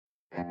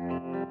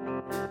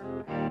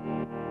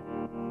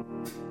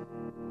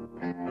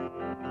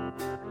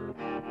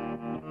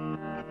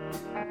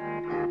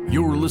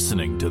You're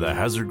listening to the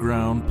Hazard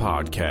Ground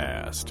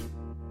Podcast,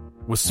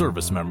 with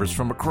service members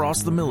from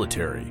across the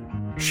military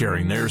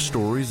sharing their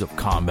stories of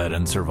combat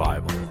and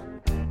survival.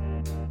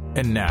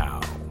 And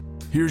now,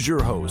 here's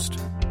your host,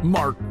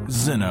 Mark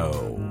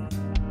Zinno.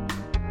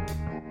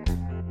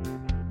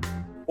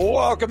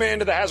 Welcome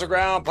into the Hazard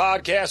Ground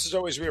Podcast. As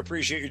always, we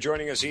appreciate you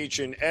joining us each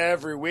and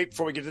every week.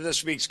 Before we get to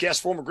this week's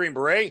guest, former Green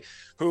Beret,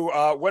 who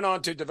went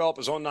on to develop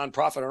his own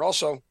nonprofit and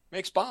also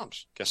makes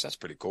bombs. Guess that's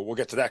pretty cool. We'll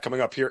get to that coming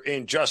up here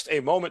in just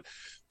a moment.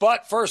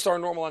 But first, our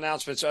normal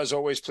announcements. As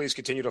always, please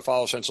continue to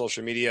follow us on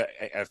social media,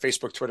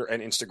 Facebook, Twitter,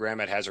 and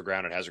Instagram at Hazard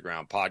Ground and Hazard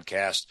Ground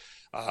Podcast.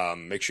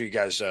 Make sure you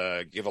guys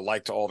give a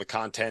like to all the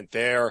content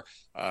there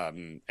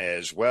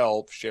as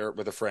well. Share it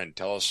with a friend.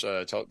 Tell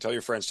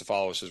your friends to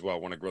follow us as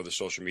well. Want to grow the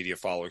social media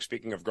following.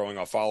 Speaking of growing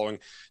our following,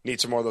 need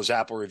some more of those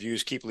Apple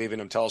reviews. Keep leaving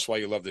them. Tell us why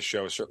you love the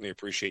show. Certainly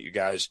appreciate you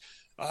guys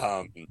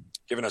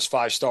giving us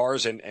 5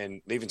 stars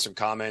and leaving some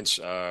comments.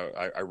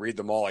 I read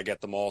them all. I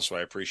get them all, so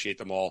I appreciate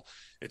them all.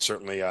 It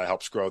certainly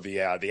helps grow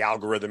the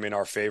algorithm in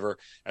our favor,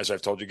 as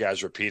I've told you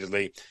guys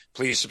repeatedly.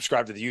 Please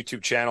subscribe to the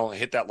YouTube channel,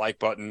 hit that like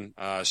button,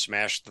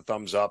 smash the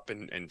thumbs up,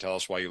 and tell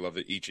us why you love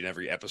each and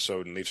every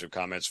episode, and leave some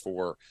comments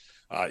for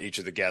each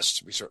of the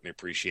guests. We certainly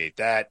appreciate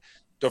that.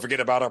 Don't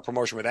forget about our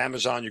promotion with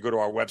Amazon. You go to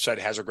our website,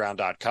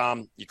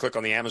 hazardground.com. You click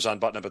on the Amazon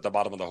button up at the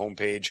bottom of the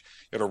homepage.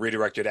 It'll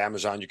redirect you to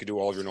Amazon. You can do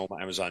all of your normal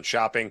Amazon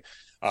shopping.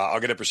 I'll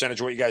get a percentage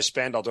of what you guys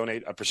spend. I'll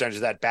donate a percentage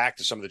of that back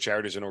to some of the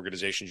charities and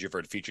organizations you've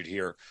heard featured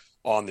here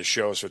on the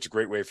show. So it's a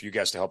great way for you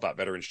guys to help out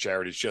veterans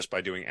charities just by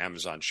doing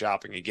Amazon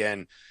shopping.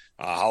 Again,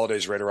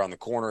 holidays right around the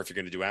corner. If you're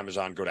going to do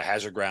Amazon, go to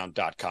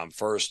hazardground.com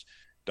first.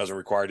 Doesn't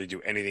require you to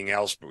do anything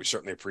else, but we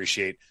certainly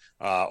appreciate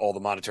all the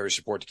monetary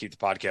support to keep the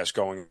podcast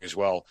going, as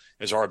well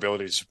as our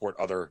ability to support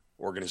other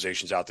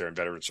organizations out there and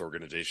veterans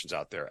organizations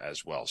out there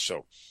as well.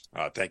 So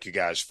thank you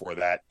guys for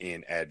that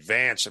in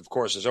advance. Of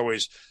course, as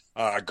always,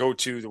 go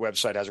to the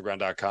website,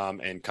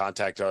 hazardground.com, and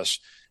contact us.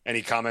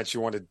 Any comments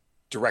you want to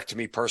direct to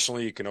me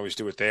personally, you can always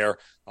do it there.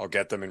 I'll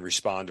get them and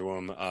respond to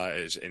them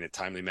as in a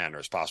timely manner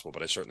as possible.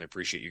 But I certainly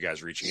appreciate you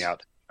guys reaching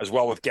out as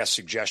well with guest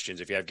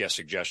suggestions. If you have guest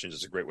suggestions,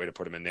 it's a great way to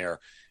put them in there.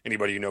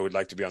 Anybody you know would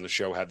like to be on the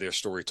show, have their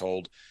story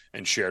told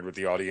and shared with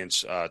the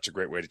audience. It's a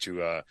great way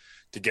to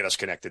get us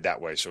connected that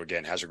way. So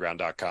again,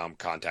 hazardground.com,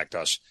 contact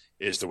us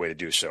is the way to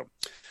do so.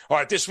 All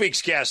right, this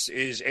week's guest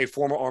is a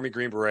former Army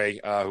Green Beret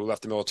who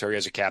left the military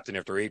as a captain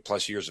after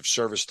 8+ years of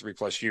service,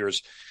 3+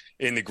 years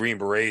in the Green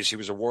Berets. He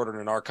was awarded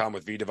an ARCOM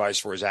with V device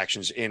for his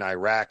actions in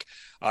Iraq.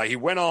 He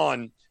went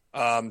on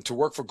to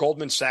work for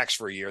Goldman Sachs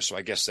for a year, so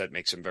I guess that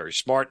makes him very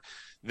smart.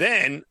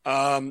 Then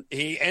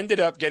he ended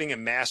up getting a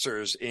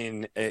master's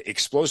in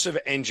explosive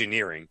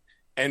engineering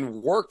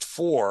and worked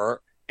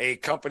for a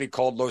company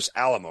called Los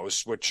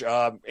Alamos, which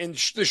in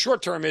the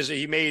short term is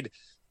he made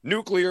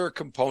nuclear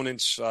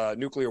components,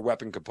 nuclear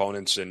weapon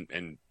components,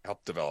 and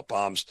helped develop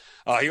bombs.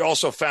 He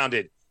also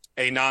founded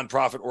a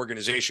nonprofit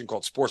organization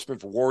called Sportsmen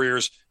for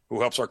Warriors,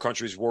 who helps our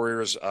country's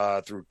warriors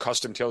through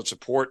custom-tailored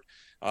support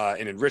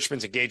in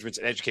enrichments, engagements,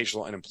 and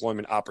educational and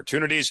employment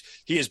opportunities.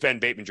 He is Ben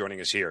Bateman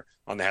joining us here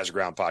on the Hazard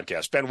Ground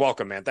Podcast. Ben,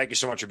 welcome, man. Thank you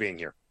so much for being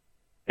here.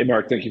 Hey,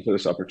 Mark. Thank you for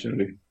this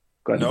opportunity.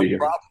 Glad to be here.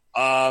 No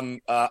problem.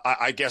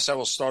 I guess I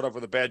will start off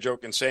with a bad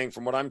joke and saying,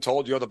 from what I'm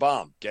told, you're the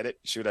bomb. Get it?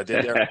 See what I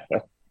did there?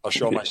 I'll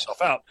show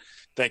myself out.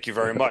 Thank you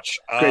very much.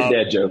 Great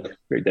dad joke.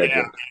 Great dad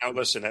joke. You know,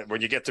 listen,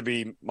 when you get to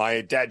be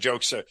my dad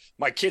jokes,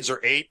 my kids are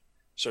 8,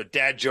 so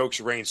dad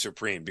jokes reign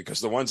supreme because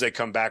the ones they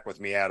come back with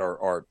me at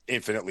are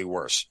infinitely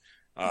worse.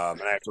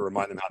 And I have to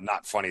remind them how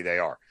not funny they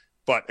are.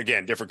 But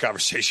again, different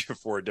conversation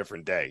for a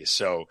different day.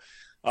 So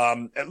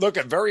look,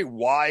 a very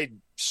wide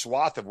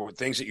swath of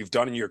things that you've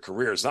done in your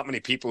career. There's not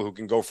many people who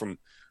can go from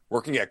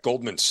working at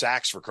Goldman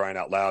Sachs, for crying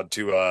out loud,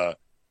 to,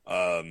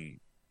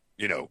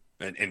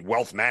 in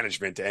wealth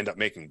management to end up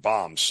making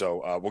bombs.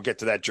 So we'll get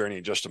to that journey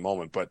in just a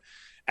moment. But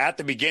at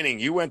the beginning,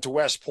 you went to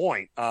West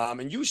Point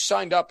and you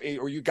signed up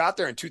or you got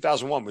there in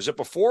 2001. Was it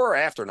before or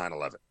after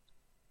 9/11?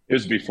 It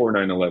was before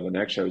 9/11.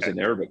 Actually, I was in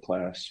Arabic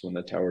class when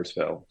the towers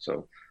fell.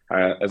 So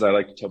as I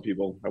like to tell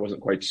people, I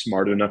wasn't quite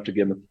smart enough to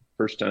get in the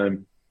first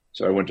time.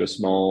 So I went to a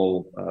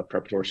small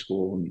preparatory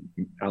school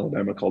in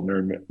Alabama called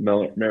Marion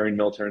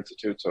Military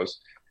Institute. So I was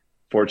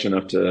fortunate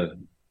enough to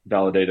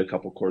validate a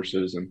couple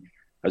courses, and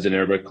I was in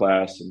Arabic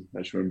class, and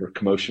I just remember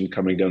commotion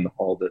coming down the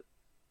hall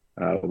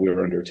that we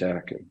were under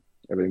attack, and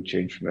everything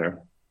changed from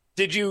there.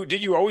 Did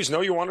you always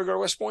know you wanted to go to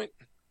West Point?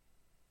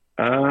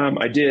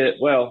 I did.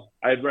 Well,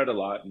 I'd read a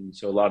lot, and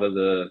so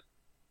it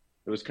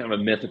was kind of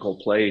a mythical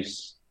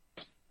place.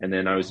 And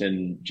then I was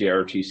in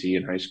JROTC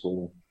in high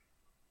school,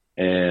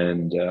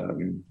 and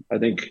I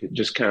think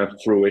just kind of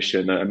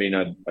fruition. I mean,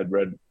 I'd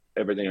read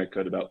everything I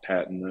could about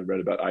Patton. I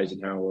read about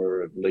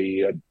Eisenhower,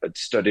 Lee. I'd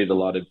studied a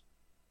lot of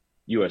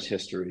U.S.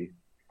 history.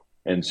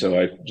 And so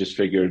I just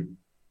figured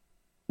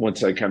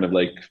once I kind of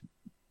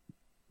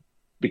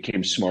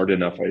became smart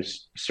enough, I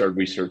started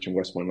researching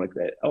West Point like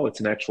that. Oh, it's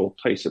an actual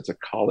place. It's a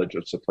college.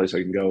 It's a place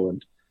I can go.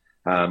 And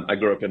I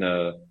grew up in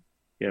a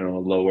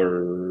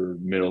lower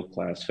middle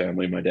class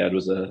family. My dad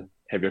was a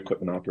heavy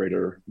equipment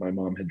operator. My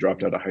mom had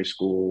dropped out of high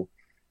school,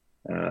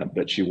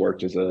 but she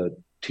worked as a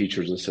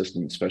teacher's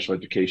assistant in special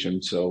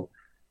education. So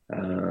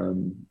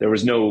there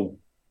was no,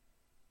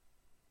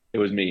 it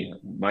was me.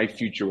 My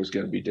future was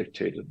going to be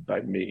dictated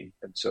by me.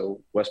 And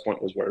so West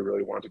Point was where I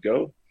really wanted to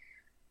go.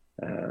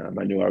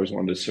 I knew I always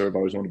wanted to serve. I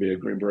always wanted to be a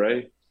Green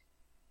Beret.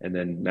 And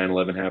then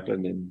 9/11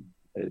 happened, and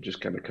it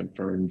just kind of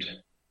confirmed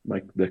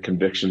the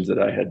convictions that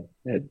I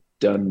had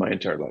done my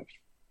entire life.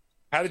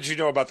 How did you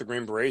know about the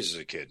Green Berets as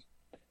a kid?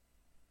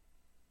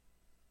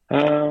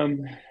 I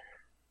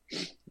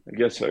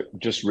guess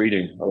just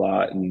reading a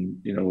lot.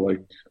 And,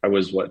 like I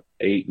was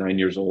 8, 9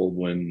 years old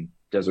when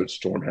Desert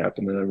Storm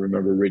happened. And I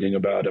remember reading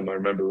about him. I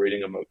remember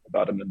reading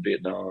about him in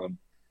Vietnam.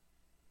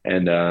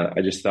 And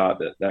I just thought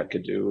that I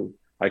could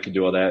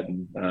do all that.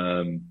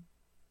 And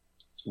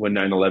when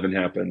 9/11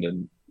 happened,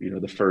 and,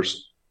 the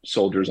first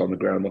soldiers on the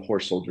ground, the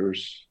horse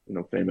soldiers,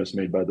 famous,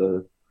 made by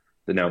the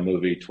now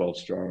movie 12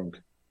 Strong.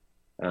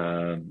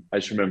 I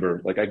just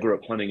remember, I grew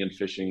up hunting and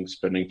fishing,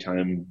 spending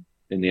time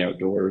in the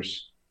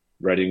outdoors,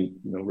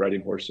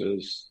 riding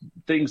horses,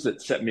 things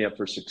that set me up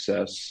for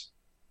success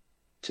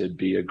to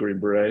be a Green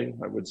Beret,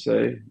 I would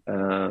say.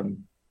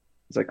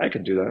 It's I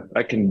can do that.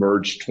 I can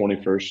merge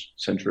 21st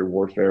century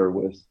warfare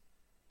with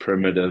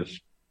primitive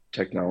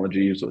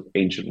technologies, with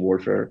ancient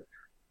warfare.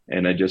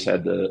 And I just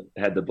had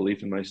the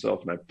belief in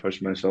myself, and I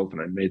pushed myself,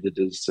 and I made the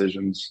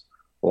decisions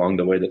along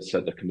the way that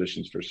set the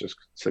conditions for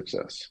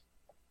success.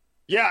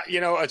 Yeah,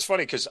 it's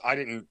funny because I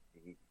didn't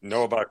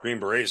know about Green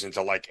Berets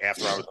until after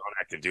I was on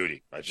active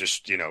duty. I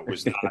just, it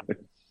was not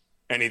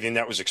anything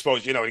that was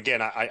exposed.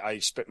 Again, I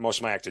spent most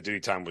of my active duty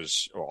time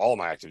all of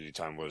my active duty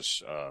time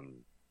was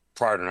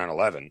prior to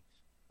 9/11.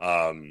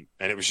 And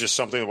it was just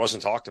something that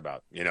wasn't talked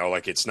about.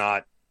 It's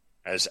not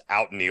as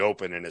out in the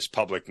open and as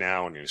public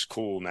now and as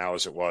cool now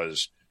as it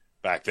was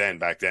back then.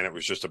 Back then, it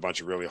was just a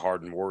bunch of really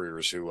hardened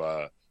warriors who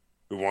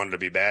wanted to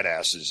be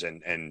badasses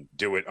and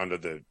do it under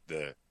the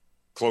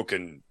cloak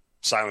and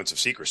silence of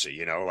secrecy.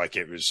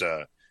 It was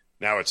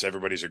now it's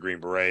everybody's a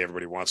Green Beret,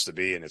 everybody wants to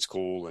be, and it's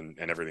cool and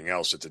everything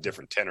else. It's a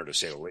different tenor, to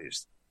say the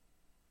least.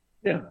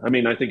 Yeah, I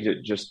think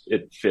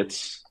it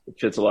fits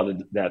a lot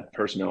of that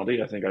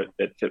personality. I think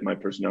it fit my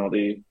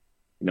personality.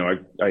 I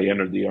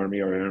entered the Army,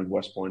 or I entered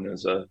West Point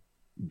as a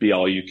be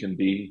all you can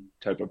be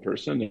type of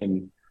person,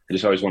 and I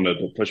just always wanted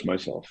to push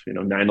myself.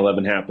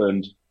 9/11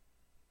 happened.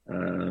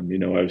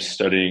 I was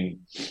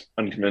studying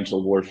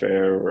unconventional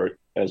warfare, or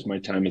as my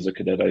time as a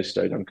cadet, I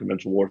studied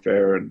unconventional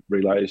warfare, and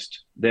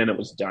realized then it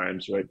was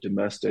DIMES, right?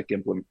 Domestic,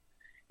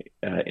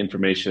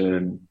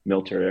 information,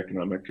 military,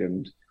 economic,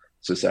 and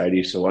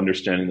society. So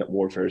understanding that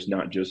warfare is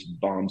not just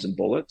bombs and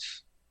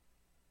bullets.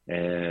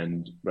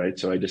 And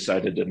so I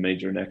decided to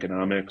major in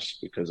economics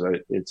because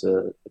it's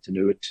a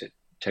new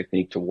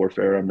technique to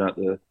warfare. I'm not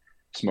the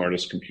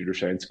smartest computer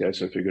science guy,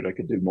 so I figured I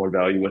could do more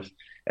value with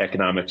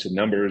economics and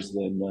numbers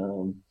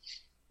than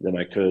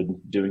I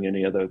could doing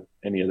any other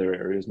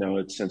areas. Now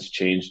it's since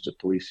changed to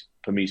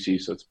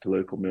PMISI, so it's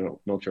political,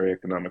 military,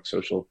 economic,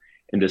 social,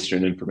 industry,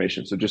 and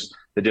information. So just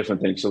the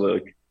different things. So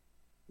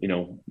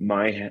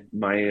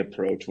my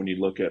approach when you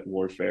look at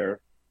warfare,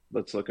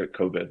 let's look at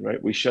COVID,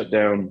 right? We shut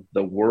down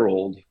the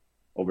world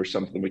over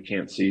something we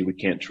can't see, we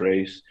can't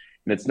trace,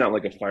 and it's not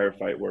like a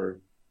firefight where,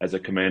 as a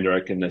commander,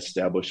 I can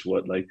establish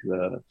what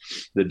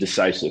the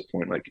decisive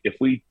point. If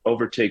we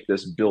overtake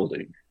this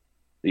building,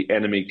 the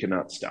enemy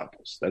cannot stop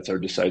us. That's our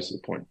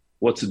decisive point.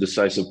 What's the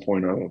decisive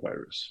point on a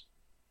virus?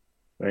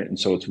 Right. And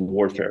so it's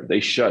warfare. They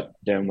shut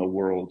down the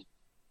world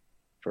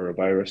for a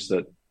virus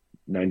that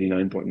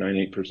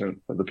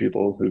 99.98% of the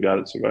people who got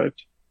it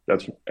survived.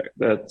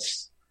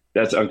 That's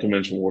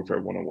unconventional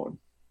warfare 101.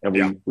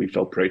 And we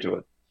fell prey to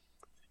it.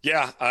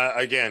 Yeah.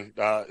 Again,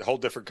 a whole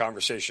different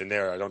conversation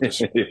there. I don't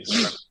disagree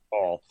at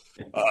all.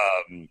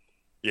 And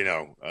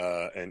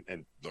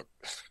look,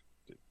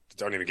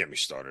 don't even get me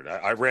started.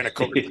 I ran a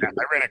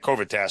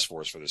COVID task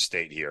force for the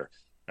state here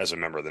as a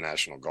member of the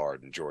National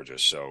Guard in Georgia.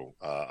 So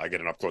I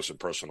get an up close and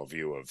personal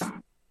view of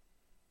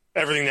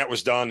everything that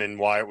was done and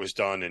why it was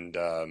done. And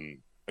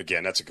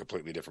again, that's a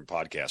completely different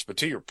podcast. But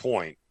to your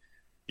point,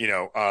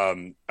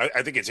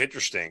 I think it's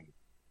interesting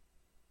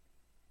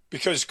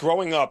because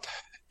growing up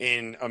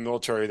in a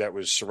military that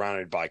was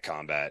surrounded by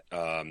combat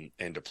and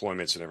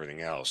deployments and everything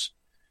else,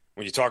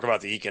 when you talk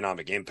about the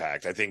economic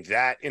impact, I think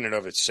that in and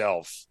of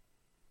itself,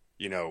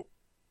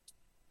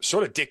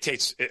 sort of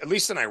dictates, at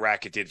least in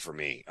Iraq, it did for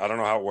me. I don't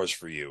know how it was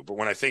for you, but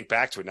when I think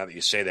back to it, now that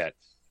you say that,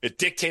 it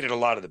dictated a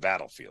lot of the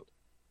battlefield,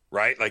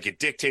 right? It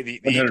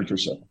dictated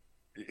 100%.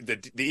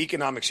 The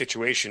economic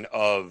situation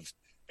of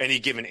any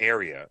given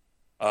area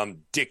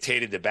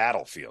dictated the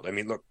battlefield. I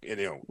mean, look,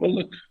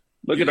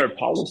 look at our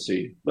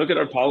policy. Look at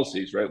our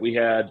policies, right? We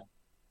had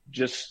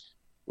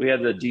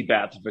the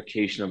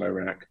de-Baathification of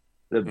Iraq,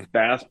 the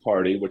Ba'ath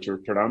Party, which were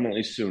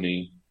predominantly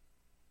Sunni,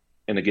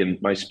 and again,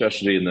 my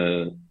specialty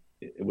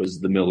it was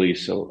the Middle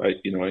East. So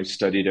I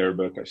studied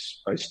Arabic.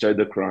 I studied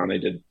the Quran. I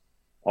did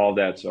all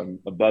that. So I'm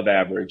above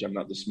average. I'm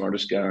not the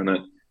smartest guy on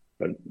it,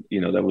 but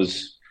I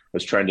was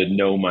trying to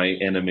know my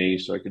enemy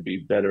so I could be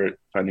better at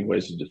finding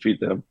ways to defeat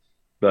them.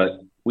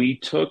 But we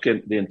took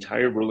the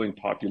entire ruling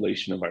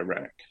population of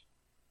Iraq,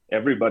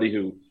 everybody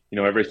who,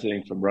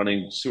 everything from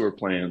running sewer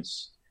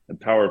plants and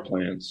power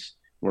plants.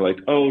 We're like,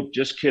 oh,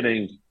 just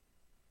kidding.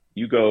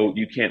 You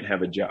can't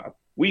have a job.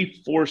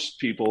 We forced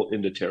people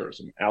into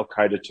terrorism. Al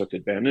Qaeda took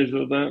advantage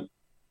of that.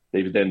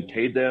 They then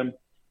paid them.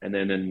 And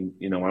then,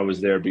 I was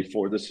there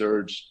before the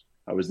surge.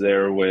 I was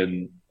there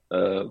when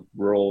a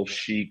rural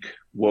sheik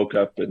woke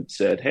up and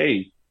said,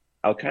 hey,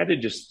 Al Qaeda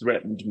just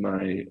threatened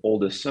my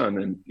oldest son.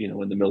 And,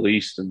 in the Middle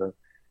East and the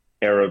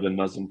Arab and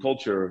Muslim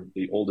culture,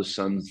 the oldest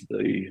son's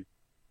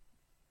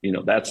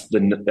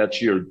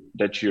that's your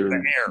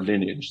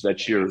lineage.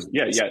 That's your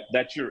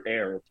that's your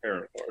heir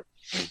apparent, or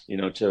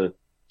to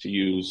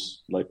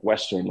use like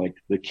Western, like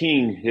the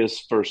king, his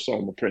first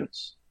son, the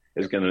prince,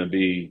 is going to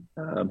be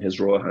His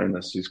Royal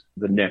Highness. He's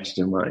the next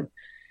in line.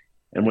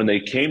 And when they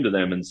came to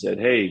them and said,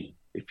 hey,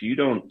 if you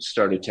don't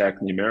start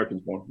attacking the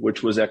Americans more,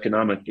 which was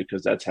economic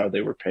because that's how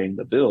they were paying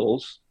the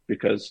bills,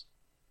 because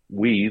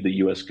we, the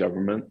U.S.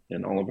 government,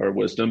 and all of our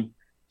wisdom,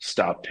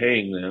 stopped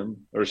paying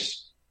them or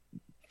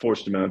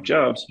forced them out of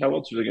jobs. How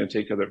else are they going to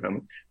take care of their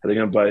family? How are they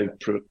going to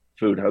buy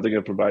food? How are they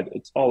going to provide?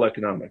 It's all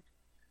economic.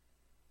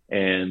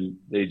 And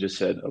they just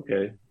said,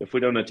 okay, if we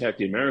don't attack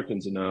the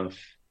Americans enough,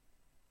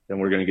 then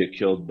we're going to get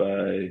killed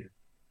by,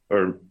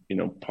 or,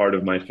 part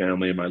of my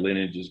family and my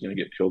lineage is going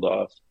to get killed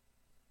off.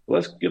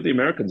 Let's give the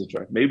Americans a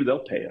try. Maybe they'll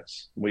pay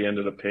us. We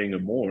ended up paying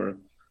them more.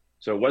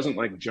 So it wasn't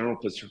like General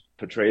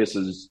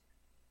Petraeus's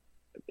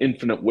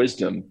infinite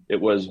wisdom. It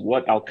was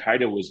what Al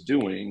Qaeda was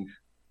doing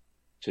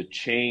to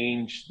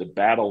change the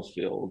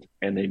battlefield,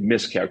 and they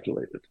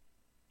miscalculated.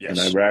 Yes.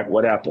 In Iraq,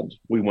 what happened?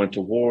 We went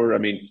to war. I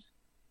mean,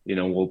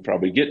 we'll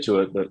probably get to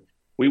it, but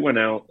we went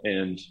out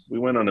and we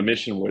went on a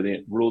mission where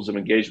the rules of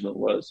engagement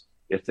was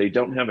if they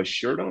don't have a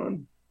shirt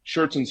on,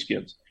 shirts and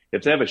skins.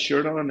 If they have a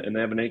shirt on and they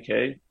have an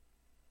AK,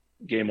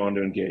 game on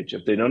to engage.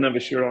 If they don't have a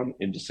shirt on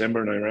in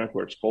December in Iraq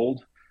where it's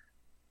cold,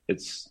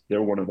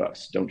 they're one of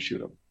us. Don't shoot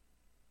them.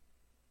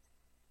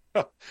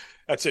 Oh,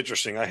 that's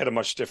interesting. I had a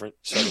much different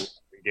set of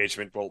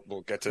engagement.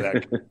 We'll get to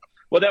that.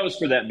 Well, that was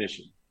for that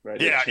mission, right?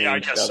 Yeah, I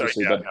guess so.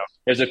 Yeah, but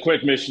there's a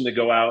quick mission to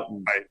go out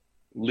and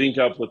link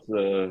up with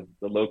the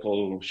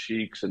local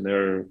sheiks and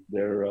their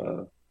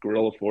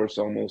guerrilla force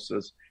almost.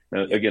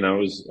 Again, I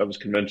was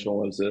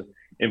conventional as an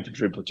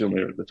infantry platoon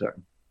leader at the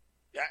time.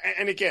 Yeah,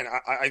 and again,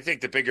 I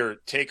think the bigger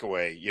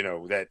takeaway,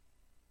 that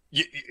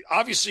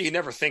obviously you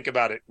never think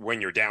about it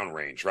when you're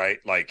downrange, right?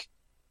 Like,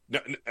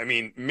 I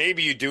mean,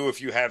 maybe you do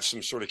if you have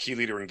some sort of key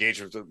leader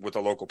engagement with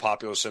the local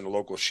populace and the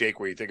local sheikh,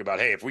 where you think about,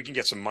 hey, if we can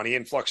get some money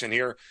influx in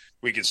here,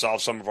 we can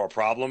solve some of our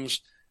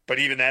problems. But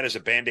even that is a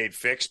Band-Aid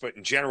fix. But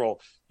in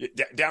general,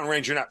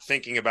 downrange, you're not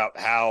thinking about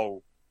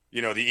how,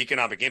 the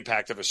economic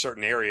impact of a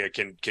certain area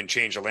can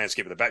change the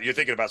landscape of the battle. You're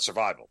thinking about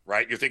survival,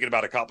 right? You're thinking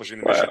about accomplishing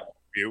the mission.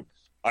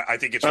 I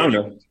think it's. I don't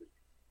know.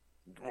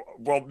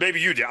 Well,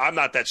 maybe you do. I'm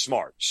not that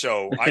smart,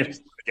 so I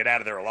just want to get out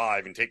of there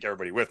alive and take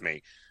everybody with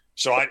me.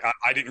 So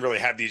I didn't really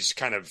have these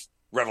kind of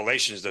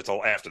revelations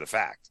until after the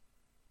fact.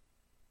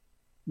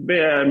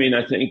 Yeah, I mean,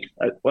 I think,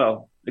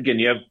 again,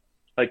 you have,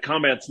 like,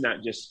 combat's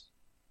not just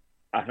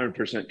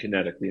 100%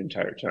 kinetic the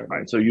entire time,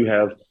 right? So you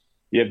have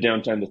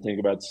downtime to think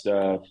about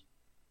stuff.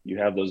 You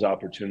have those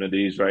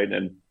opportunities, right?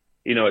 And,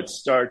 it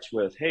starts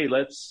with, hey,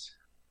 let's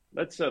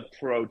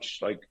approach,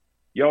 like,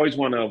 you always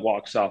want to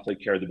walk softly,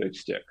 carry the big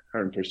stick,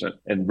 100%,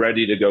 and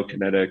ready to go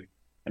kinetic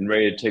and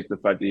ready to take the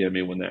fight to the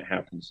enemy when that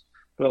happens.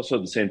 But also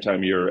at the same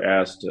time, you're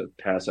asked to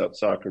pass out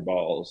soccer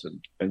balls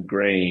and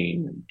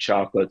grain and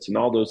chocolates and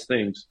all those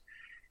things.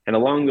 And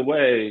along the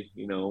way,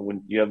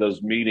 when you have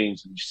those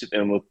meetings and you sit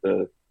down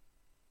with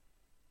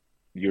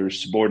your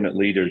subordinate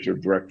leaders, your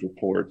direct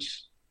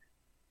reports,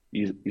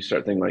 you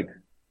start thinking like,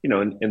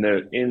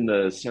 in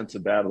the sense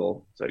of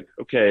battle, it's like,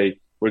 okay,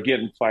 we're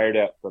getting fired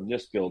at from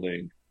this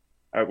building.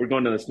 All right, we're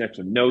going to this next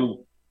one.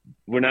 No,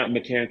 we're not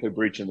mechanically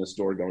breaching this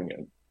door going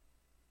in.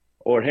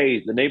 Or,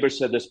 hey, the neighbor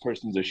said this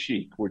person's a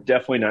sheik. We're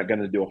definitely not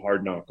going to do a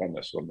hard knock on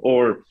this one.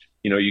 Or,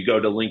 you go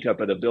to link up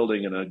at a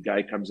building and a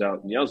guy comes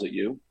out and yells at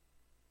you,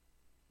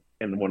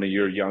 and one of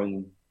your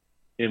young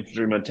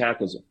infantrymen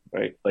tackles him,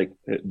 right? Like,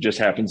 it just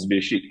happens to be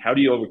a sheik. How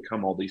do you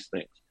overcome all these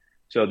things?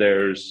 So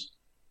there's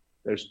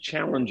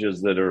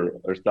challenges that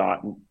are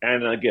thought.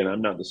 And again,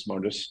 I'm not the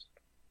smartest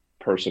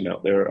person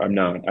out there. I'm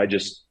not.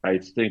 I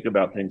think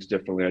about things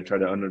differently. I try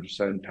to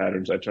understand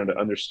patterns. I try to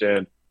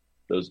understand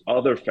those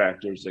other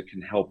factors that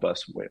can help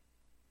us win.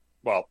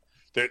 Well,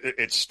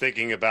 it's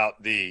thinking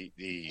about the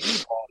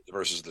cause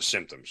versus the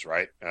symptoms,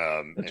 right?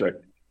 That's right.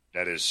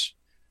 That is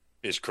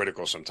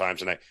critical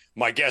sometimes. And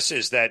my guess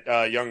is that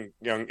young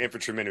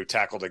infantryman who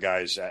tackled a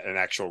guy's an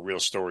actual real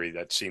story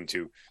that seemed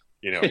to,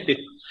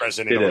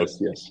 resonate. It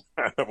is, yes.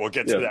 We'll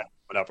get to that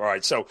coming up. All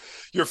right. So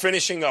you're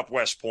finishing up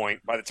West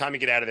Point. By the time you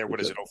get out of there, what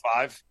is it,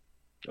 05?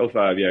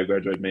 05, yeah. I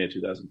graduated May of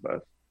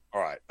 2005.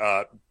 All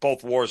right.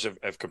 Both wars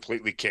have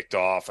completely kicked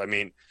off. I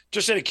mean,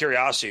 just out of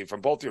curiosity, from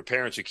both your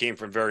parents who came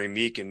from very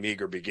meek and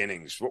meager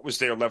beginnings, what was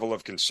their level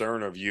of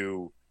concern of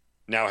you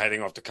now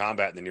heading off to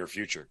combat in the near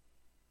future?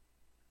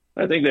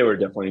 I think they were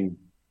definitely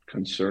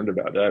concerned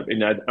about that.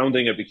 I don't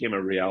think it became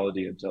a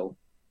reality until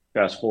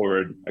fast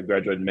forward. I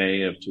graduated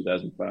May of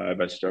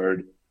 2005. I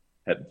started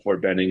at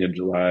Fort Benning in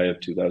July of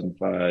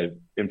 2005,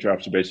 infantry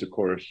officer basic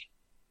course,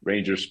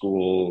 Ranger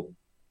School,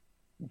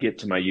 get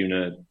to my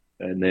unit,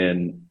 and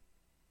then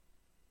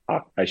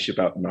I ship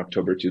out in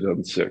October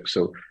 2006.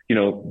 So,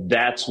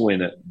 that's when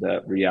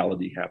that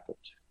reality happened.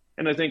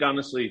 And I think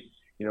honestly,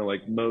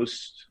 like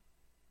most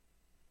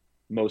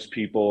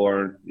people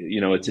are,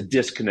 it's a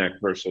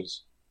disconnect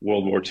versus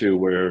World War II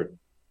where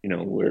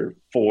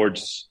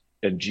Ford's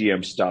and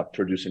GM stopped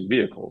producing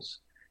vehicles.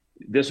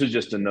 This was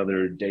just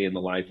another day in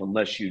the life,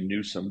 unless you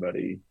knew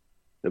somebody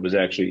that was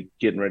actually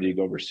getting ready to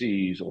go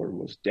overseas or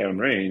was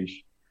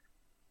downrange.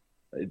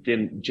 It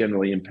didn't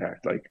generally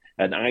impact. Like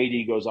an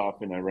IED goes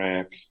off in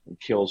Iraq and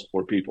kills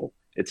 4 people.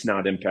 It's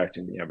not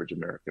impacting the average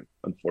American,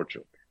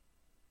 unfortunately,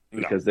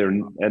 because they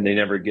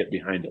never get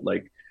behind it.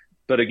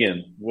 But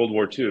again, World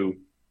War II,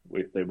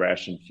 they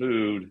rationed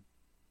food,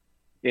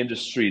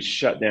 industries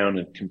shut down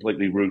and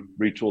completely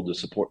retooled to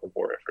support the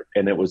war effort.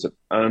 And it was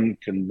an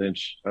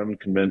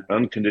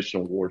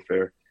unconditional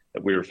warfare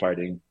that we were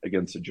fighting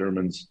against the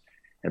Germans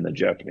and the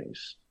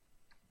Japanese.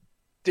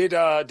 Did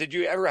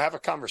you ever have a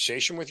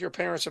conversation with your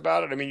parents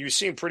about it? I mean, you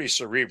seem pretty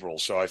cerebral,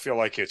 so I feel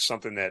like it's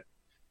something that,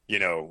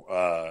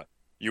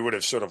 you would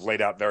have sort of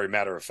laid out very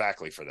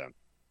matter-of-factly for them.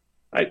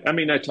 I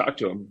talked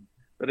to them,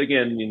 but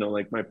again,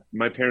 like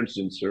my parents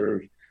didn't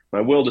serve.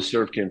 My will to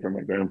serve came from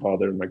my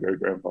grandfather and my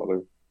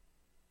great-grandfather.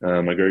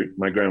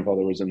 My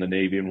grandfather was in the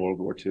Navy in World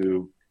War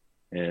II,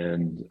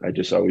 and I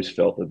just always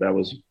felt that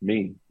was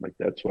me. Like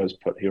that's what I was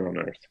put here on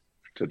earth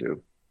to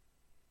do.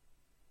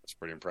 That's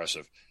pretty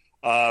impressive.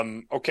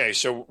 Okay,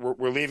 so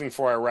we're leaving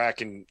for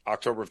Iraq in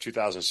October of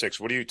 2006.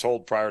 What are you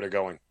told prior to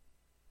going?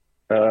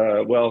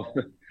 Well,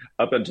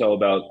 up until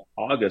about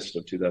August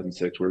of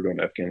 2006, we were going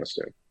to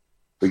Afghanistan.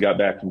 We got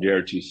back from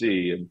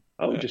JRTC, and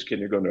just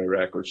kidding, you're going to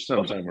Iraq or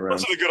sometime around.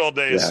 Those are the good old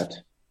days.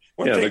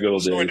 Yeah, the good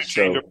old days.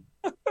 So,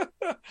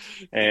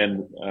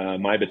 and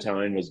my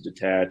battalion was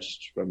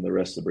detached from the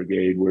rest of the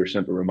brigade. We were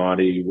sent to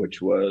Ramadi,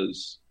 which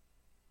was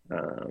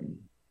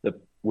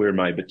where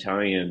my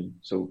battalion.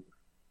 So,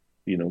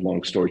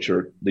 long story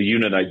short, the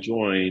unit I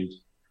joined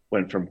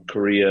went from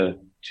Korea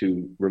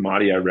to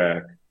Ramadi,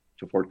 Iraq,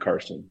 to Fort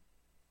Carson,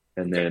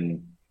 and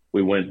then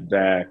we went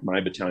back.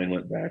 My battalion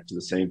went back to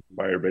the same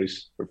fire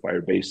base or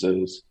fire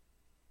bases,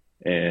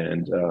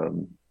 and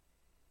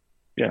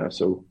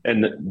so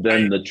then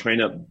the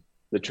train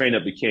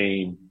up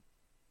became.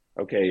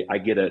 Okay, I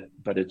get it,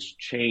 but it's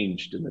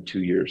changed in the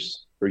 2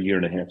 years or year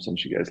and a half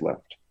since you guys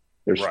left.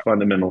 There's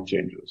fundamental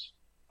changes.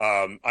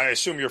 I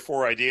assume you're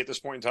 4ID at this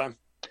point in time?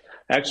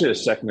 Actually, a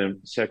second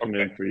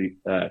infantry,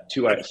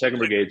 second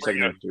brigade,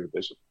 second infantry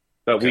division.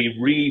 But we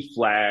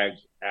reflagged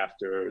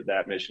after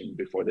that mission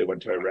before they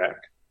went to Iraq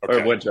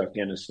or went to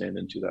Afghanistan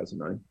in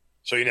 2009.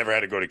 So you never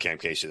had to go to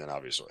Camp Casey then,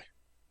 obviously.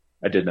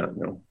 I did not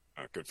know.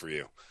 Good for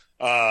you.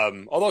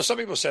 Although some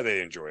people said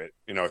they enjoy it,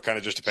 it kind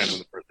of just depends on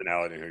the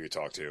personality and who you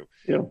talk to.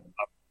 Yeah.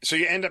 So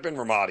you end up in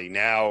Ramadi.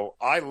 Now,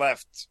 I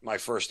left my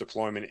first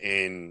deployment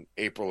in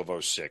April of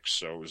 2006,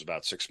 so it was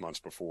about 6 months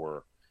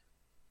before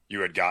you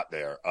had got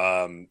there.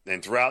 And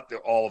throughout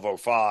all of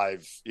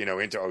 2005,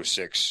 into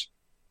 2006,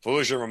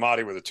 Fallujah and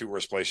Ramadi were the 2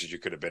 worst places you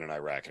could have been in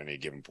Iraq at any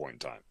given point in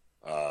time.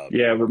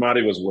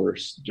 Ramadi was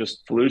worse.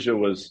 Just Fallujah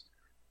was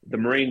 – the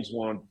Marines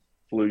want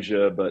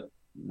Fallujah, but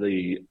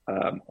the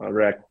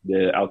Iraq,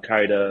 the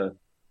Al-Qaeda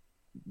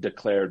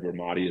declared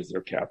Ramadi as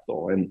their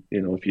capital. And,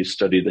 if you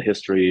study the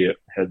history, it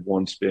had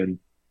once been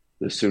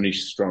the Sunni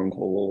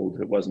stronghold.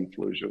 It wasn't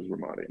Fallujah, it was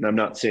Ramadi. And I'm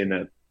not saying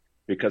that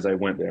because I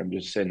went there. I'm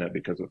just saying that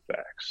because of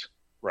facts.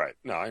 Right.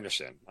 No, I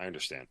understand.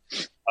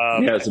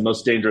 It's the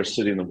most dangerous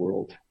city in the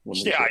world.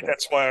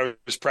 That's why I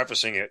was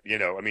prefacing it.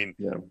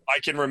 I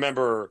can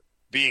remember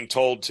being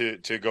told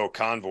to go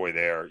convoy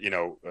there,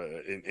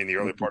 in the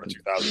early part of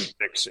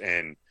 2006.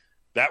 And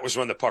that was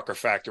when the pucker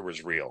factor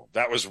was real.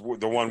 That was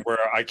the one where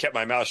I kept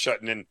my mouth shut.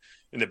 And then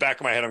in the back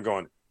of my head, I'm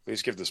going,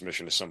 please give this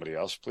mission to somebody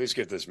else. Please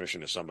give this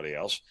mission to somebody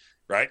else.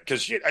 Right.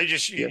 Because you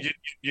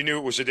knew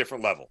it was a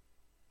different level.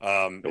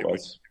 It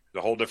was a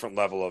whole different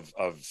level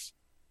of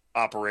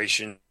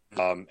operation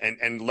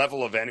and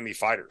level of enemy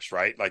fighters.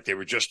 Right. Like they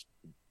were just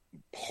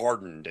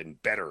hardened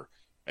and better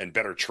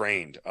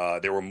trained.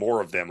 There were more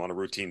of them on a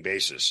routine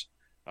basis.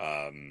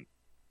 And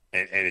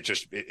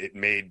it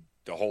made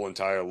the whole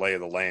entire lay of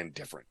the land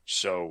different.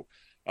 So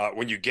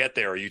when you get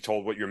there, are you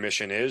told what your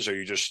mission is? Are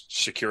you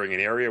just securing an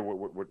area?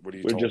 What are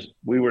you told?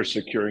 We were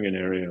securing an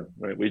area,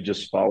 right? We'd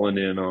just fallen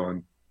in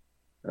on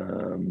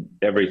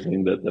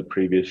everything that the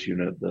previous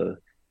unit, the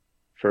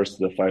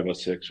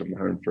 506 from the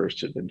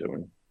 101st had been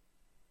doing.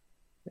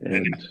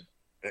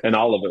 And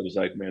all of it was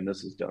like, man,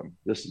 this is dumb.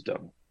 This is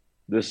dumb.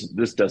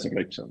 This doesn't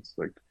make sense.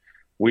 Like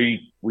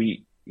we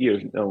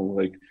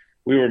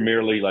were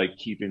merely like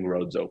keeping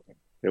roads open.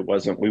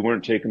 We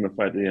weren't taking the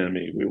fight to the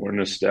enemy. We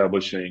weren't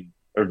establishing,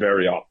 or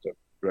very often,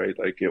 right?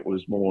 Like it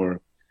was more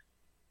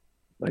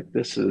like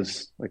this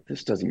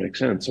doesn't make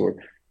sense, or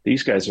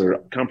these guys are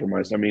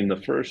compromised. I mean,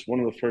 one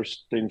of the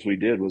first things we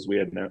did was we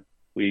had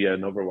we had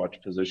an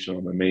overwatch position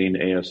on the main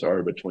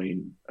ASR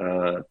between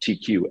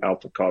TQ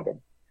Alpha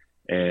Cobham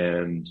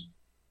and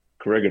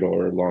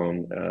Corregidor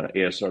along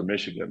ASR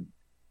Michigan.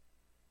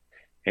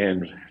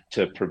 And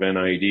to prevent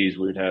IEDs,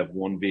 we'd have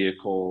one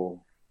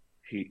vehicle,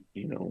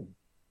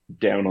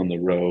 down on the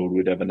road.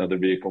 We'd have another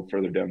vehicle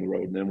further down the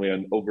road. And then we had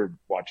an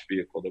overwatch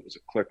vehicle that was a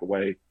click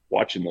away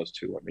watching those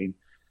two. I mean,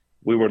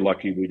 we were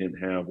lucky we didn't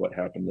have what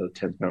happened to the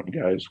 10th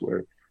Mountain guys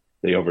where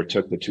they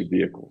overtook the two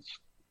vehicles.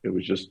 It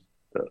was just,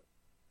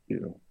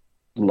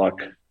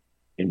 luck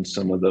in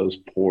some of those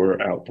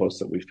poor outposts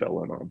that we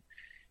fell in on.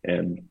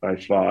 And I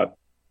fought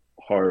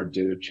hard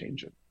to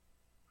change it.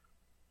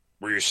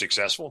 Were you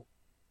successful?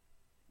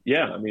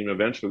 Yeah. I mean,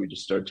 eventually we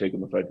just started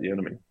taking the fight to the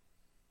enemy.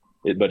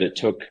 But it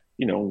took,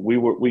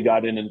 we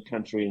got in the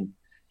country in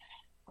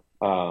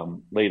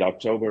late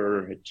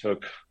October. It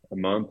took a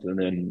month, and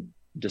then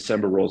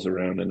December rolls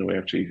around, and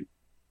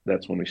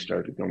that's when we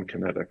started going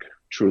kinetic,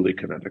 truly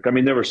kinetic. I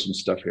mean, there was some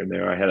stuff here and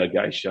there. I had a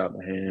guy shot in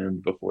the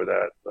hand before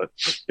that, but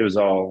it was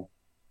all,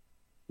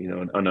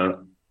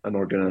 an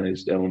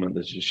unorganized element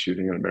that's just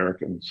shooting at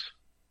Americans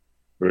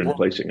or in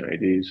placing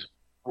IEDs.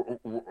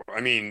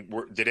 I mean,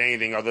 did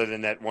anything other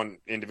than that one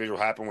individual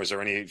happen? Was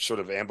there any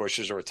sort of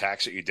ambushes or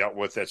attacks that you dealt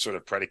with that sort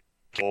of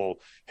predictable,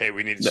 hey,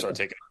 we need to start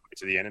taking it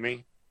to the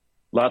enemy?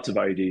 Lots of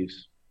IEDs.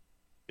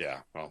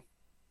 Yeah, well,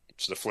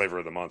 it's the flavor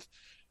of the month.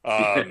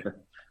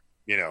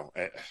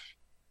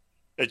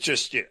 It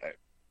just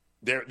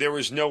there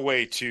was no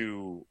way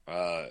to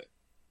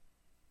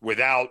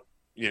without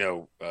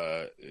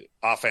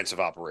offensive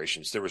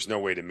operations, there was no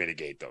way to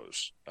mitigate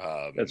those.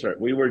 That's right.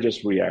 We were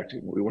just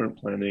reacting. We weren't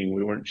planning.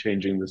 We weren't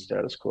changing the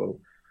status quo.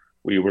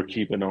 We were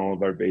keeping all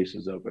of our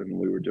bases open.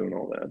 We were doing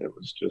all that. It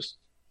was just.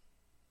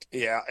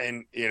 Yeah.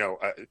 And,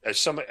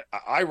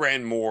 I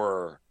ran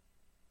more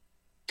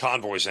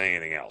convoys than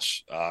anything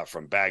else,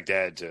 from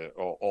Baghdad to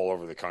all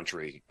over the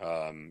country,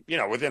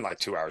 within like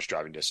 2 hours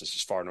driving distance,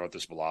 as far north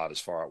as Balad, as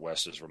far out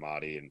west as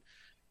Ramadi, and,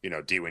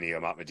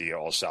 Diwania, Matmadiya,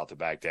 all south of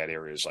Baghdad,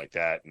 areas like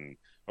that. And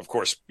of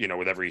course,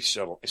 with every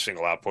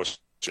single outpost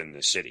in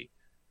the city.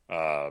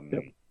 Yep.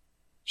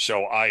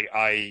 So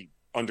I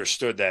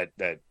understood that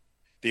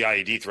the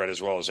IED threat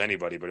as well as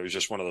anybody, but it was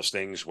just one of those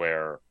things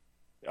where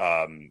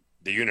the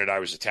unit I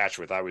was attached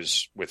with, I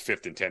was with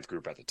 5th and 10th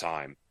Group at the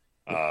time,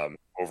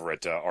 over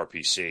at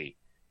RPC,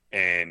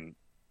 and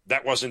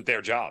that wasn't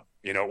their job.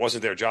 It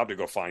wasn't their job to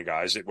go find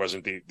guys. It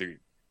wasn't the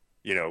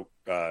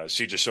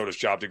Siege of Soda's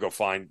job to go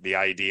find the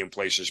IED in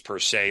places per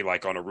se,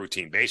 like on a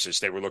routine basis.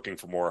 They were looking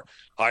for more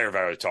higher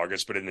value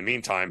targets. But in the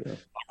meantime, I'm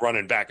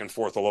running back and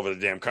forth all over the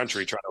damn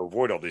country trying to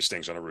avoid all these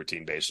things on a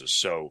routine basis.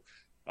 So,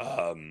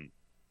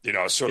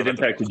 it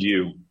impacted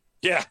you.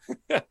 Yeah.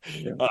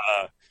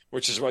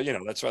 Which is why,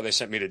 that's why they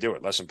sent me to do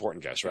it. Less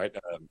important guys, right?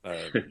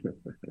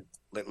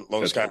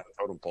 Lowest guy on the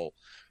totem pole.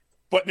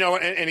 But no,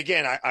 and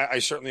again, I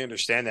certainly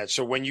understand that.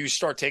 So when you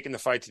start taking the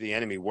fight to the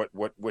enemy,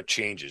 what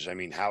changes? I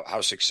mean,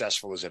 how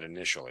successful is it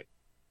initially?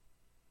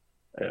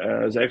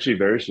 It was actually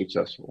very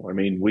successful. I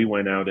mean, we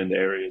went out into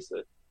areas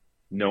that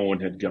no one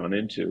had gone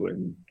into,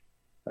 and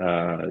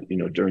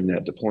during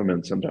that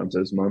deployment, sometimes it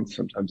was months,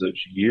 sometimes it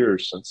was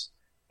years since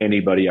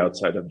anybody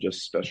outside of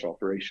just special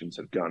operations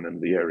had gone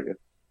into the area.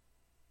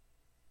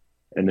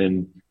 And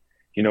then,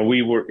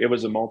 it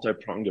was a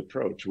multi-pronged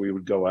approach. We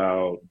would go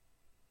out.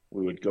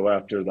 We would go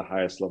after the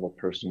highest level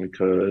person we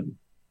could.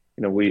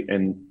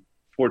 And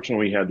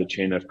fortunately we had the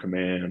chain of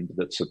command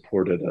that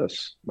supported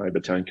us. My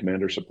battalion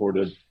commander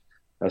supported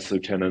us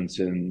lieutenants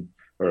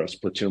or us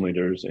platoon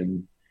leaders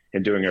in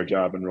doing our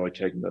job and really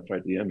taking the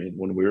fight to the enemy.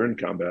 When we were in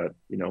combat,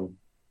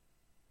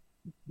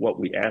 what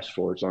we asked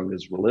for, as long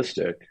as it's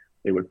realistic,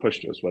 they would push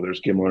to us, whether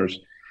it's Gimlers.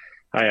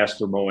 I asked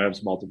for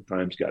Moabs multiple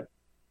times, got,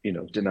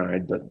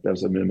 denied, but that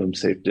was a minimum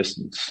safe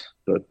distance.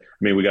 But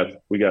I mean,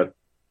 we got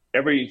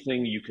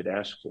everything you could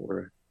ask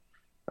for.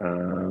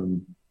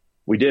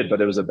 We did,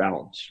 but it was a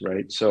balance,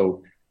 right?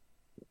 So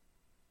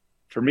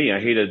for me, I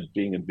hated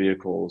being in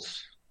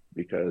vehicles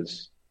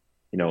because,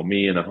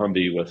 me in a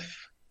Humvee with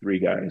 3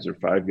 guys or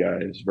 5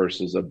 guys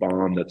versus a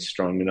bomb that's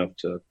strong enough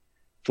to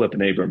flip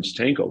an Abrams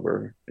tank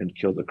over and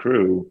kill the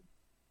crew.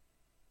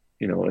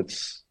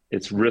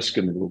 It's risk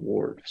and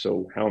reward.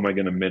 So how am I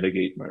going to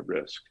mitigate my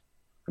risk?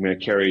 I'm going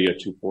to carry a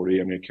 240.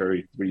 I'm going to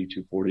carry 3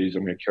 240s.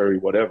 I'm going to carry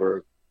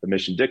whatever the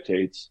mission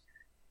dictates.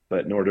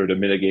 But in order to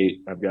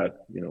mitigate, I've got,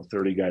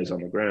 30 guys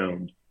on the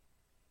ground.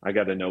 I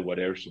got to know what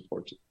air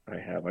support I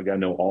have. I got to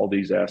know all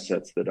these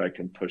assets that I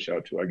can push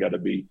out to. I got to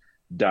be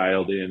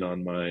dialed in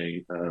on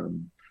my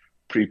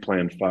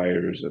pre-planned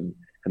fires and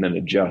then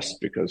adjust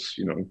because,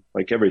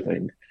 like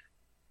everything,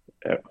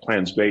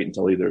 plan's great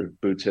until either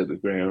boots hit the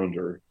ground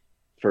or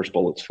first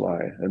bullets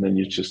fly. And then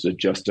you're just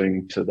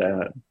adjusting to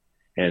that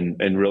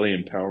and really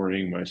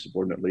empowering my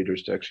subordinate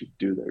leaders to actually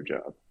do their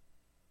job.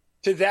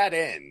 To that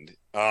end,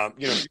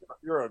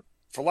 you're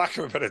for lack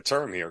of a better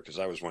term here, because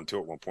I was one too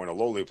at one point, a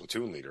lowly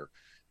platoon leader.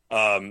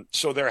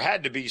 So there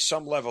had to be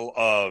some level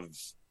of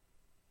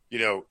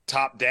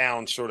top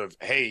down sort of,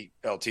 hey,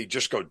 LT,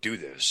 just go do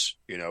this.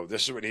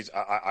 This is what needs.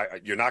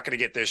 You're not going to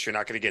get this. You're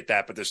not going to get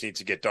that, but this needs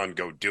to get done.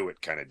 Go do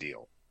it, kind of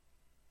deal.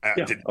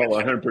 Yeah.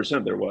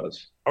 100% there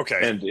was.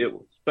 Okay.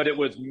 But it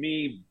was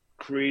me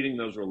creating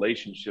those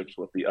relationships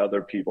with the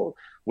other people,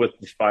 with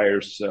the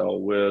fire cell,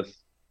 with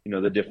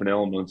the different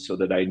elements, so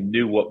that I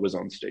knew what was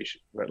on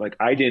station. Right. Like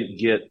I didn't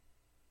get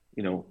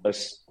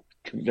us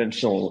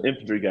conventional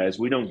infantry guys.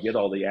 We don't get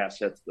all the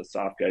assets the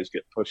soft guys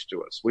get pushed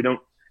to us. We don't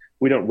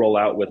roll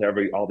out with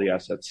all the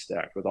assets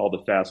stacked, with all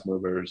the fast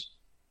movers,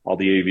 all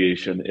the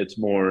aviation. It's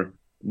more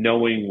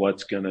knowing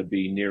what's going to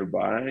be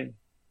nearby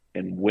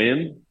and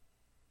when,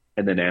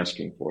 and then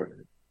asking for it.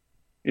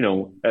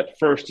 At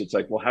first it's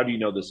like, well, how do you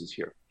know this is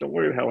here? Don't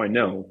worry how I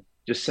know.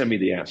 Just send me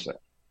the asset.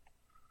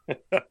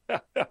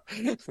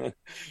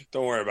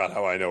 Don't worry about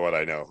how I know what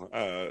I know.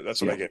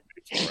 That's what I get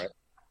paid for,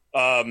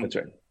 right? That's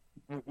right.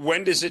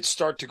 When does it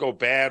start to go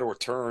bad or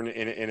turn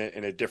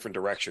in a different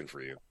direction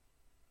for you?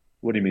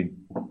 What do you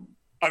mean?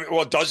 I mean,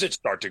 well, does it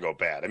start to go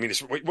bad? I mean,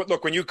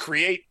 look, when you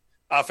create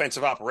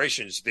offensive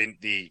operations,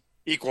 the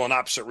equal and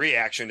opposite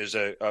reaction is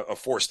a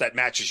force that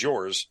matches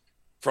yours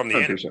from the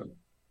 100%. Enemy.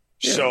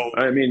 Yeah. So,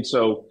 I mean,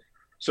 so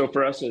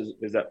for us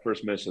is that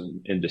first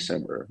mission in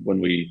December when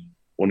we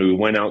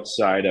went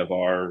outside of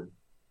our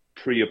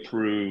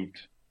pre-approved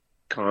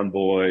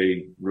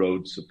convoy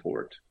road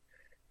support,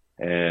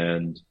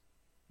 and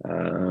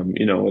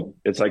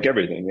it's like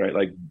everything, right?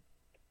 Like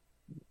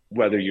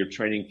whether you're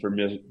training for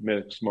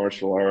mixed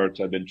martial arts,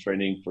 I've been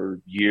training for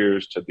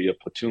years to be a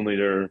platoon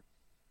leader.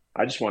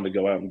 I just wanted to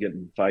go out and get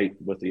in a fight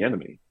with the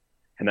enemy.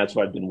 And that's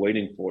what I've been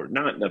waiting for.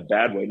 Not in a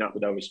bad way, not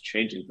that I was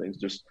changing things,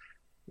 just,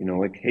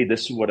 like, hey,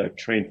 this is what I've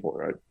trained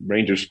for.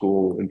 Ranger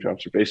School, Infantry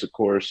Officer Basic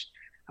Course.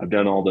 I've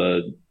done all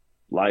the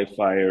live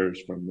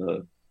fires from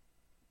the,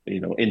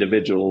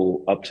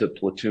 individual up to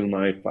platoon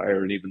live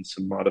fire, and even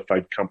some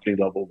modified company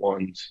level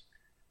ones.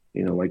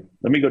 Like,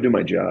 let me go do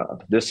my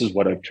job. This is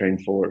what I've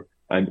trained for.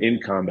 I'm in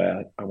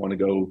combat. I want to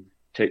go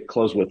take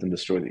close with and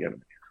destroy the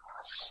enemy.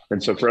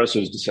 And so for us, it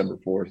was December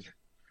 4th.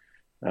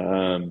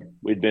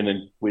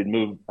 We'd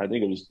moved, I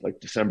think it was like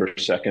December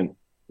 2nd.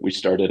 We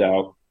started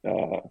out,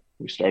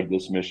 we started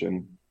this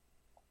mission.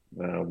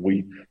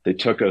 They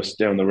took us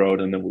down the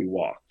road and then we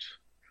walked.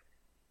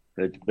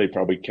 They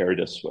probably carried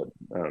us,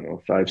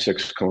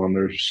 5-6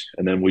 kilometers.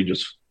 And then we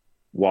just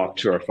walked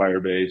to our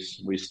fire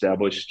base. We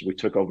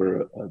took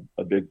over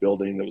a big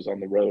building that was on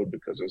the road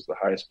because it was the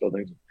highest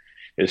building.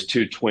 It's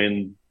 2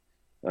 twin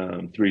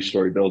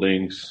 3-story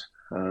buildings.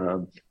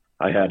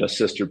 I had a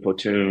sister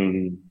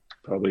platoon,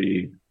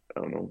 probably,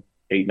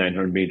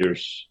 800-900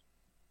 meters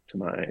to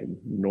my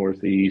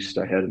northeast.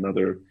 I had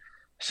another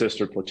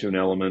sister platoon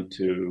element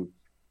to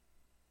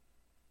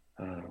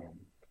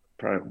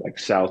probably like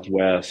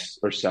southwest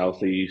or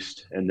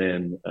southeast. And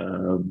then,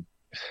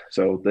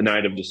 so the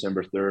night of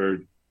December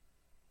 3rd,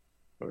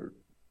 or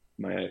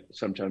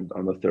sometime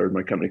on the 3rd,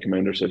 my company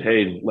commander said,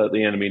 hey, let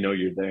the enemy know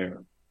you're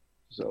there.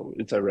 So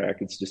it's Iraq,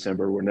 it's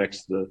December, we're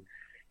next to the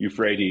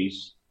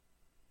Euphrates.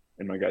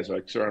 And my guys are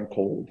like, sir, I'm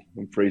cold,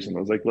 I'm freezing. I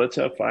was like, let's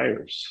have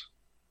fires.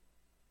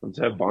 Let's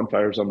have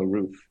bonfires on the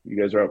roof.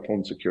 You guys are out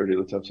pulling security.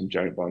 Let's have some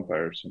giant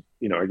bonfires.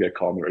 I get a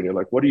call on the radio,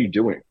 like, what are you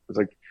doing? It's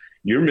like,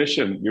 your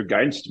mission, your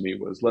guidance to me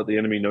was let the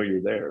enemy know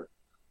you're there.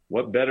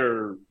 What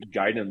better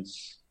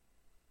guidance,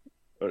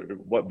 or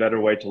what better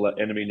way to let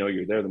enemy know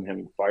you're there than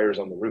having fires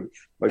on the roof?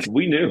 Like,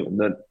 we knew.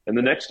 And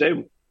the next day,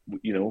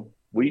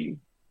 we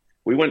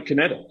went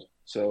kinetic.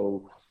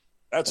 So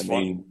that's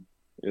fun.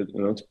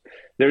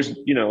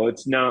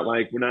 It's not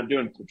like we're not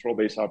doing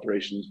patrol-based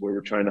operations where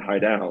we're trying to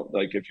hide out.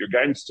 Like, if your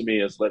guidance to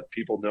me is let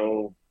people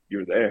know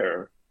you're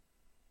there,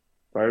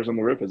 fires on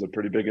the roof is a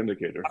pretty big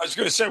indicator. I was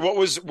going to say, what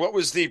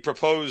was the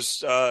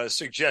proposed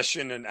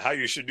suggestion and how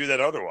you should do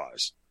that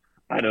otherwise?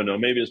 I don't know.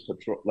 Maybe it's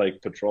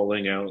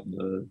patrolling out in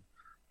the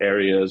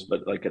areas,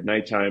 but like at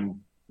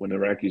nighttime when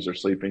Iraqis are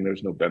sleeping,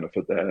 there's no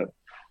benefit to that.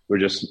 We're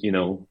just,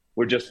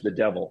 we're just the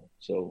devil.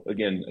 So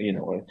again,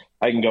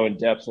 I can go in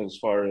depth as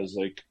far as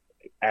like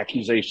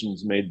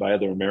accusations made by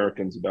other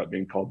Americans about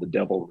being called the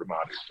devil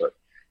Ramadi, but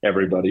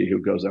everybody who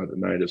goes out at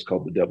night is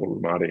called the devil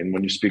Ramadi. And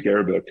when you speak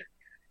Arabic,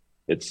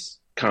 it's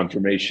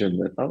confirmation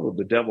that, oh,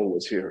 the devil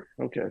was here.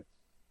 Okay.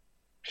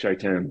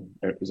 Shaitan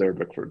is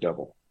Arabic for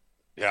devil.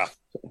 Yeah.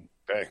 So.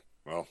 Okay.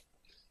 Well,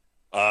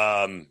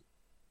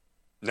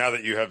 now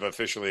that you have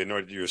officially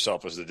anointed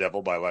yourself as the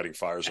devil by lighting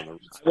fires on the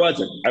roof.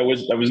 I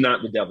was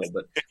not the devil,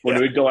 but when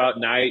we'd go out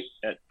night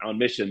on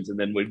missions, and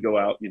then we'd go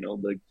out,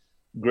 the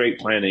great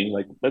planning,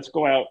 like, let's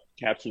go out,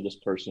 capture this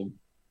person.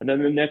 And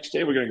then the next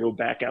day we're going to go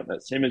back out in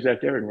that same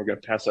exact area and we're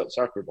going to pass out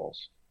soccer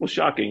balls. Well,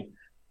 shocking.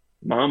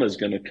 Mama's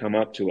going to come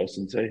up to us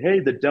and say, hey,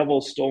 the devil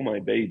stole my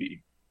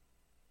baby.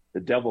 The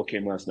devil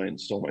came last night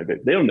and stole my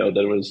baby. They don't know that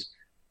it was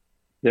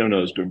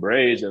Green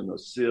Berets. They don't know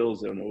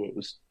SEALs. They don't know it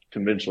was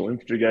conventional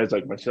infantry guys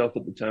like myself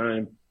at the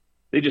time.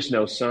 They just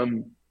know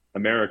some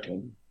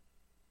American,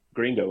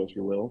 gringo, if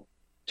you will,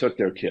 took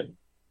their kid.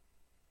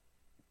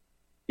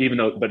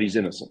 But he's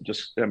innocent.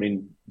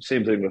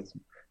 Same thing with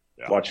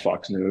watch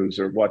Fox News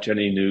or watch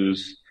any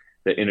news.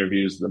 that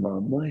interviews the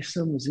mom. My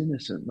son was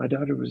innocent. My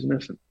daughter was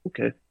innocent.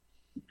 Okay.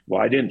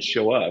 Well, I didn't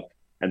show up.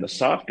 And the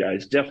soft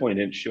guys definitely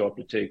didn't show up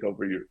to take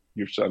over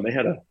your son. They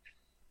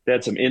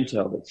had some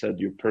intel that said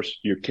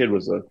your kid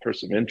was a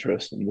person of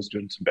interest and was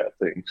doing some bad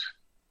things.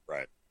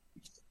 Right.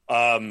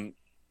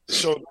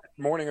 So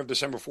morning of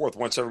December 4th,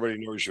 once everybody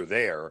knows you're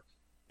there,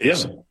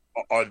 do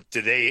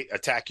they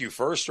attack you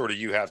first, or do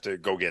you have to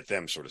go get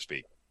them, so to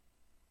speak?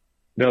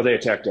 No, they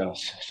attacked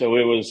us. So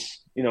it was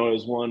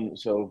one.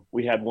 So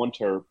we had one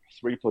terp,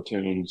 3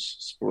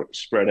 platoons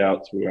spread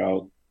out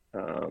throughout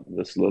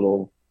this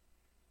little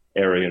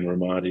area in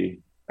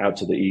Ramadi out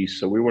to the east.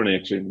 So we weren't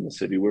actually in the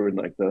city. We were in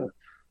like the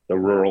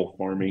rural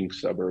farming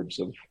suburbs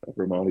of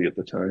Ramadi at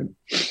the time.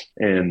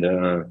 And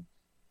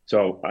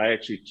so I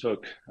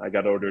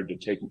got ordered to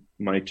take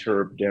my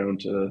terp down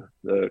to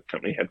the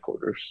company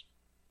headquarters.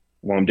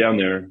 While I'm down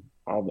there,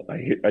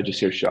 I just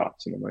hear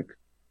shots, and I'm like,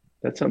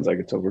 that sounds like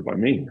it's over by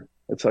me.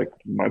 It's like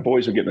my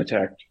boys are getting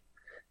attacked.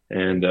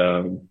 And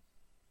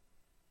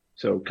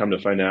so come to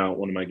find out,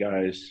 one of my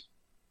guys,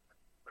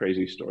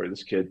 crazy story,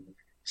 this kid,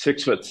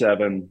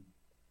 6'7",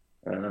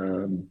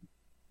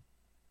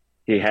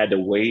 he had to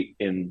wait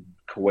in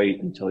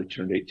Kuwait until he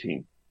turned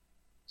 18.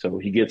 So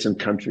he gets in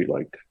country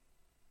like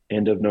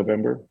end of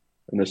November,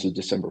 and this is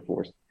December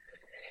 4th.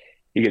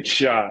 He gets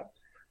shot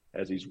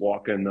as he's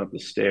walking up the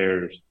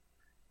stairs.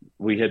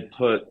 We had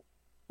put,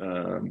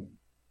 because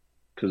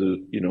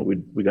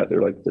we got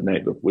there like the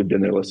night, but we'd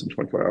been there less than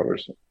 24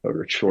 hours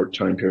over a short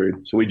time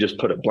period. So we just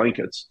put up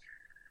blankets.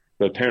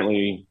 But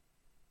apparently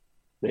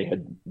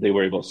they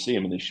were able to see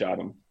him and they shot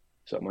him.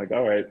 So I'm like,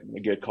 all right, I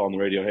get a call on the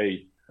radio.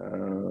 Hey,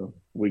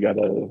 we got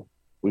a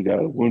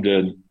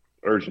wounded,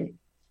 urgent.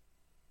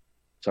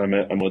 So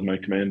I'm with my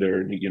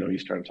commander, and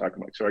he's trying to talk.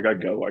 I'm like, so I got to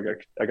go. I got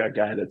a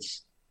guy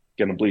that's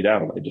gonna bleed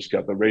out. I just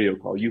got the radio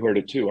call. You heard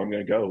it too. I'm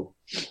gonna go.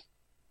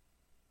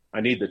 I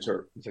need the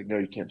terp. He's like, no,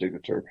 you can't take the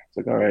terp. It's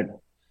like, all right.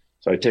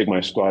 So I take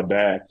my squad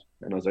back,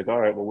 and I was like,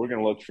 all right, well, we're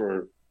gonna look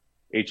for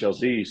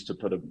HLZs to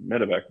put a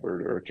medevac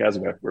bird or a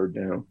Casevac bird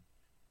down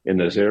in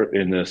this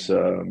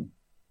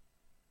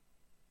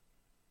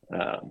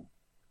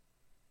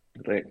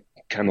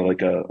kind of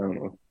like a, I don't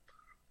know,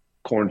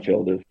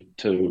 cornfield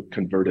to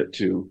convert it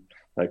to,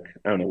 like,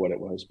 I don't know what it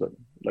was, but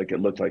like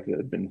it looked like it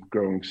had been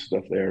growing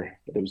stuff there,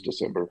 but it was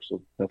December,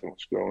 so nothing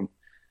was growing.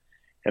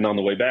 And on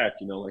the way back,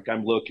 like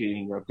I'm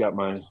looking,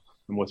 I'm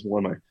with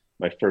one of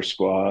my first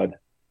squad,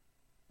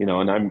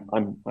 and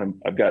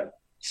I've got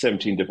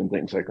 17 different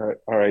things. Like, all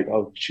right,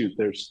 oh shoot,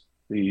 there's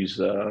these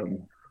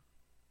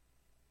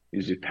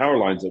power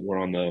lines that were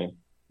on the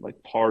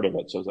like part of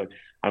it. So it's like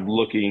I'm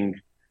looking,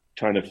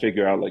 trying to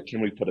figure out, like,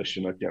 can we put a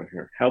Chinook down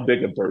here? How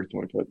big a bird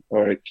can we put?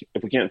 All right,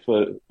 if we can't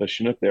put a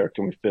Chinook there,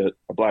 can we fit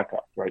a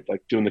Blackhawk? Right,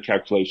 like doing the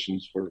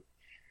calculations for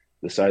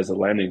the size of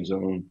the landing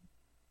zone.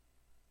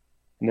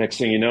 Next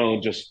thing you know,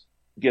 just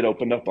get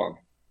opened up on,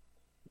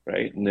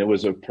 right? And it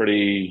was a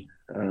pretty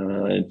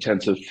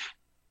intensive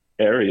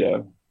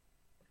area.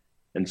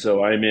 And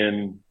so I've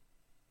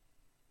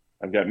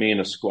got me in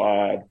a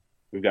squad.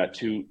 We've got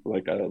two,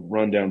 like a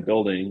rundown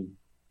building.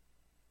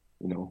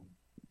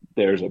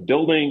 There's a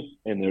building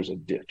and there's a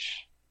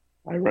ditch.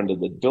 I run to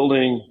the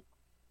building.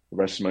 The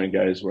rest of my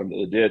guys run to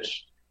the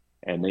ditch,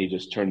 and they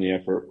just turn the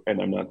effort.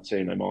 And I'm not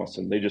saying I'm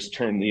awesome. They just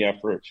turn the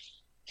effort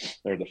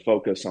or the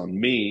focus on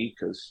me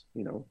because,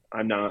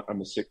 I'm a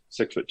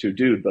 6'2"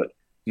 dude, but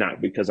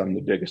not because I'm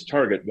the biggest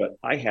target, but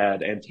I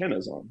had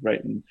antennas on,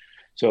 right? And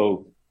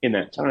so in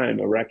that time,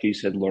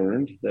 Iraqis had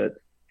learned that,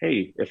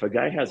 hey, if a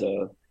guy has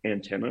a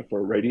antenna for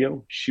a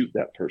radio, shoot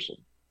that person.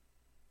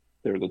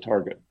 They're the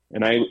target.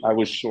 And I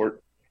was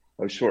short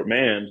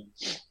man,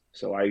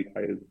 so I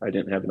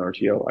didn't have an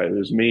RTO. It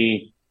was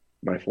me,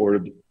 my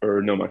forward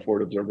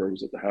observer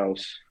was at the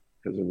house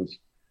because it was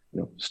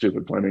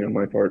stupid planning on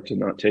my part to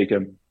not take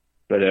him,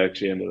 but it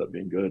actually ended up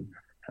being good.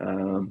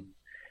 And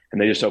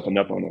they just opened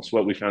up on us.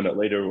 What we found out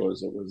later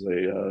was it was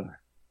a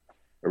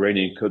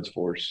Iranian Quds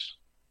force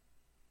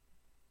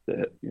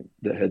that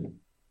had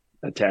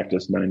attacked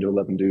us, 9 to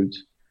 11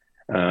 dudes,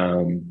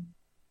 and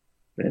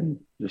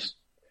just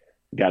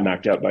got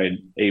knocked out by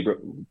an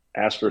Abrams.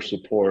 Asked for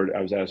support.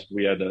 I was asked.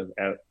 We had a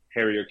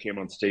Harrier came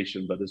on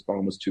station, but his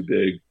bomb was too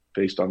big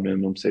based on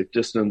minimum safe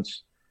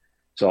distance.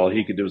 So all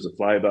he could do was a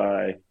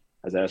flyby. I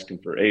was asking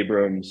for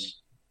Abrams,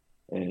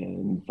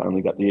 and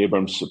finally got the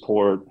Abrams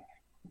support.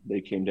 They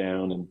came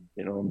down,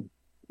 and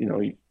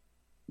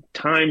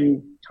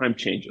time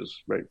changes,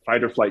 right?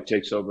 Fight or flight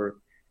takes over.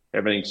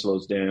 Everything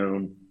slows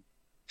down.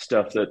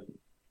 Stuff that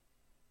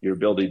your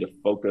ability to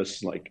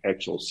focus, like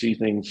actual see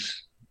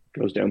things,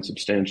 goes down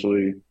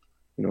substantially.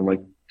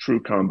 Like true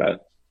combat.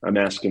 I'm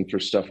asking for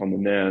stuff on the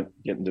net,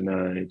 getting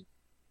denied.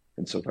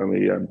 And so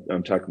finally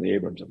I'm talking to the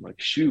Abrams. I'm like,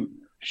 shoot.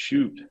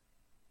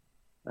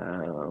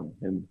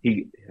 And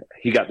he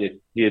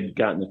had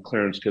gotten the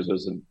clearance because it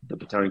was the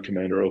battalion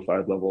commander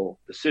 05 level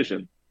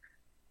decision.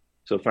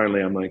 So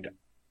finally I'm like,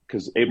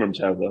 because Abrams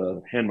have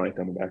a hand mic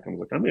on the back. I'm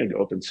like, I'm going to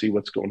go up and see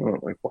what's going on.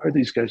 Like, why are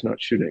these guys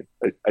not shooting?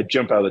 I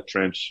jump out of the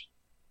trench,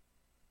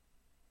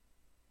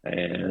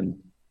 and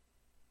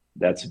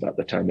that's about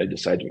the time they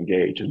decide to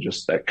engage. And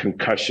just that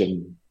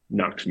concussion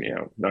knocks me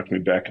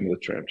back into the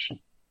trench.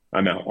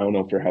 I'm out. I don't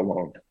know for how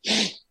long.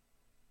 And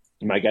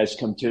my guys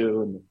come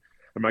to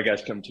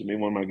me.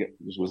 One of my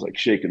guys was like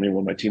shaking me.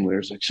 One of my team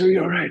leaders like, "Sure,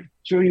 you all right?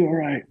 Sure, you all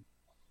right?"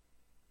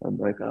 I'm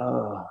like,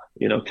 "Oh,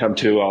 come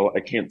to.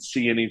 I can't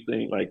see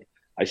anything. Like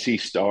I see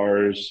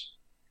stars.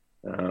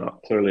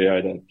 Clearly, I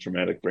had a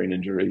traumatic brain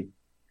injury,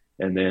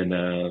 and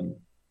then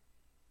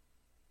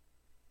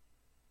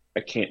I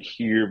can't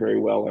hear very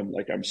well.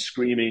 I'm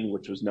screaming,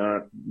 which was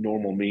not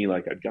normal me.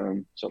 Like I'd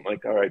gone. So I'm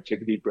like, all right,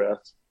 take a deep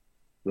breath,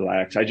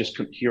 relax. I just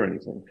couldn't hear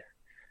anything.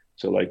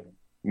 So like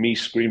me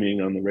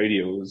screaming on the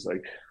radio was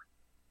like,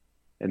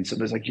 and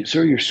somebody's like,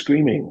 "Sir, you're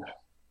screaming."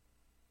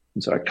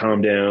 And so I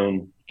calm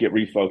down, get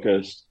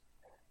refocused,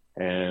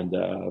 and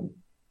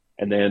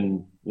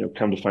then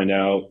come to find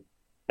out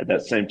at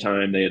that same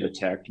time they had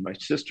attacked my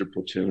sister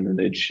platoon and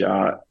they'd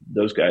shot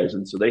those guys,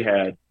 and so they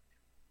had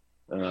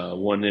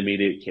one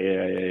immediate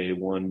KIA,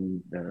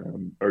 one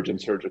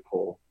urgent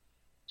surgical.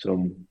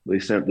 So they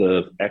sent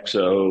the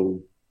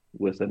XO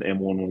with an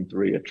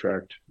M113, a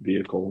tracked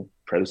vehicle,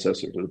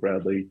 predecessor to the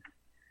Bradley,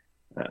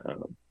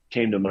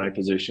 came to my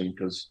position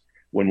because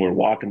when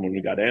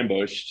we got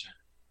ambushed,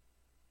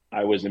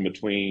 I was in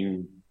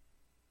between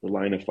the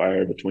line of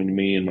fire between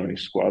me and my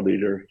squad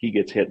leader. He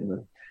gets hit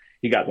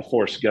he got the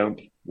Forrest Gump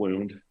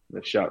wound,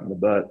 the shot in the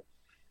butt.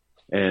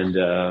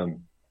 And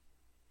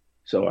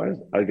so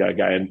I got a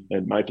guy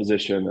in my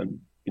position,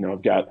 and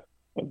I've got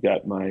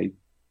my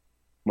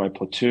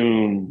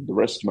platoon, the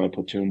rest of my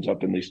platoons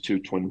up in these two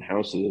twin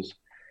houses.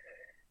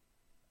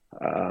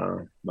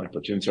 My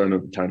platoon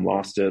sergeant at the time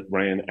lost it,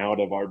 ran out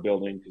of our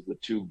building because the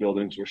two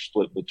buildings were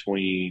split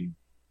between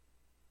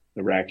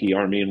Iraqi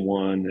army in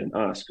one and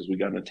us, because we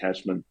got an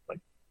attachment like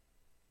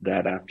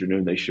that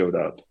afternoon. They showed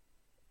up,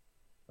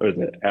 or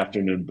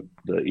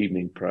the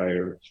evening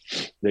prior,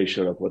 they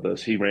showed up with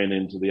us. He ran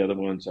into the other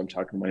one. So I'm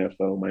talking to my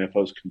FO. My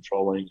FO's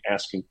controlling,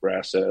 asking for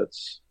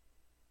assets,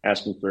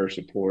 asking for air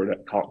support,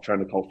 trying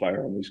to call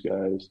fire on these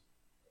guys.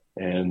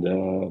 And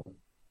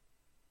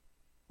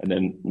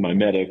then my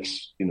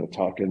medics,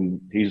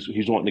 talking, he's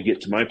wanting to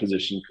get to my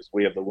position because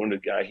we have the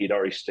wounded guy. He'd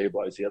already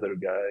stabilized the other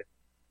guy.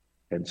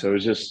 And so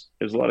it was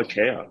a lot of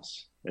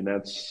chaos. And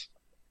that's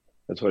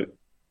what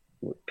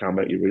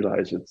combat, you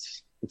realize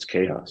it's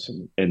chaos.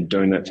 And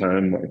during that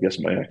time, I guess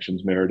my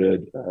actions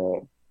merited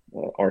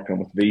Arkham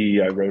with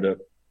V. I wrote up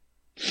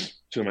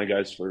two of my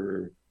guys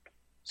for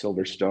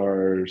Silver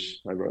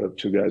Stars. I wrote up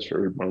two guys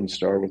for Bronze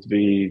Star with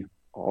V.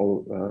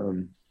 All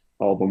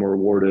of them were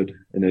awarded,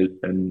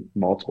 and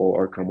multiple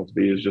Arkham with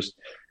V. Is just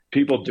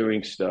people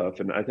doing stuff.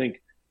 And I think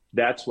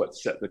that's what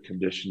set the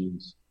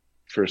conditions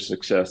for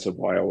success of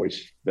why I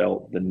always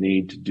felt the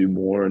need to do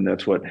more. And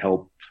that's what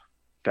helped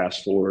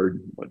fast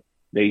forward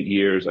 8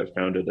 years. I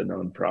founded a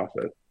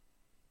nonprofit.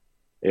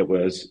 It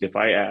was, if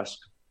I ask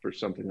for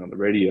something on the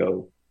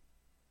radio,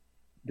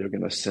 they're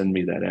going to send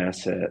me that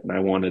asset. And I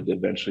wanted to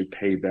eventually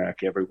pay back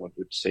everyone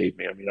who'd saved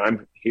me. I mean,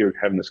 I'm here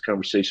having this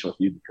conversation with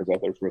you because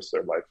others risked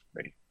their life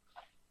for me.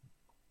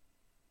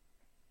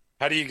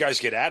 How do you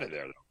guys get out of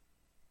there,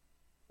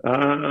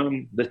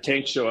 though? The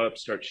tanks show up,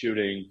 start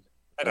shooting.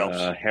 That helps.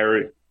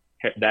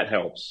 That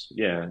helps.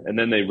 Yeah. And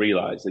then they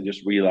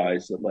just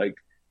realize that like,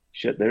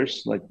 shit,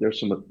 there's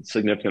some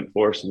significant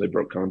force, and they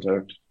broke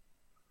contact.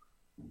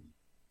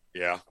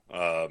 Yeah.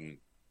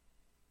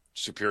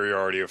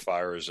 Superiority of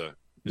fire is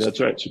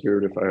that's right.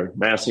 Superiority of fire,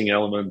 massing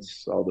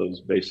elements, all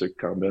those basic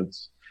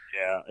comments.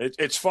 Yeah.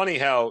 It's funny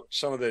how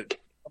some of the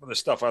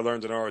stuff I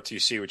learned in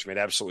ROTC, which made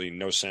absolutely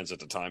no sense at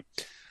the time,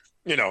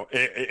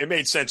 it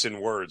made sense in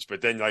words,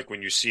 but then like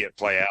when you see it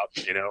play out,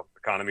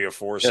 economy of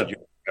force, yeah.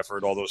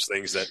 Effort, all those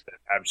things that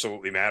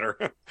absolutely matter.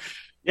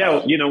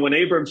 Yeah. When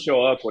Abrams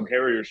show up, when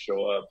Harriers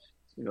show up,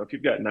 if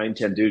you've got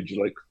 9-10 dudes,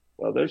 you're like,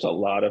 well, there's a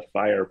lot of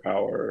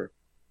firepower.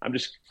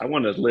 I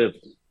want to live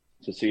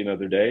to see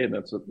another day. And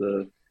that's what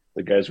the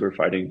guys we were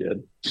fighting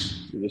did.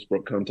 We just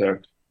broke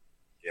contact.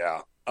 Yeah.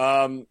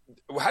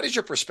 How did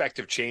your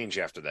perspective change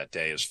after that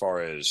day? As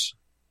far as,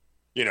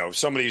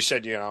 somebody who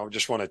said,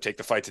 just want to take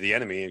the fight to the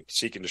enemy and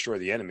seek and destroy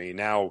the enemy.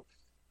 Now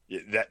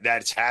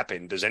that's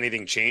happened. Does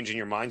anything change in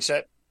your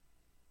mindset?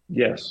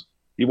 Yes.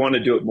 You want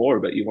to do it more,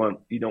 but you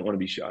don't want to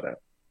be shot at.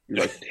 You're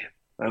like, damn,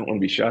 I don't want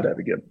to be shot at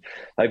again.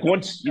 Like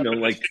once,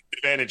 like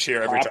advantage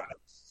here every time.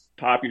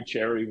 Pop your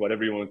cherry,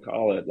 whatever you want to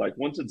call it. Like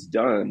once it's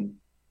done,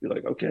 you're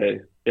like,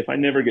 okay, if I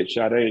never get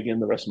shot at again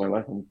the rest of my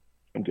life,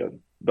 I'm good.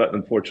 But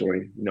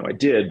unfortunately, I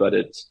did, but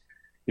it's,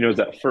 it was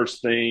that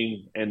first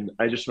thing. And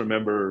I just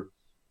remember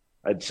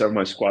I had several of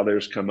my squad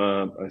leaders come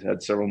up. I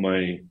had several of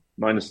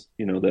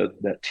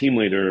that team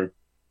leader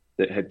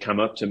that had come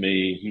up to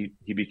me.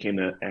 He became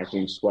an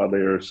acting squad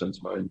leader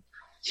since mine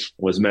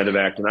was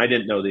medevac, and I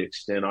didn't know the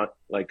extent.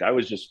 I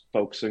was just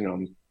focusing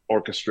on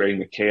orchestrating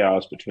the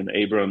chaos between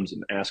Abrams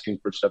and asking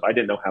for stuff. I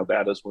didn't know how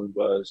bad his wound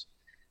was.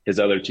 His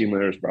other team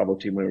leaders, Bravo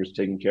team leaders,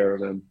 taking care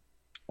of him.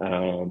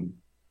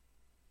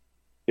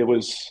 It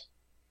was,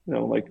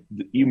 like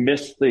you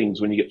miss things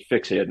when you get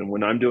fixated. And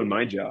when I'm doing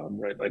my job,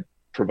 right, like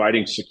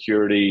providing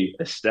security,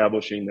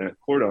 establishing that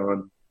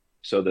cordon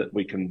so that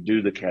we can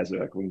do the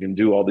Kazakh, we can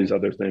do all these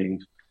other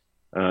things.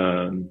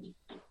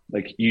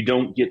 Like you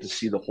don't get to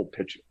see the whole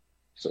picture.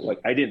 So like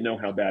I didn't know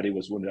how bad he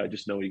was wounded. I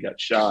just know he got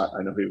shot.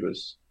 I know he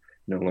was,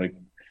 like,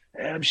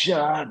 I'm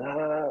shot.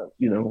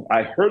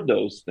 I heard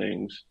those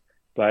things,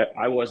 but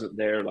I wasn't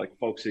there like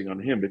focusing on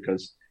him,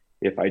 because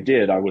if I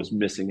did, I was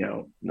missing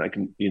out. And I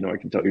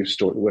can tell you a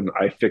story when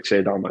I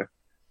fixated on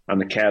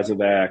the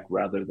Kazakh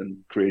rather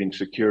than creating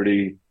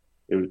security.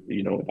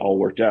 It all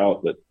worked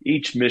out. But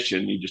each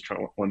mission, you just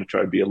want to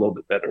try to be a little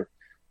bit better.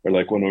 Or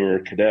like when we were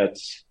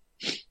cadets,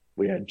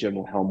 we had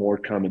General Hal Moore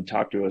come and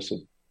talk to us.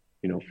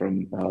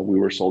 From we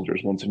were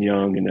soldiers once and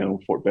young, and now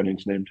Fort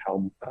Benning's named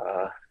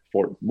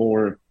Fort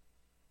Moore.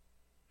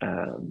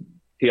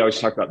 He always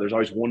talked about there's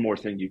always one more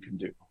thing you can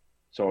do.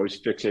 So I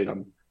always fixate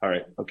on, all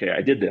right, okay,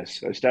 I did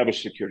this. I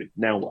established security.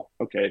 Now what?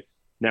 Okay,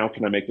 now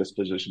can I make this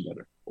position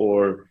better?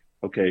 Or,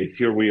 okay,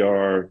 here we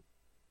are.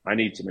 I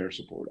need some air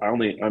support.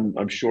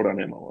 I'm short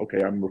on ammo.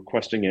 Okay, I'm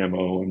requesting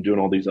ammo. I'm doing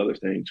all these other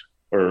things.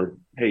 Or,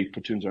 hey,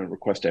 platoons aren't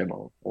request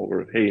ammo.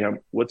 Or, hey,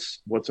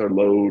 what's our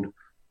load?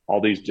 All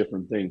these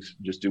different things.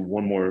 Just do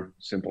one more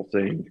simple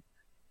thing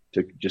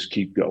to just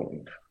keep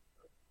going.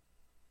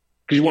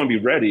 Because you want to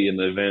be ready in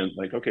the event,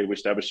 like, okay, we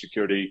established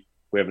security.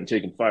 We haven't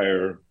taken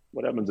fire.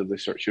 What happens if they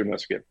start shooting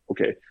us again?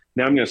 Okay,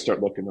 now I'm going to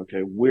start looking,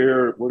 okay,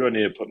 where do I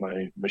need to put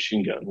my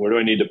machine gun? Where do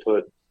I need to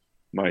put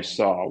my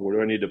saw? Where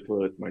do I need to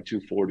put my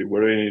 240?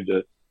 Where do I need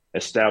to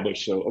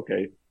establish? So,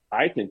 okay,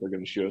 I think they're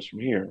going to shoot us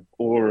from here.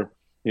 Or,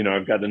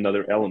 I've got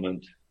another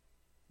element,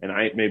 and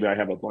maybe I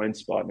have a blind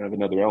spot and I have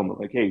another element.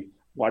 Like, hey,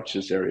 watch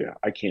this area.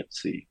 I can't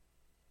see.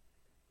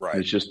 Right.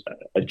 And it's just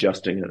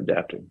adjusting and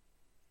adapting.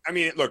 I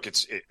mean, look,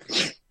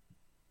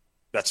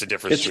 that's the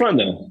difference. It's fun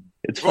though.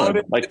 It's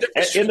fun. Like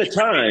in the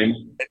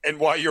time. And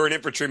while you're an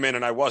infantryman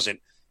and I wasn't,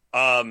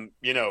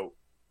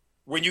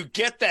 when you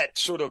get that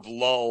sort of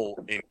lull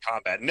in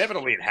combat,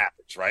 inevitably it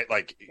happens, right?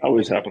 Like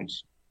always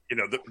happens.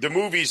 The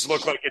movies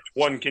look like it's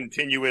one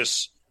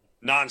continuous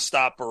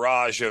nonstop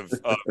barrage of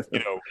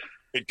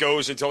it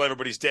goes until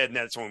everybody's dead and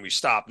that's when we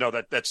stop. No,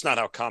 that's not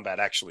how combat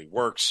actually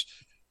works.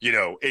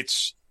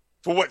 It's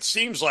for what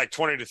seems like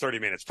 20 to 30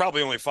 minutes,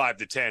 probably only 5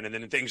 to 10. And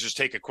then things just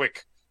take a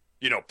quick,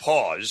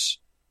 pause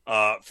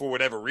for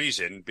whatever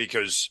reason,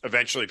 because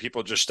eventually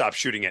people just stop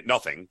shooting at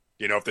nothing.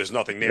 If there's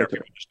nothing there,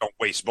 people just don't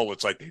waste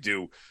bullets like they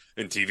do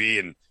in TV.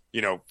 And,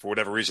 for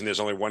whatever reason,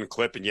 there's only one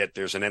clip, and yet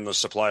there's an endless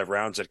supply of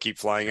rounds that keep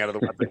flying out of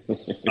the weapon.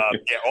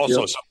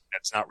 Something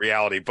that's not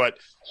reality. But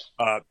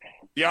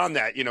beyond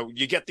that,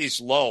 you get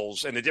these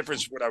lulls, and the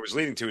difference, what I was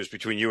leading to is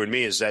between you and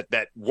me, is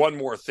that one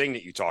more thing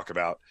that you talk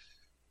about.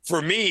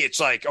 For me, it's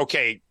like,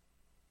 okay,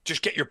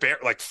 just get your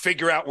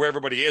figure out where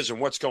everybody is and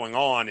what's going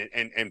on,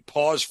 and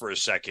pause for a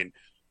second.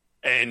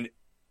 And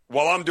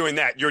while I'm doing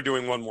that, you're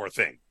doing one more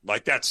thing.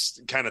 Like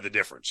that's kind of the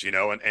difference, and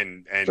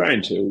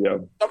trying to, yeah.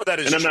 Some of that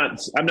is, and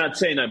I'm not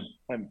saying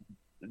I'm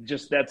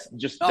just that's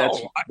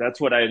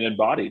what I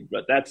embodied,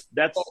 but that's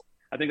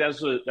I think that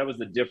was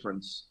the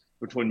difference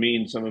between me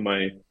and some of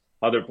my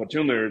other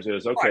platooners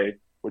is, okay,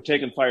 we're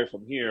taking fire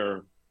from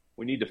here.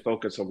 We need to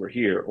focus over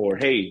here. Or,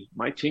 hey,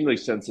 my tingly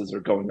senses are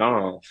going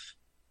off.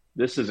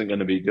 This isn't going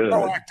to be good.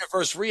 Proactive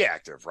versus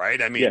reactive,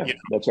 right? I mean, yeah,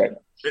 that's right.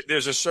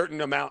 There's a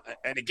certain amount.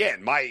 And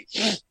again,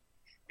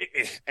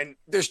 and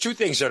there's two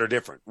things that are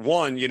different.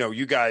 One,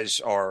 you guys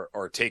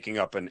are taking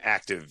up an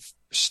active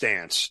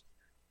stance.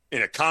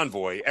 In a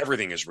convoy,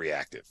 everything is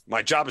reactive.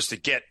 My job is to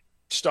get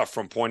stuff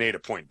from point A to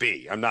point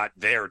B. I'm not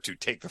there to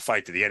take the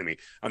fight to the enemy.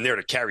 I'm there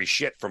to carry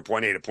shit from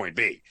point A to point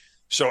B.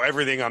 So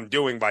everything I'm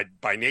doing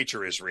by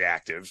nature is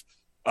reactive.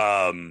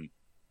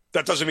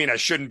 That doesn't mean I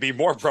shouldn't be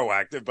more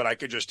proactive, but I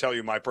could just tell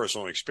you my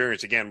personal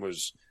experience, again,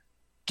 was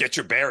get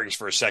your bearings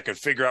for a second,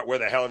 figure out where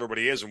the hell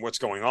everybody is and what's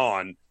going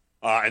on.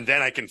 And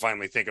then I can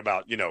finally think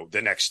about,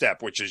 the next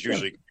step, which is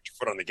usually put your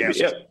foot on the gas.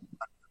 Yeah.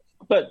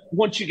 But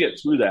once you get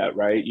through that,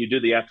 right, you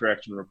do the after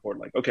action report,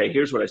 like, okay,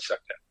 here's what I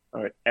sucked at.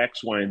 All right,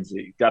 X, Y, and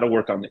Z. Got to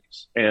work on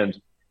these. And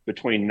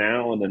between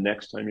now and the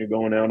next time you're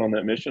going out on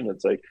that mission,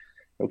 it's like,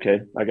 okay,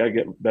 I got to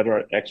get better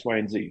at X, Y,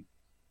 and Z.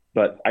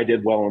 But I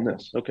did well on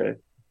this. Okay,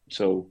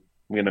 so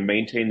I'm going to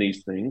maintain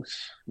these things.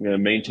 I'm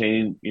going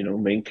to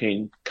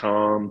maintain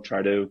calm,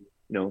 try to,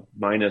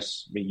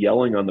 minus me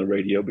yelling on the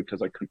radio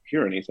because I couldn't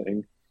hear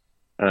anything.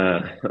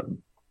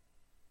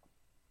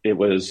 It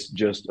was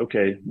just,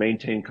 okay,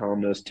 maintain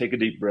calmness, take a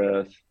deep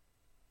breath,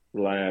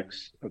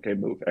 relax, okay,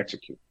 move,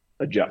 execute,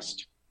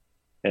 adjust.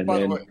 And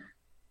then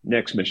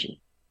next mission.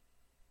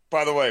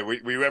 By the way,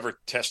 were you ever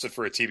tested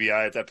for a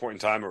TBI at that point in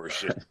time, or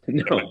was it just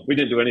No, we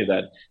didn't do any of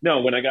that.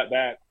 No, when I got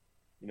back,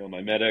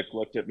 my medic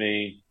looked at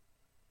me.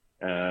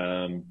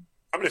 How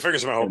many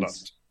fingers am I holding up?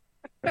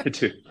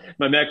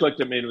 My medic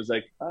looked at me and was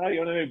like, you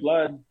don't have any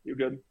blood. You're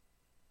good.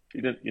 He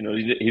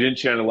didn't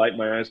shine a light in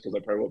my eyes because I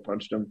probably would have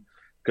punched him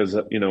because,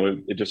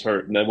 it just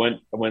hurt. And I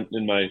went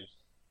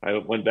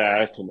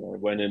back and I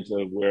went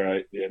into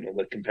where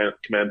the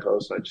command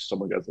post. And I just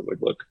told my guys, I was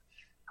like, look,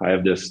 I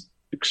have this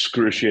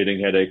excruciating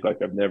headache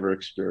like I've never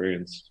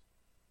experienced.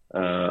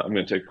 I'm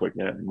going to take a quick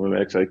nap. And my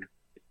wife's like,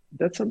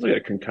 that sounds like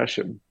a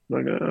concussion.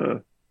 I'm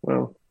like,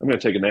 well, I'm going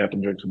to take a nap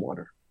and drink some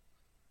water.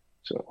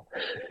 So,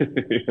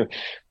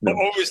 no.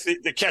 Always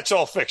the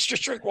catch-all fix.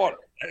 Just drink water.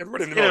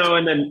 Everybody in the military.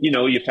 And then,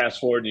 you fast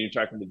forward and you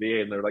talk to the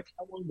VA and they're like,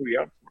 how long were you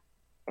out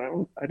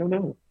for? I don't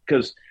know.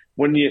 Because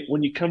when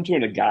you come to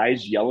and a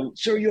guy's yelling,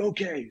 sir, you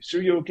okay? Sir,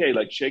 you okay?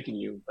 Like shaking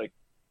you, like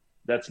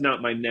that's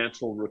not my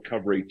natural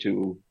recovery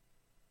to,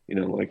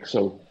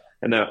 so.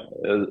 And that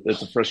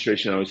it's a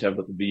frustration I always have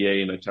with the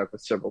VA, and I talk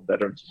with several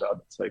veterans about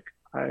it. It's like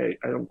I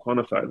don't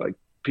quantify, like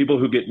people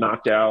who get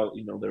knocked out,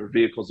 their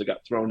vehicles that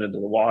got thrown into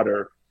the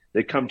water,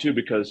 they come to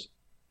because,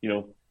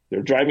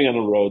 they're driving on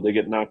the road, they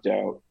get knocked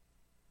out,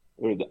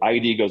 or the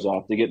ID goes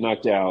off, they get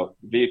knocked out,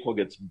 the vehicle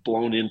gets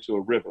blown into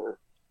a river,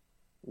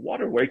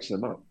 water wakes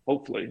them up,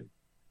 hopefully.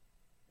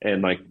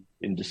 And like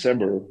in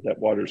December, that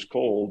water's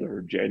cold,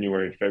 or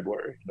January,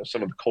 February,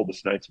 some of the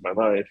coldest nights of my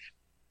life.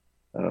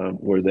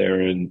 We're there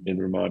in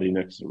Ramadi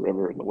next to the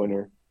river in the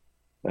winter.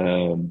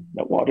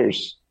 That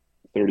water's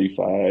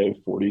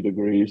 35, 40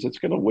 degrees. It's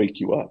going to wake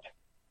you up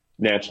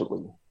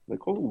naturally.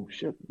 Like, oh,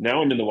 shit.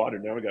 Now I'm in the water.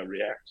 Now I got to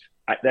react.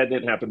 That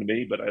didn't happen to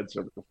me, but I had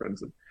several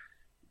friends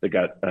that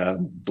got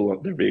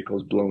their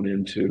vehicles blown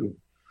into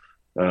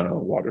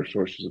water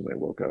sources and they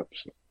woke up.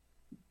 So.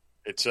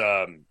 It's,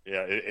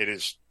 it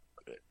is.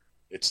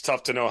 It's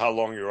tough to know how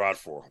long you're out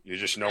for. You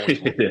just know.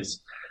 It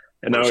is.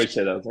 And I always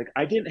say that. I was like,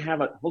 I didn't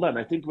have hold on,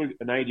 I think we're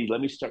an ID.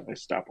 Let me start my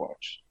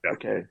stopwatch. Yeah.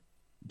 Okay.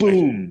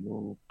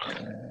 Boom.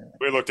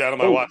 We looked down at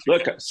my watch.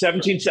 Look,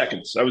 17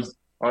 seconds. I was,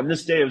 on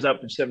this day, I was out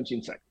for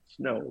 17 seconds.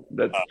 No,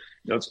 that's,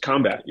 it's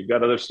combat. You've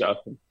got other stuff.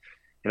 And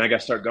I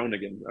got to start going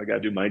again. I got to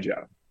do my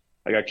job.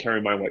 I got to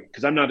carry my weight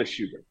because I'm not a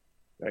shooter.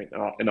 Right.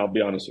 And I'll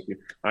be honest with you.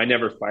 I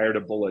never fired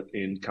a bullet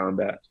in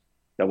combat.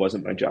 That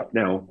wasn't my job.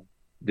 Now,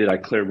 did I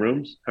clear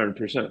rooms?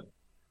 100%.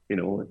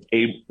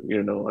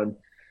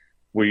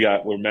 We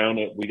got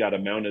a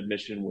mounted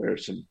mission where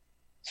some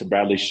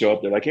Bradleys show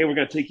up. They're like, hey, we're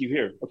going to take you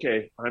here.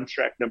 Okay, I'm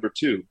track number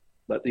 2.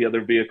 Let the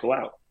other vehicle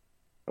out.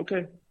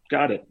 Okay,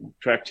 got it.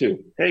 Track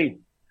 2. Hey,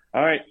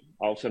 all right.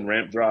 All of a sudden,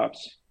 ramp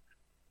drops.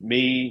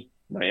 Me,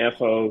 my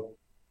FO,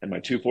 and my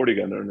 240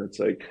 gunner. And it's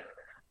like,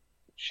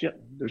 shit,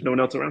 there's no one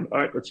else around. All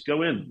right, let's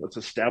go in. Let's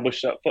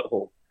establish that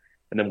foothold.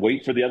 And then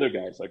wait for the other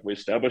guys. Like, we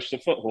established the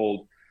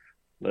foothold.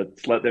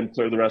 Let's let them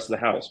clear the rest of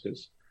the house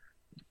because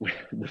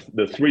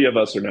the three of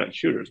us are not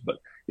shooters, but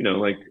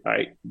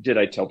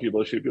I tell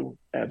people to shoot people?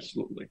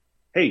 Absolutely.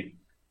 Hey,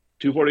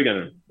 240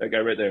 gunner, that guy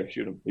right there,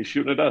 shoot him. He's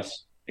shooting at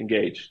us.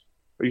 Engage.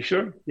 Are you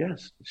sure?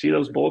 Yes. See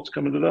those bullets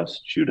coming at us?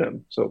 Shoot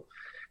him. So,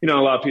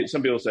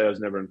 some people say I was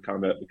never in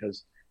combat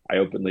because I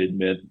openly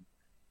admit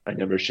I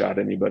never shot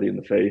anybody in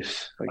the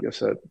face. I guess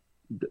that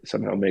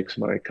somehow makes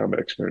my combat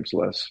experience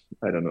less.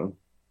 I don't know.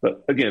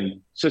 But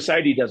again,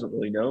 society doesn't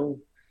really know.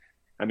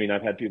 I mean,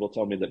 I've had people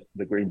tell me that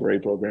the Green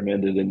Beret program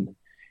ended in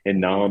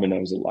Nam and I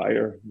was a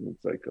liar. And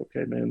it's like,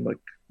 okay, man,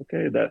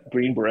 that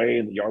Green Beret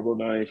and the Yarbo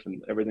knife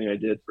and everything I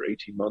did for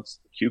 18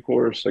 months, the Q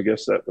course, I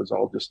guess that was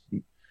all just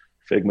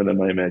figment of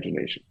my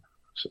imagination.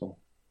 So,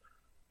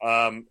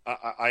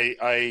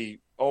 I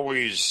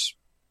always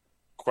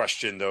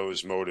question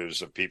those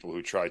motives of people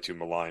who try to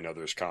malign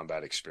others'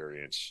 combat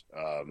experience.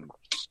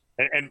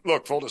 And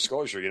look, full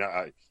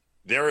disclosure,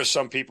 there are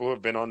some people who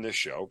have been on this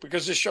show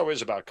because this show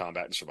is about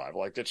combat and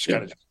survival. Like that's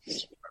kind of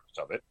just the purpose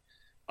of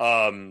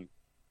it.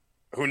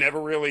 Who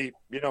never really,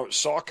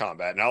 saw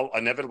combat. And I'll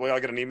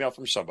get an email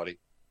from somebody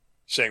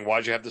saying,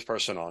 why'd you have this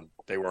person on?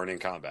 They weren't in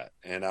combat.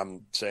 And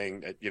I'm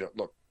saying that,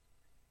 look,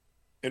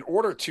 in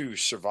order to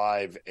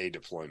survive a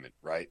deployment,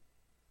 right,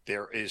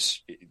 there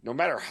is, no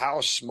matter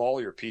how small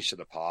your piece of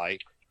the pie,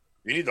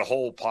 you need the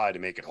whole pie to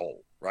make it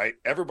whole, right?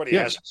 Everybody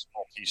has a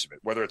small piece of it,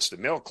 whether it's the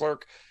mail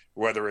clerk,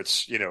 whether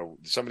it's,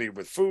 somebody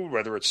with food,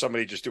 whether it's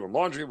somebody just doing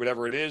laundry,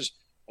 whatever it is,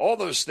 all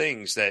those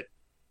things that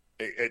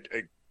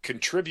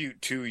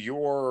contribute to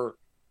your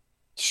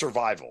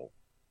survival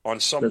on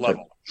some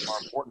level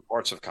are important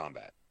parts of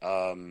combat.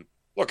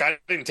 Look, I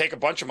didn't take a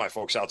bunch of my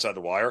folks outside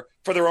the wire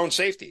for their own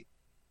safety.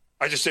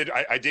 I just said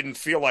I didn't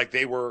feel like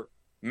they were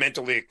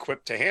mentally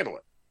equipped to handle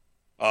it.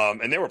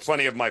 And there were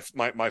plenty of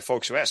my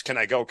folks who asked, can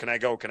I go? Can I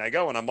go? Can I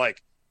go? And I'm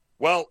like,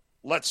 well,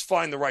 let's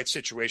find the right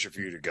situation for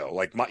you to go.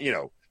 Like,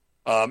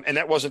 and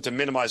that wasn't to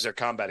minimize their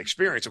combat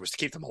experience. It was to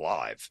keep them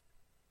alive,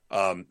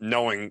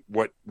 knowing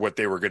what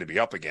they were going to be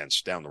up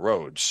against down the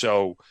road.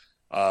 So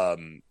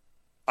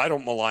I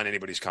don't malign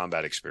anybody's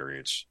combat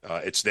experience.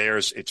 It's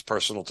theirs. It's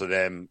personal to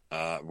them,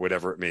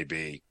 whatever it may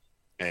be.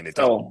 And it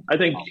doesn't.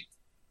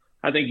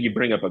 I think you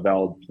bring up a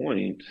valid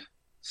point.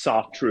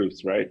 Soft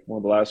truths, right?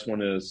 Well, the last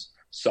one is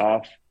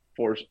soft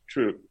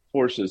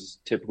forces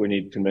typically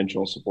need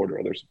conventional support or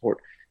other support.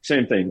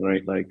 Same thing,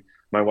 right? Like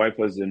my wife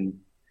was in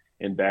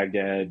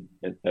Baghdad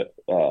at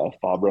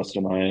Fob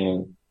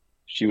Rustamaya.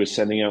 She was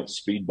sending out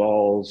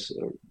speedballs,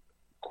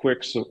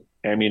 quick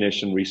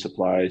ammunition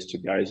resupplies to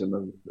guys in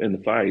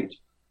the fight.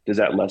 Does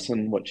that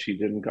lessen what she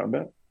did in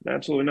combat?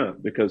 Absolutely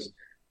not, because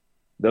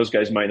those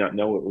guys might not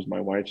know it was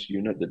my wife's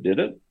unit that did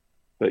it,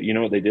 But you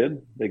know what they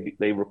did?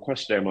 They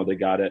requested ammo, they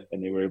got it,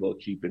 and they were able to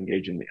keep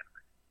engaging the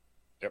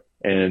Yep.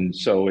 enemy. And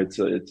so it's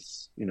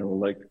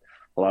like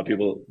a lot of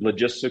people,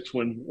 logistics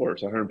win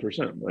wars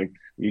 100%. Like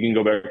you can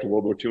go back to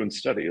World War II and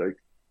study like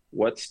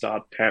what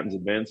stopped Patton's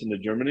advance into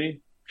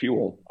Germany?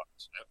 Fuel.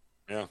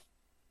 Yeah.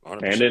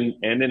 100%.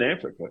 And in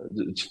Africa,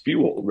 it's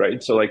fuel,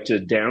 right? So like to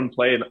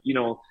downplay it,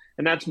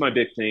 and that's my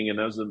big thing. And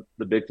that was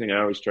the big thing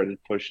I always tried to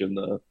push in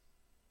my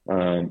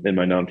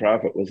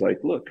nonprofit was like,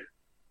 look,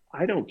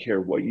 I don't care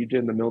what you did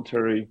in the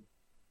military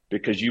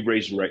because you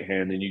raised your right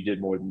hand and you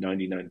did more than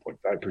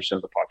 99.5%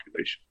 of the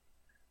population.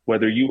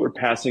 Whether you were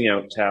passing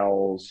out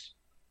towels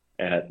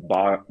at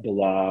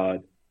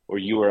Balad or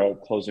you were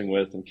out closing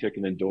with and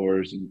kicking in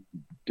doors and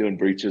doing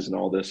breaches and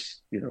all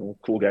this,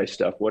 cool guy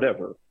stuff,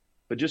 whatever,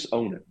 but just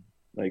own it.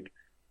 Like,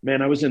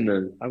 man, I was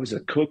a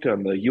cook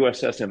on the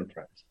USS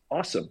Enterprise.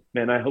 Awesome,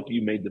 man. I hope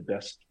you made the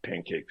best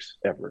pancakes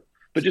ever,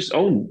 but just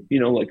own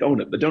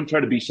it, but don't try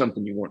to be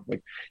something you weren't.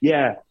 Like,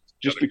 yeah,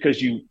 just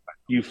because you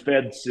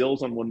fed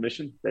SEALs on one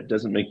mission, that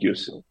doesn't make you a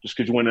SEAL. Just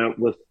because you went out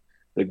with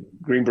the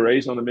Green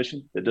Berets on a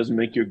mission, that doesn't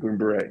make you a Green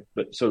Beret.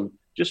 But so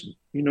just,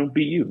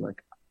 be you.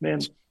 Like, man,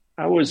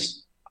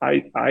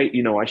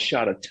 I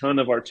shot a ton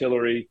of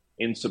artillery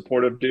in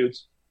support of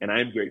dudes, and I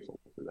am grateful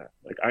for that.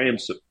 Like,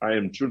 I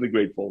am truly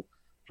grateful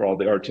for all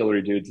the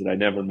artillery dudes that I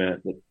never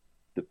met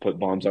that put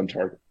bombs on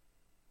target.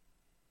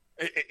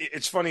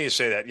 It's funny you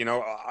say that.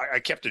 I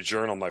kept a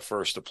journal my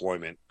first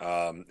deployment,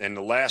 and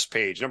the last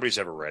page, nobody's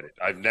ever read it.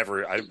 I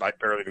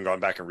barely even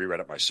gone back and reread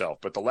it myself.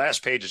 But the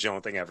last page is the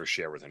only thing I ever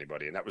share with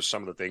anybody, and that was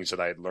some of the things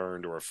that I had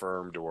learned or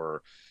affirmed,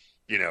 or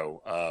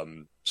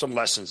some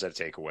lessons that I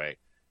take away.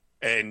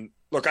 And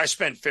look, I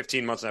spent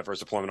 15 months in that first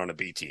deployment on a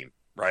B team,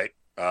 right,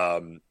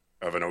 of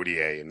an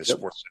ODA in the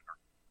Sports Center,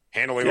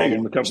 handling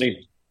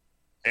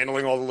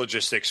all the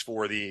logistics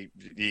for the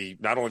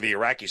not only the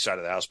Iraqi side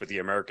of the house, but the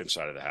American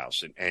side of the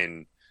house.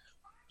 And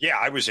yeah,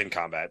 I was in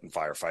combat and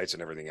firefights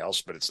and everything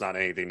else, but it's not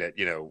anything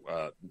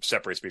that,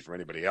 separates me from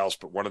anybody else.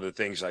 But one of the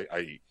things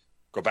I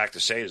go back to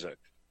say is that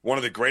one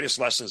of the greatest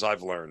lessons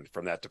I've learned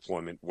from that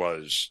deployment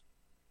was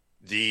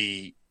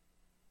the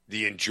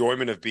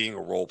enjoyment of being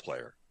a role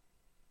player.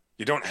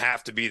 You don't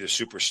have to be the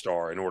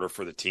superstar in order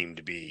for the team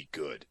to be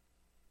good.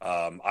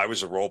 I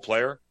was a role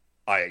player.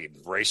 I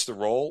embraced the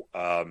role.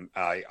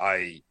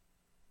 I've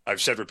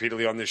said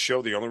repeatedly on this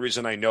show, the only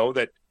reason I know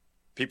that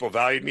people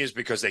valued me is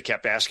because they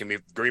kept asking me.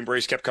 Green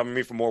Berets kept coming to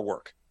me for more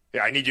work.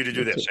 Yeah, I need you to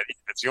do this.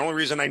 It's the only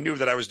reason I knew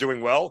that I was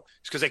doing well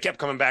is because they kept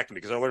coming back to me,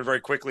 because I learned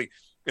very quickly.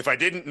 If I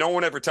didn't, no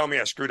one ever tell me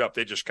I screwed up.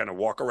 They just kind of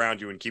walk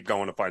around you and keep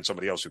going to find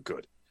somebody else who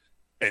could.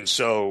 And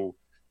so,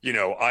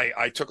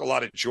 I took a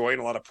lot of joy and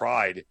a lot of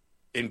pride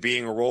in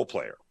being a role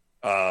player.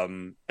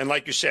 And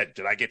like you said,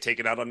 did I get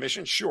taken out on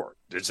missions? Sure.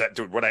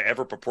 Would I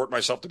ever purport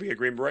myself to be a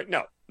Green Beret?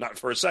 No, not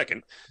for a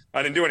second.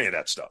 I didn't do any of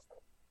that stuff.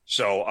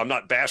 So I'm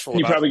not bashful.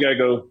 You probably got to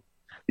go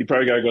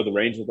to the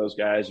range with those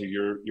guys, or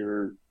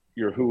your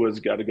who's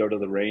got to go to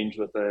the range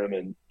with them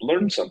and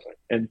learn something.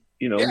 And,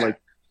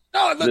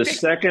 the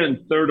second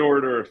and third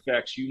order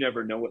effects, you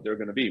never know what they're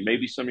going to be.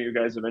 Maybe some of your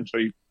guys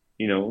eventually,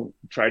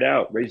 tried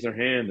out, raised their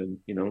hand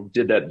and,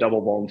 did that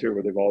double volunteer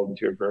where they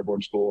volunteered for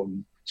airborne school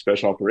and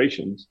special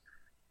operations.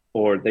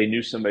 Or they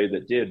knew somebody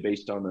that did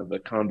based on the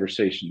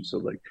conversation. So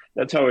like,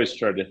 that's how I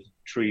tried to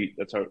treat,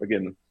 that's how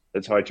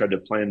I tried to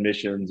plan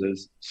missions,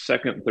 as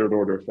second and third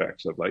order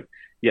effects of like,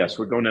 yes,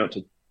 we're going out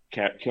to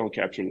kill and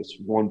capture this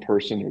one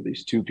person or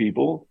these two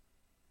people.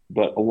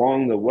 But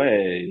along the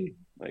way,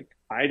 like,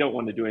 I don't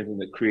want to do anything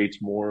that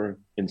creates more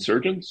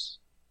insurgents.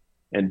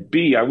 And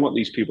B, I want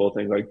these people to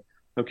think like,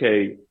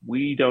 okay,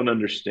 we don't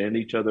understand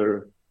each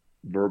other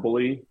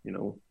verbally.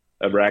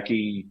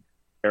 Iraqi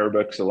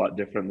Arabic's a lot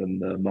different than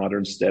the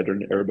modern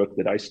standard Arabic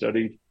that I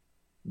studied.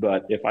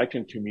 But if I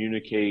can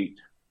communicate,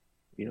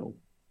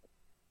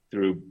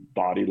 through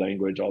body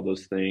language, all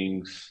those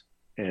things,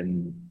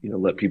 and,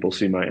 let people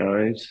see my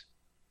eyes,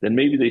 then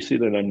maybe they see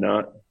that I'm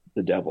not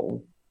the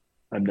devil.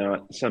 I'm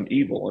not some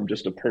evil. I'm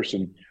just a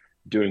person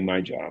doing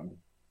my job,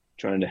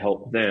 trying to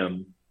help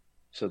them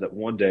so that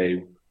one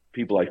day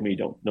people like me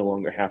no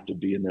longer have to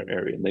be in their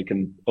area, and they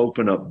can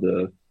open up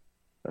the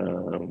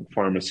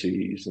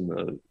pharmacies and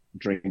the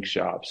drink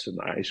shops and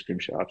the ice cream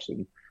shops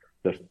and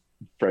the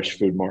fresh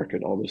food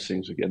market, all those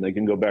things again. They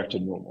can go back to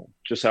normal.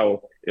 Just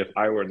how if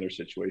I were in their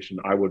situation,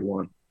 I would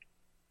want,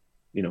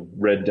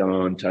 Red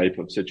Dawn type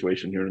of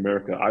situation here in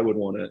America. I would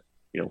want to,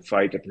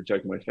 fight to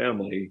protect my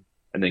family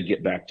and then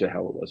get back to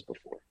how it was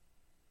before.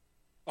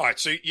 All right,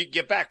 so you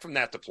get back from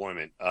that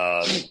deployment.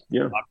 Obviously,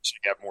 you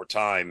have more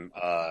time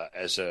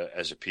as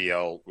a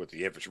PL with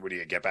the infantry. What do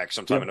you get back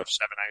sometime in 07,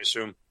 I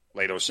assume?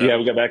 Late 07? Yeah,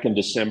 we got back in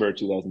December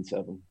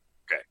 2007.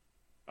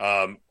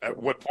 Okay. At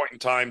what point in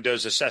time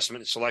does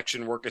assessment and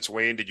selection work its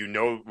way in? Did you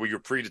know, were you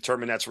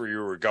predetermined that's where you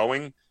were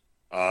going?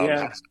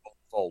 Yeah.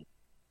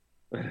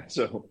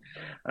 So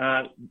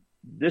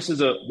this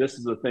is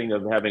a thing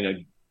of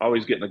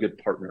always getting a good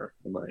partner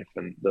in life,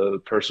 and the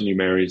person you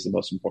marry is the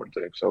most important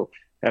thing. So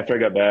after I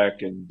got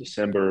back in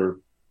December,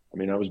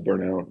 I was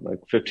burnt out, like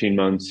 15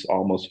 months,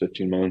 almost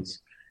 15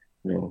 months.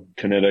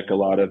 kinetic, a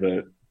lot of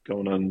it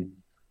going on.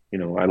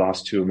 I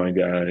lost two of my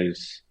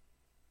guys,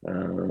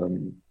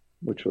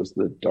 which was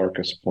the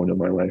darkest point of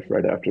my life.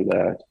 Right after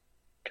that,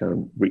 kind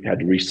of had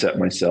to reset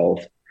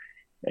myself,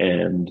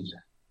 and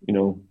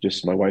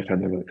just my wife had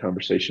to have a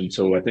conversation.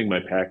 So I think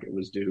my packet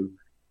was due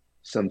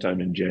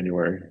sometime in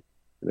January.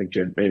 I think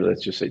maybe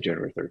let's just say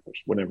January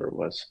 31st, whenever it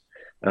was,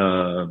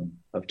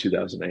 of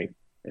 2008.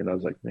 And I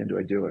was like, man, do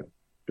I do it?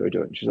 Do I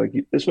do it? And she's like,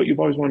 this is what you've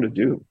always wanted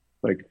to do.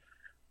 Like,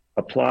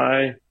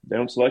 apply, they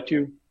don't select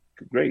you,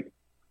 great.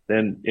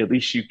 Then at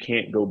least you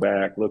can't go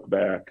back, look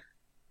back.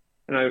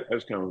 And I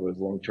was kind of with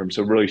long term.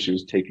 So really she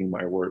was taking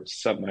my words,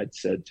 something I'd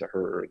said to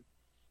her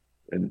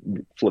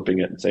and flipping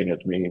it and saying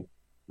it to me.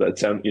 But it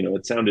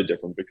sounded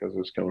different because it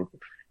was coming from,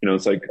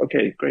 it's like,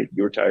 okay, great,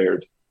 you're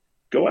tired.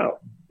 Go out,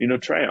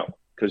 try out,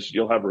 because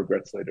you'll have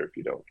regrets later if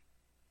you don't.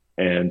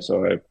 And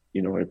so I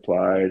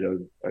applied,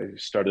 I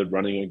started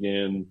running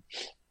again,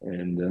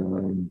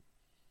 and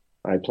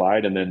I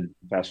applied, and then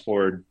fast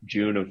forward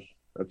June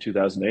of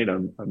 2008,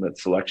 I'm at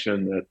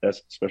selection, at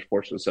Special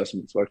Forces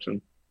Assessment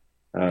Selection.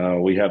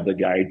 We have the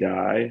guy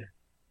die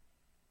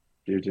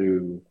due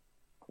to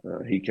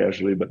heat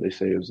casualty, but they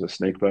say it was a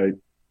snake bite.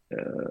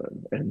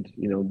 And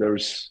there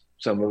was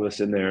some of us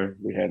in there.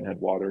 We hadn't had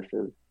water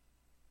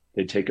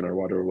they'd taken our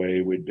water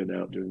away. We'd been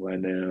out doing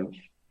land nav.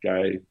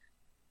 Guy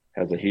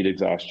has a heat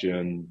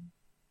exhaustion,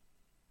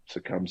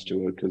 succumbs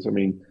to it. Because,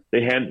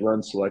 they hadn't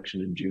run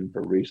selection in June for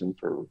a reason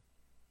for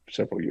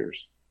several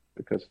years,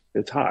 because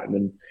it's hot.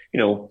 And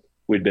then,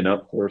 we'd been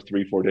up for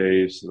 3-4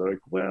 days. So they're like,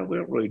 well, we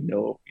don't really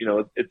know.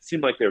 It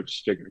seemed like they were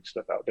just figuring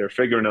stuff out. They were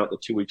figuring out the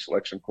 2-week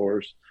selection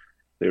course.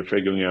 They were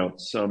figuring out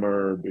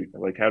summer,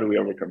 like, how do we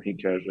overcome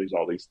heat casualties,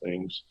 all these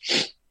things.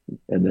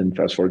 And then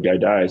fast forward, guy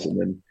dies. And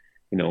then,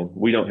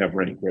 we don't have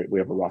rank, right? We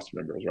have a roster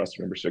number. It was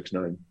roster number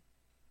 6-9.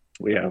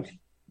 We have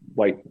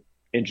white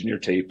engineer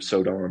tape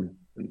sewed on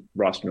and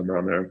roster number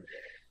on there.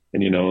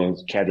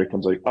 And, cadre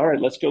comes like, all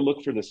right, let's go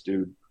look for this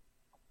dude.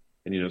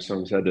 And,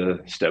 someone's had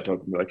to step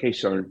up and be like, hey,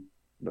 Sergeant,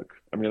 look,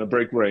 I'm going to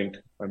break rank.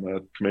 I'm a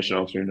commissioned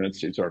officer in the United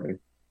States Army.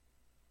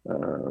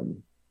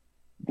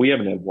 We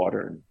haven't had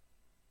water, and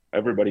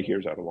everybody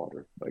here's out of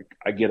water. Like,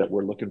 I get it.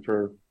 We're looking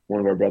for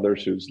one of our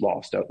brothers who's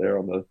lost out there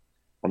on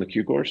the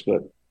Q course.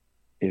 But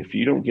if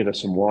you don't get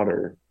us some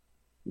water,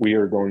 we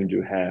are going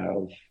to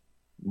have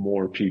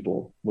more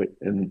people.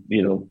 And,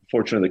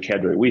 fortunately, the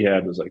cadre we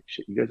had was like,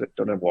 shit, you guys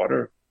don't have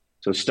water?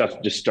 So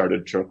stuff just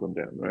started trickling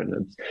down, right?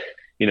 And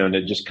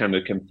it just kind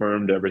of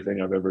confirmed everything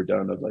I've ever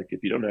done of, like,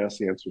 if you don't ask,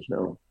 the answer is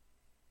no.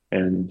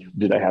 And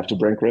did I have to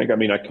break rank?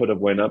 I could have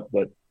went up,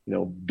 but,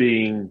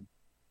 being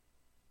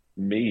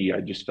me,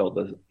 I just felt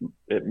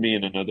that me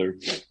and another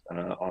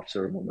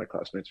officer, one of my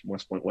classmates from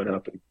West Point, went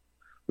up and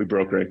we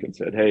broke rank and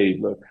said, hey,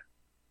 look,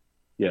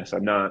 yes,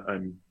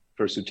 I'm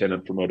first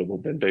lieutenant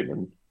promotable, Ben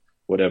Bateman,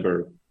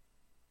 whatever,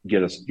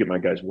 get my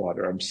guys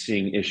water. I'm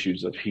seeing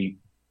issues of heat,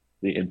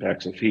 the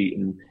impacts of heat.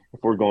 And if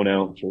we're going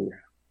out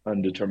for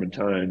undetermined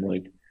time,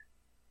 like,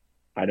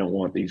 I don't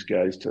want these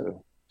guys to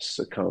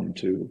succumb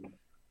to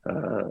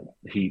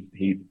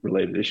heat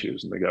related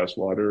issues. And they got us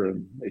water,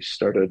 and they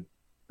started,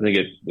 I think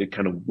it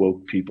kind of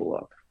woke people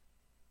up.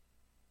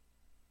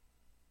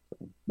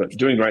 But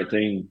doing the right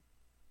thing,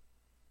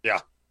 yeah,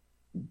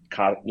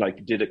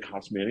 did it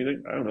cost me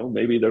anything? I don't know.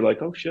 Maybe they're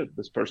like, oh shit,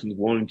 this person's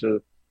willing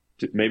to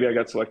maybe I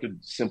got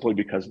selected simply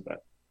because of that.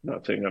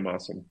 Not saying I'm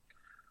awesome,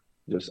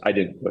 just I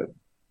didn't quit.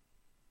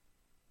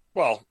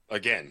 Well,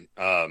 again,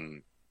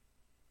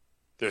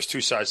 there's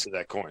two sides to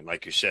that coin.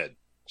 Like you said,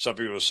 some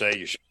people will say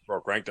you should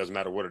broke rank, doesn't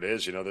matter what it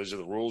is. Those are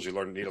the rules. You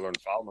need to learn to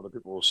follow them. Other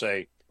people will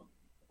say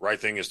right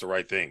thing is the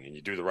right thing, and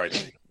you do the right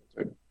thing.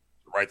 The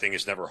right thing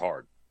is never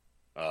hard.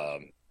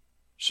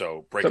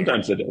 So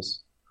sometimes it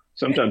is.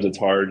 Sometimes it's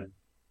hard.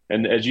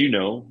 And as you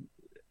know,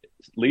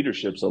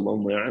 leadership's a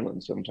lonely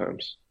island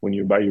sometimes. When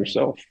you're by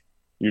yourself,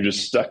 you're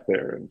just stuck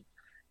there. And,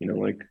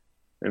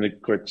 and a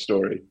quick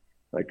story,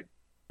 like,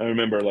 I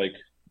remember, like,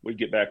 we'd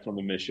get back from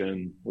the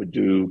mission, we'd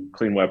do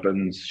clean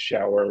weapons,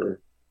 shower,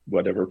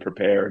 whatever,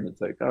 prepare. And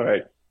it's like, all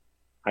right,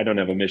 I don't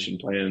have a mission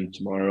plan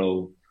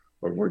tomorrow,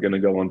 or we're going to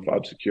go on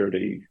fob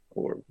security,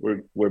 or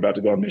we're about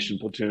to go on mission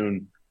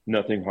platoon.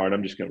 Nothing hard.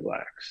 I'm just going to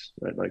relax.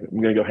 Right? Like,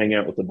 I'm going to go hang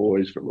out with the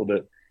boys for a little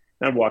bit.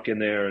 And I'd walk in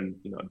there and,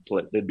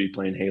 they'd be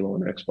playing Halo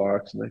on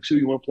Xbox. And like, so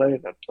you want to play?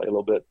 And I'd play a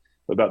little bit.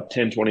 But about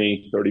 10,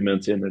 20, 30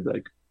 minutes in, they'd be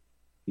like,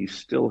 he's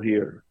still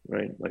here.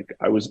 Right. Like,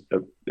 it was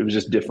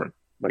just different.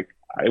 Like,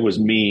 I was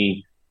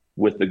me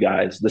with the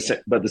guys,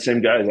 but the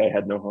same guys I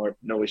had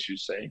no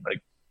issues saying,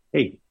 like,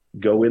 hey,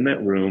 go in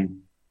that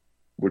room.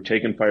 We're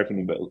taking fire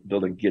from the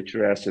building. Get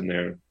your ass in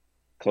there,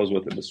 close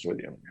with it, destroy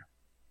the enemy.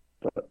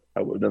 But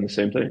I would have done the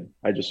same thing.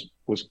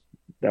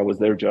 That was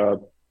their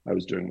job. I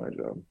was doing my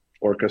job,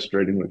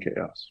 orchestrating the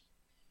chaos.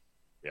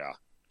 Yeah.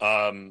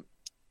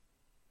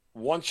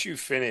 Once you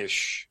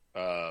finish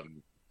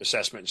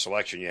assessment and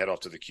selection, you head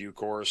off to the Q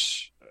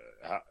course.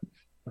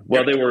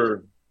 Go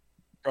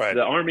ahead.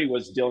 The Army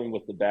was dealing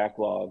with the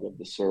backlog of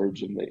the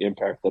surge and the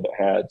impact that it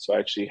had. So I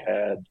actually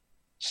had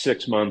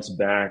 6 months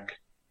back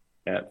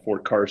at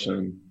Fort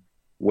Carson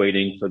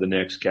waiting for the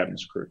next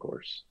captain's career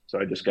course. So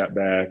I just got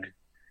back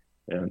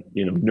and,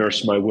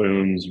 nursed my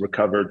wounds,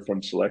 recovered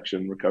from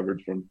selection,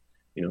 recovered from,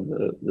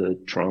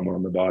 the trauma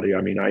on the body.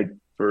 I mean,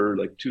 for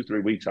like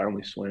 2-3 weeks, I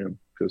only swam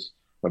because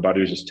my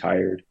body was just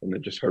tired and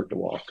it just hurt to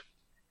walk.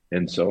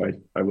 And so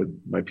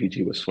my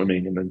PT was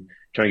swimming and then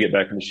trying to get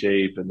back into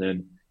shape. And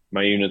then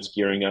my unit's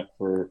gearing up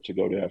to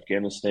go to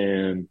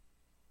Afghanistan.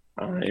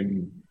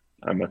 I'm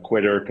a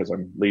quitter because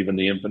I'm leaving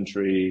the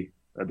infantry.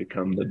 I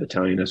become the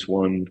battalion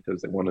S1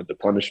 because they wanted to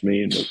punish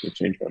me and make me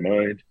change my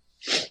mind.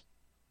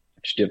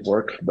 Which didn't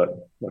work,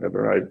 but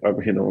whatever. I'm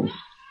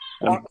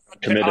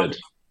committed.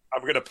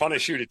 I'm going to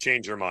punish you to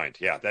change your mind.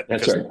 Yeah,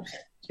 that's right.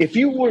 If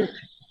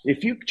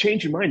you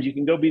change your mind, you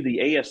can go be the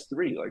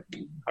AS3, like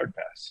hard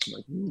pass. I'm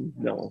like,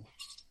 no.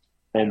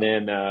 And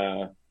then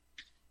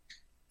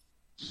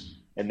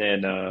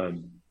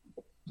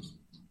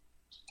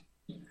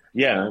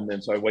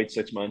so I wait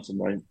 6 months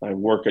and I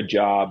work a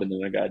job, and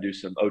then I got to do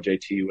some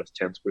OJT with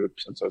 10th group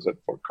since I was at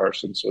Fort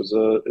Carson. So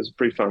it was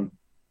pretty fun.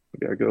 I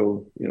got to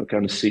go,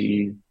 kind of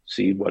see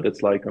what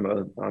it's like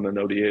on an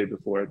ODA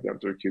before I'd gone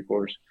through a Q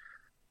course.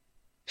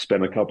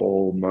 Spent a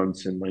couple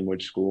months in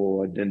language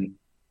school. I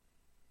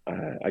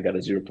got a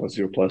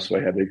 0+0+, so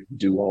I had to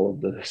do all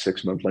of the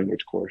 6-month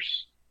language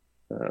course.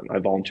 I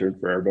volunteered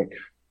for Arabic.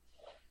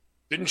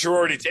 Didn't you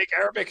already take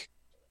Arabic?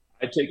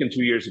 I'd taken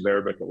 2 years of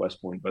Arabic at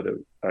West Point, but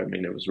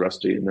it was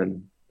rusty. And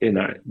then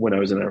when I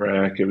was in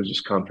Iraq, it was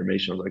just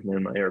confirmation. I was like,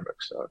 man, my Arabic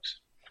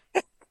sucks.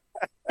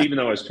 Even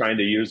though I was trying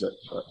to use it.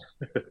 But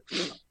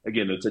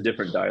again, it's a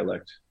different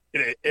dialect.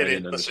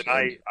 Listen,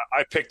 I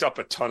picked up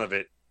a ton of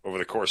it over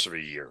the course of a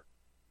year.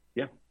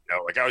 Yeah.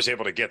 Like I was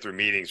able to get through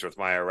meetings with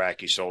my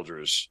Iraqi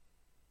soldiers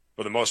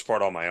for the most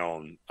part on my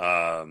own.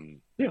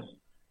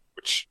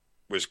 Which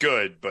was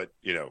good, but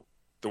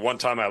the one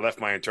time I left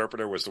my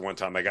interpreter was the one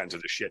time I got into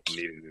the shit and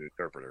needed an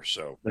interpreter.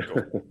 So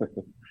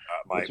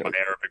my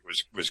Arabic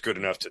was good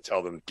enough to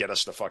tell them, get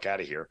us the fuck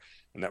out of here.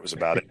 And that was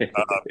about it.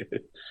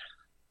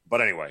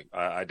 But anyway,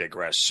 I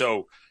digress.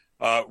 So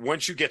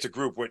once you get to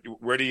group,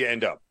 where do you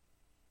end up?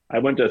 I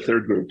went to a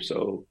 3rd group.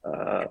 So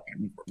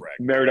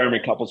Merit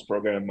Army Couples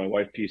Program, my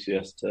wife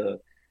PCS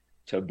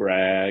to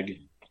Bragg.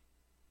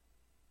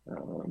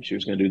 She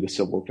was going to do the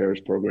Civil Affairs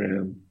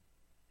program.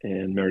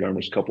 And Merit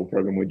Armor's couple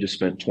program, we just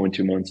spent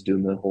 22 months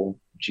doing the whole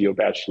Geo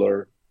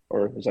Bachelor,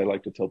 or as I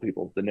like to tell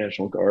people, the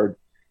National Guard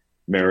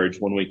marriage,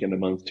 1 weekend a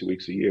month, 2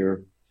 weeks a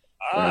year.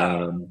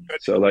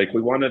 So like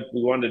we wanted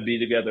to be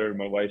together.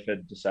 My wife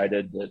had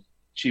decided that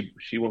she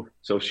was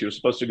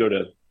supposed to go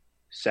to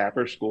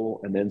Sapper School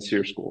and then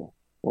SEER School.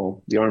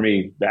 Well, the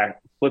Army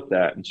flipped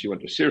that, and she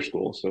went to SEER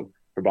School. So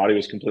her body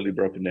was completely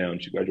broken down.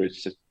 She graduated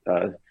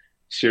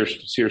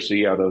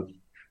SEER out of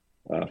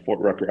Fort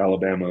Rucker,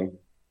 Alabama.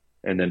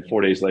 And then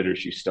 4 days later,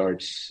 she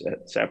starts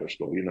at Sapper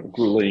School,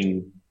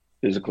 grueling,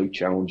 physically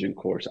challenging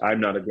course.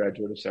 I'm not a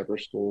graduate of Sapper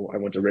School. I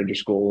went to Ranger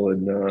School,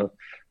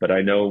 but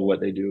I know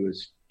what they do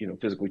is,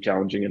 physically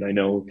challenging. And I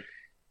know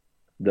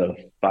the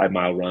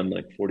 5-mile run,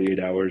 like 48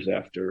 hours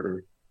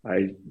after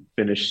I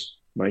finished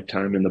my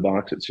time in the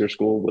box at SEER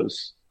School,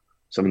 was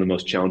some of the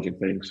most challenging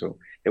things. So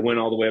it went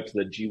all the way up to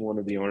the G1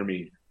 of the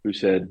Army, who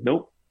said,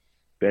 nope,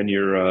 Ben,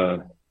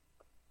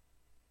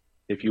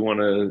 if you want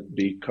to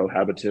be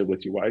cohabited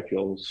with your wife,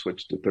 you'll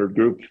switch to 3rd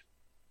group,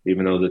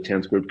 even though the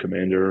 10th group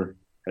commander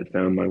had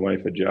found my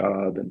wife a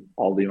job and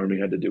all the Army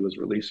had to do was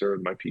release her,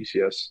 and my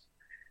PCS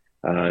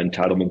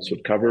entitlements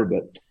would cover.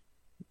 But,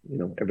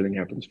 everything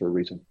happens for a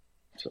reason.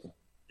 So,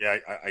 yeah,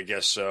 I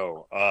guess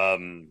so.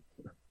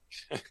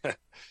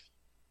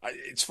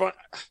 It's fun.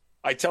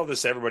 I tell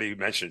this to everybody who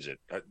mentions it.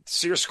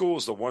 SEER School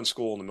is the one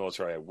school in the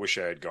military I wish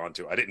I had gone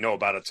to. I didn't know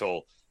about it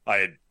till I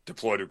had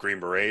deployed to Green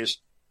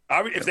Berets.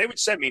 If they would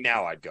send me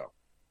now, I'd go.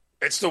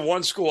 It's the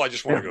one school I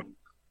just want to go.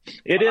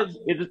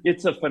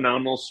 It's a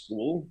phenomenal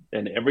school,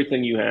 and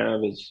everything you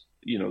have is,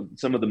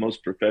 some of the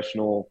most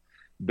professional,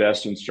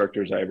 best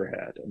instructors I ever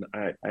had. And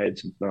I had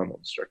some phenomenal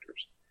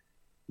instructors.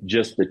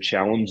 Just the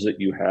challenge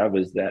that you have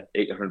is that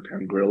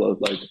 800-pound gorilla,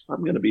 like, I'm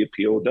going to be a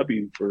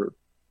POW for,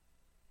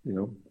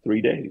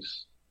 3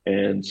 days.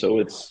 And so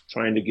it's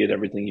trying to get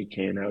everything you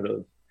can out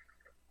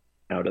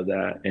of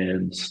that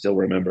and still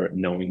remember it,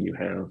 knowing you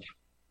have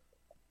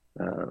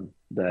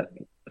that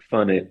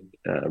fun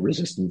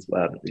resistance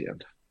lab at the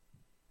end.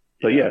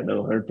 But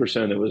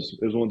 100%. It was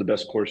one of the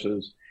best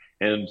courses.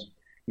 And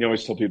I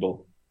always tell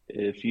people,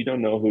 if you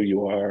don't know who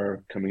you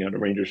are coming out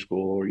of Ranger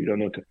School, or you don't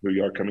know who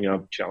you are coming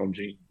out of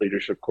challenging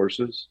leadership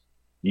courses,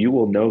 you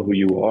will know who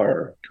you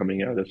are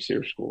coming out of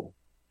SEER School.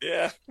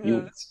 Yeah.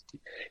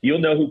 You'll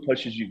know who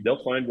pushes you.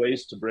 They'll find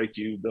ways to break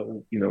you.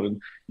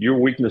 Your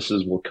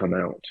weaknesses will come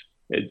out.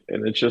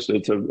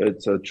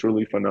 It's a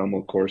truly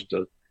phenomenal course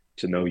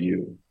to know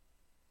you.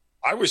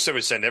 I wish they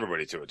would send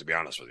everybody to it, to be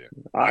honest with you.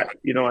 I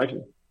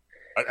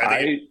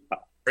think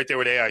right there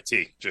with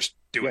AIT, just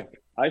do it.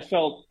 I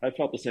felt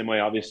the same way.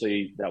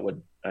 Obviously,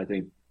 I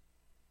think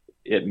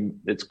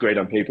it's great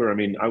on paper. I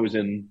mean, I was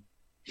in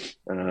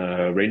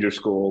Ranger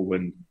School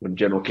when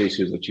General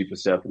Casey was the Chief of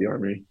Staff of the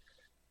Army,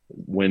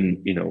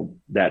 when,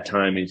 that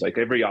time he's like,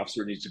 every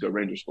officer needs to go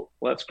Ranger School.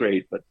 Well, that's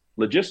great. But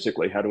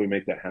logistically, how do we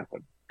make that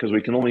happen? Because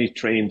we can only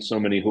train so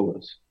many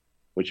hulas,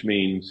 which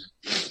means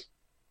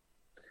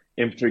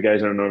infantry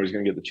guys aren't always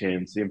going to get the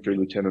chance. The infantry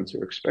lieutenants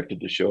are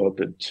expected to show up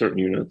in certain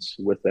units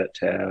with that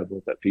tab,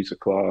 with that piece of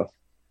cloth,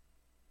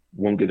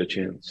 won't get a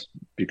chance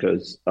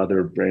because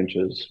other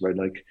branches, right?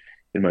 Like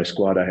in my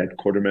squad, I had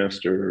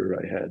quartermaster,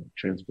 I had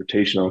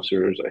transportation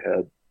officers, I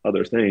had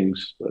other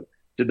things, but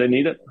did they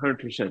need it?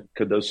 100%.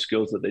 Could those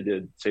skills that they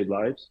did save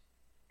lives?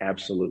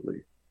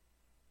 Absolutely.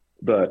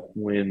 But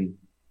when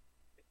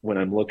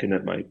I'm looking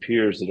at my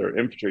peers that are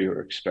infantry who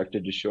are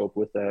expected to show up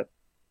with that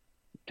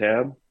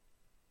tab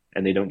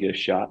and they don't get a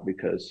shot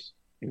because,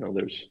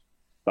 there's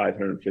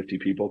 550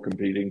 people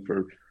competing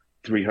for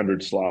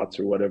 300 slots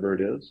or whatever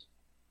it is,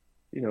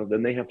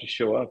 then they have to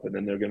show up and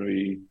then they're going to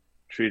be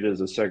treated as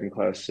a second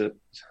class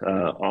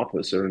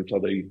officer until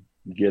they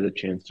get a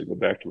chance to go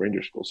back to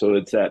Ranger School. So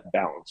it's that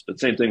balance. But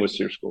same thing with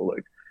SEER School.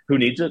 Like, who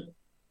needs it?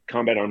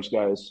 Combat arms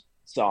guys,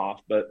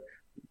 soft, but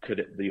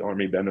could the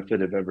Army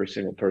benefit if every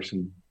single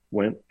person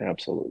went?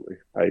 Absolutely.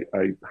 I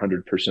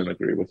 100%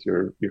 agree with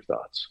your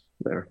thoughts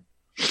there.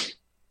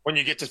 When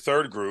you get to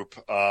third group,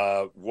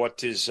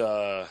 what's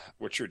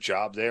your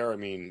job there? I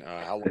mean,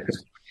 how long?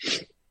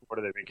 What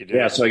do they make you do?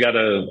 Yeah, so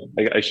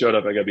I showed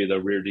up. I got to be the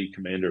rear D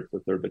commander for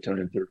 3rd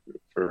Battalion, 3rd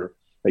Group for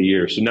a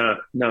year. So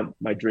not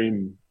my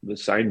dream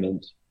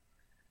assignment,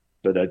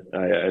 but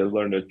I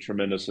learned a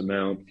tremendous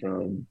amount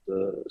from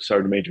the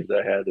sergeant major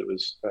that I had that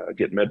was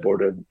getting med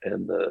boarded,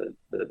 and the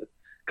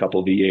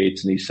couple of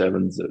E8s and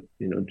E7s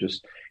that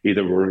just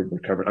either were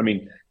recovering. I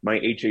mean, my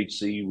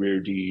HHC rear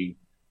D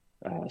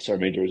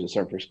sergeant major was a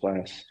sergeant first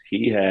class.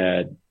 He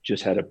had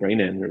just had a brain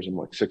aneurysm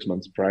like 6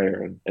 months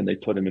prior, and they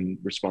put him in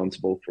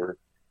responsible for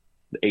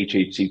the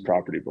HHC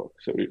property book.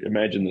 So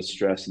imagine the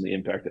stress and the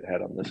impact it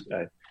had on this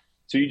guy.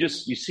 So you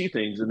see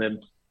things, and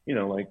then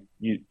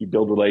you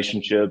build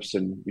relationships,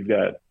 and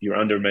you're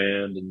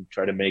undermanned and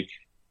try to make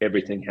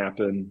everything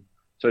happen.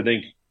 So I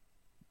think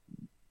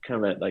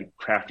kind of that like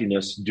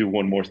craftiness, do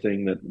one more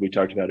thing that we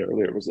talked about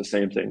earlier. It was the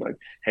same thing. Like,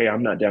 hey,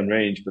 I'm not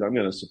downrange, but I'm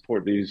going to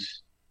support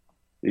these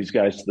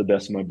guys to the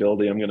best of my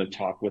ability. I'm going to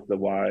talk with the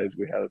wives.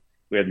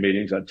 We had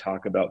meetings. I'd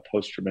talk about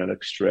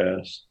post-traumatic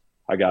stress.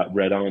 I got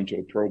read on to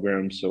a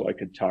program so I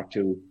could talk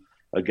to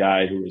a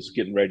guy who was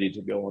getting ready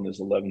to go on his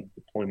 11th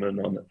deployment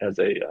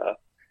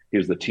he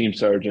was the team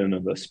sergeant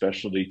of a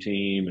specialty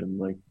team, and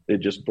like it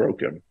just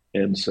broke him.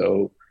 And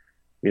so,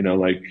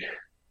 like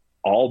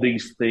all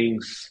these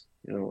things,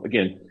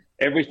 again,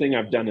 everything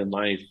I've done in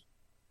life,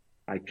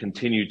 I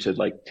continue to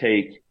like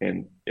take,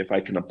 and if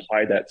I can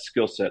apply that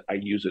skill set, I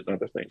use it in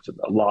other things. And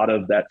a lot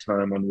of that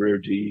time on rear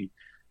D,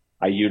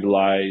 I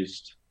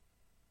utilized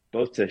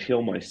both to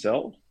heal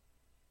myself,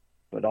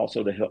 but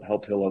also to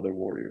help heal other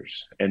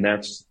warriors. And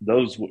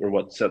those were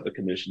what set the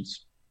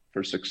conditions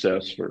for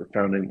success for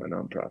founding my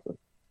nonprofit.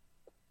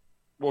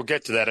 We'll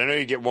get to that. I know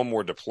you get one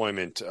more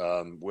deployment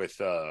with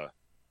the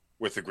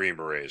Green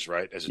Berets,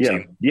 right? As a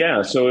team.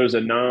 Yeah. So it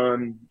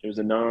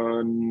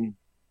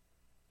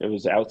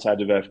was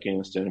outside of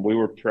Afghanistan. We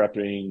were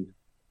prepping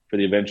for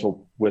the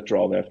eventual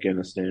withdrawal of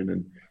Afghanistan,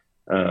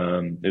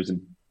 and it was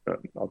in.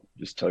 I'll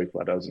just tell you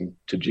flat, I was in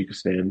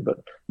Tajikistan, but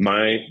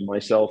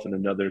myself and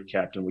another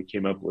captain, we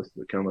came up with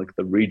kind of like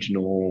the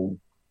regional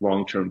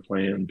long-term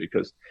plan,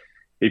 because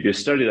if you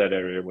study that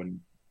area,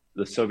 when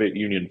the Soviet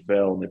Union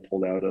fell and they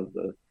pulled out of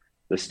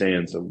the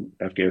stands of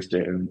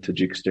Afghanistan,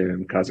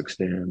 Tajikistan,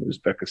 Kazakhstan,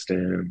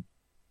 Uzbekistan,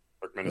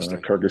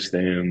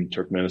 Kyrgyzstan,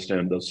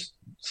 Turkmenistan, those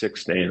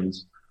 6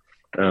 stands,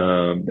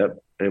 that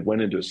it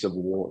went into a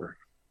civil war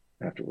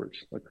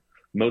afterwards. Like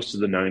most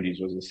of the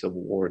 90s was a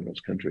civil war in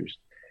those countries.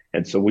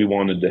 And so we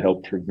wanted to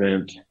help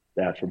prevent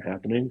that from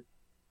happening.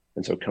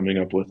 And so coming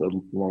up with a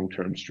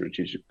long-term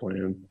strategic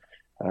plan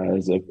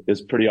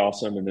is pretty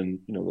awesome. And then,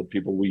 the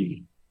people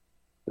we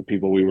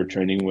were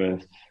training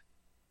with,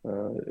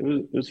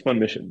 it was a fun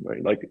mission,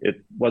 right? Like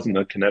it wasn't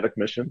a kinetic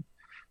mission,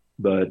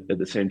 but at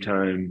the same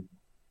time,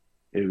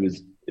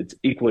 it's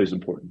equally as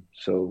important.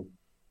 So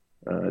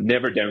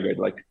never downgrade.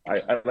 Like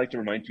I like to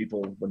remind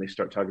people when they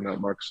start talking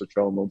about Marcus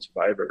Luttrell, Lone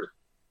Survivor,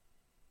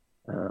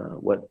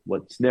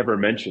 what's never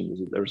mentioned is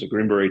that there was a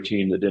Green Beret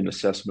team that did an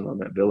assessment on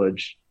that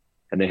village,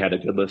 and they had a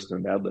good list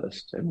and a bad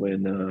list. And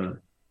when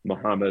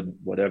Muhammad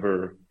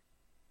whatever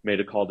made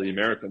a call to the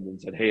Americans and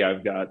said, "Hey,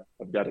 I've got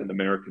an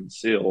American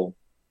SEAL,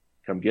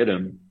 come get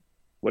him.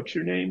 What's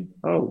your name?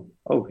 Oh,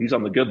 he's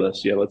on the good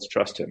list. Yeah, let's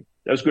trust him."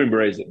 That was Green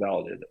Berets that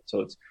validated it.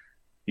 So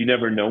you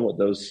never know what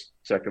those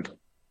second,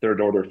 third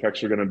order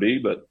effects are going to be.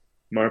 But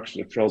Marcus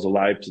Luttrell's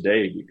alive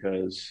today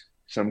because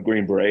some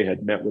Green Beret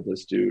had met with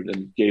this dude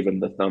and gave him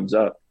the thumbs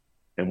up.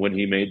 And when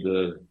he made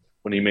the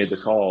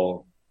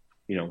call,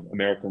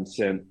 Americans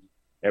sent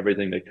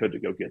everything they could to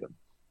go get him.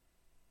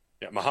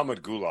 Yeah,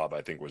 Muhammad Gulab,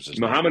 I think was his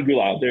Muhammad name.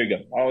 Gulab. There you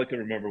go. All I can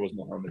remember was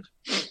Muhammad.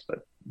 But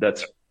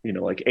that's,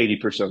 like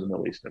 80% of the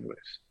Middle East anyways.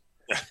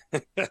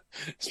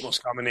 It's the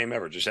most common name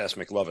ever. Just ask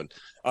McLovin.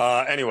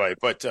 Anyway,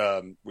 but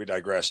we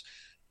digress.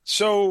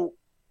 So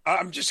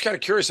I'm just kind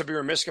of curious. I'd be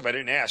remiss if I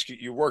didn't ask.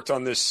 You worked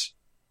on this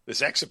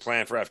exit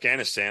plan for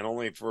Afghanistan,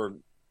 only for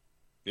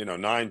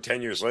 9,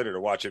 10 years later to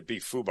watch it be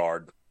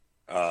foobarred.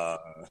 Uh,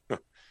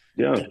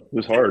 Yeah, it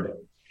was hard.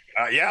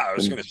 yeah, I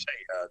was And going to say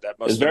that it's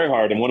must have very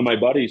hard. And one of my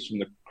buddies from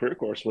the career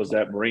course was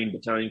that Marine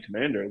battalion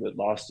commander that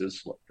lost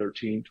his 12,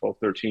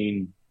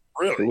 13.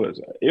 Who really. was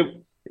it?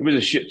 It was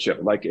a shit show.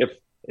 Like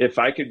if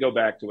I could go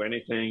back to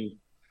anything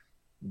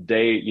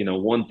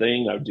one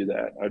thing, I would do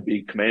that. I'd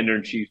be commander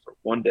in chief for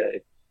one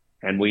day.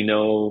 And we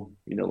know,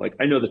 like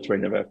I know the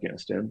terrain of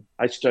Afghanistan.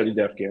 I studied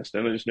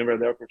Afghanistan. I just never had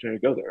the opportunity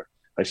to go there.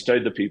 I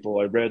studied the people.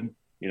 I read,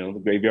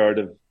 the graveyard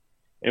of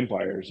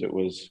empires. It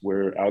was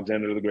where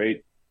Alexander the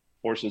Great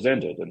forces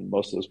ended. And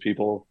most of those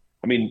people,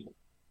 I mean,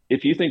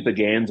 if you think the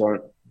Gans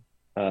aren't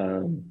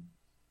a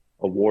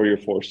warrior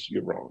force,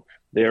 you're wrong.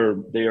 They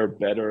are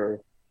better.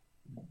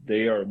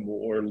 They are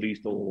more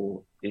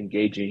lethal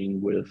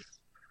engaging with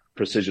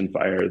precision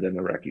fire than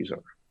Iraqis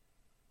are.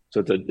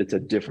 So it's a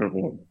different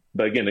one.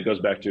 But again, it goes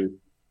back to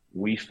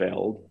we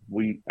failed.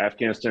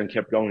 Afghanistan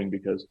kept going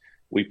because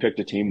we picked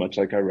a team much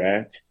like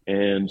Iraq,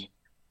 and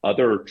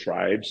other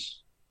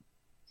tribes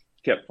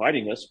kept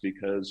fighting us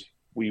because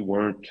we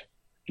weren't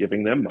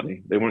giving them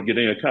money. They weren't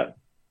getting a cut.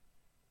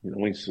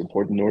 We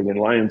support the Northern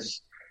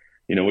Alliance.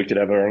 We could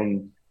have our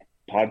own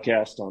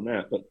podcast on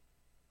that, but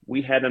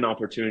we had an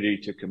opportunity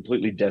to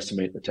completely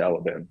decimate the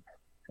Taliban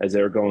as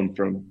they were going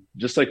from,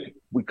 just like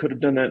we could have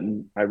done that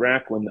in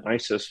Iraq when the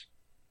ISIS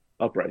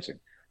uprising.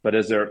 But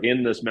as they're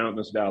in this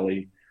mountainous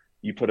valley,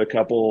 you put a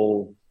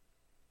couple,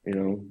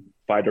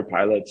 fighter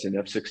pilots in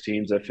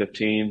F-16s,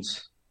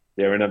 F-15s,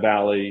 they're in a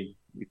valley,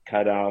 you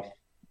cut off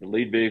the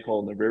lead vehicle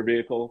and the rear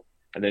vehicle,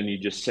 and then you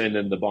just send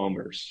in the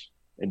bombers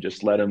and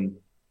just let them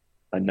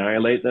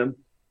annihilate them.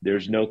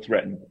 There's no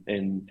threat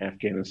in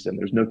Afghanistan.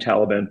 There's no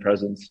Taliban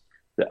presence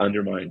that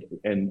undermined.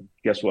 And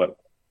guess what?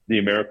 The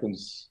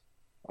Americans,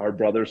 our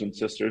brothers and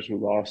sisters who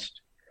lost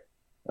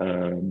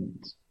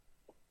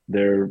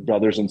their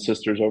brothers and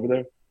sisters over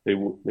there, they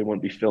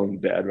wouldn't be feeling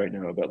bad right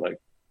now about, like,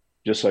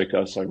 just like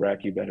us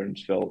Iraqi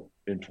veterans felt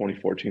in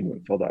 2014 when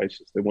it fell to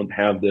ISIS. They wouldn't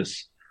have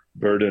this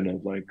burden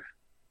of like,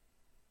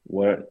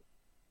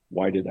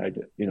 why did I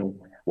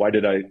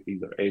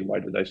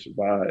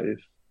survive,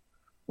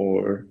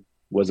 or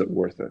was it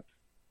worth it?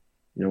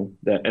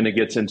 And it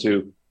gets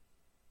into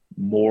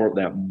more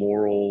that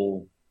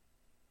moral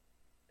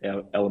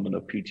element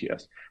of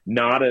PTS.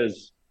 Not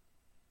as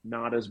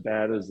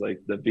bad as like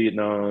the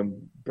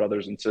Vietnam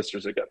brothers and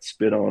sisters that got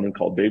spit on and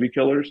called baby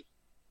killers,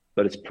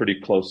 but it's pretty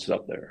close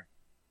up there.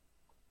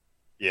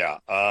 Yeah.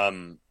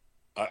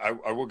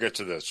 I will get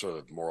to the sort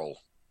of moral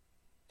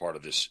part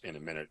of this in a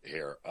minute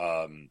here.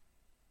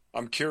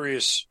 I'm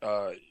curious,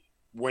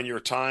 when your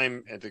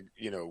time at the,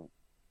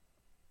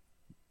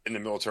 in the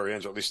military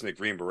ends, or at least in the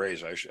Green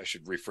Berets, I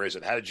should rephrase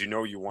it. How did you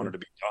know you wanted to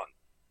be done?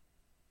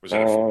 Was it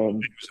a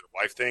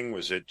wife thing?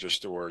 Was it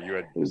just, or you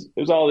had? It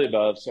was all the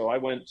above. So I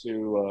went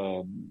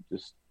to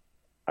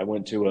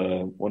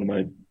one of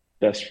my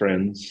best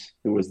friends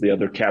who was the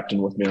other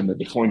captain with me on the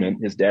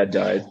deployment. His dad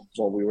died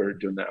while we were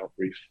doing the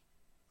outbrief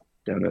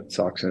down at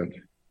Sox End.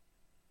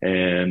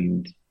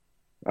 And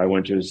I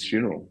went to his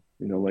funeral.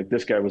 Like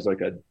this guy was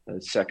like a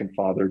second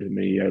father to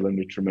me. I learned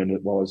a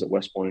tremendous, while I was at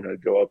West Point,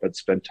 I'd go up, I'd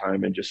spend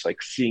time, and just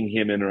like seeing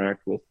him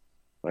interact with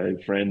my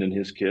friend and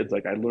his kids,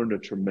 like I learned a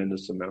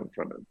tremendous amount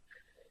from him.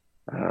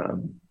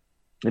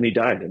 And he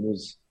died,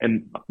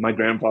 and my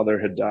grandfather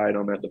had died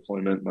on that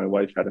deployment. My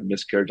wife had a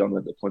miscarriage on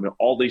that deployment.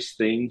 All these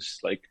things,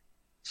 like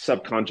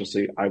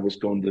subconsciously, I was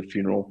going to the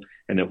funeral,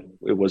 and it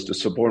was to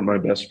support my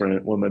best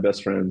friend, one of my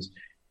best friends,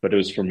 but it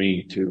was for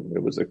me too.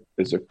 It was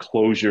a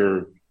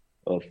closure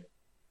of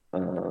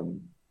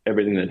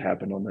everything that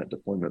happened on that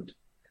deployment.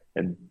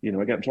 And,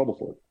 I got in trouble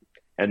for it.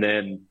 And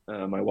then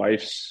my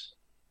wife's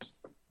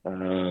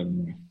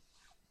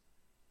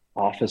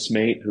office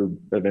mate, who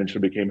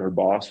eventually became her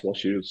boss while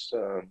she was,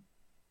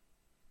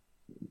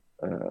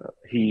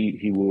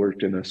 he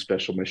worked in a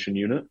special mission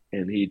unit,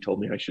 and he told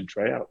me I should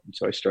try out. And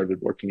so I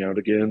started working out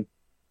again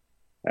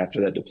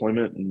after that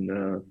deployment.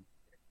 And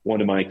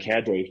one of my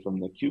cadre from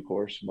the Q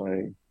course,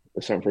 my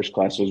Sergeant First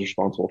Class, was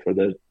responsible for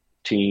the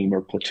team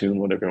or platoon,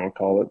 whatever you want to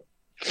call it,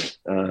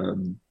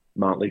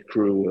 motley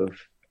crew of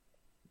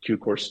Q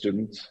course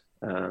students.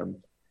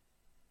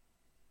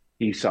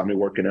 He saw me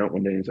working out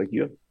one day, and he's like,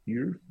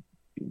 you're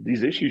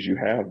these issues you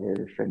have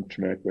are from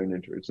traumatic brain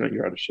injury. It's not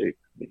you're out of shape.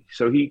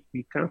 So he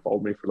kind of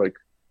followed me for like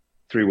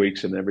 3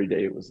 weeks, and every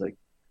day it was like,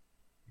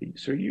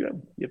 sir, you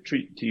have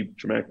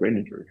traumatic brain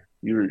injury.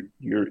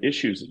 Your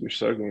issues that you're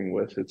struggling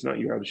with, it's not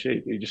you're out of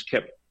shape. He just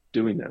kept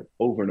doing that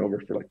over and over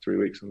for like 3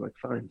 weeks. I'm like,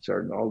 fine,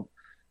 Sergeant, I'll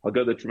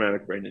go to the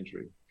traumatic brain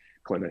injury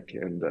clinic.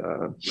 And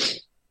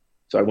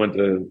so I went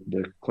to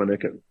the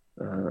clinic at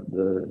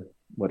the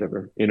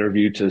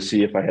interview to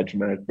see if I had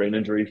traumatic brain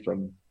injury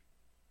from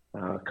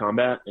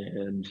combat.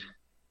 And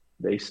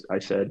I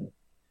said,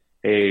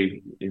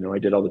 hey, I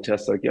did all the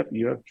tests. Like, yep,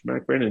 you have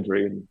traumatic brain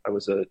injury. And I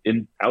was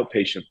an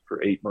outpatient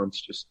for 8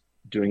 months, just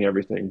doing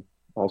everything,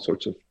 all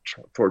sorts of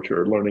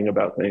torture, learning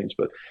about things.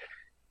 But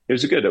it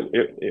was good.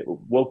 It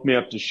woke me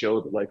up to show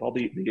that like all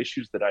the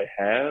issues that I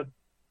had,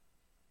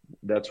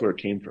 that's where it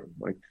came from.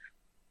 Like,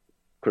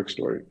 quick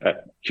story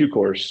at Q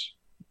course,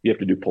 you have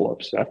to do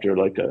pull-ups after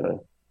like I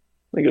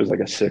think it was like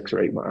a 6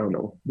 or 8 mile. I don't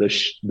know.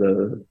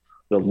 The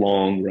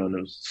long run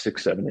of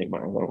 6, 7, 8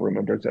 miles. I don't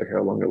remember exactly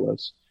how long it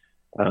was.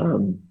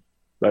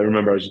 But I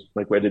remember I was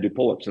like, we had to do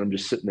pull-ups, and I'm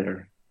just sitting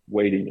there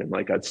waiting, and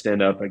like I'd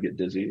stand up, I'd get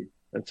dizzy,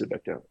 I'd sit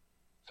back down.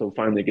 So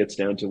finally it gets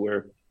down to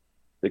where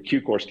the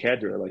Q course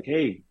cadre are like,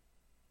 hey,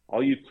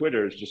 all you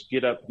quitters, just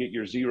get up, get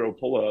your 0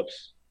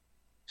 pull-ups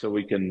so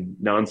we can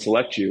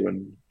non-select you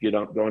and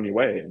go on your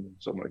way. And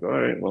so I'm like, all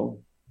right, well,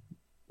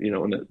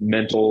 and the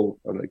mental,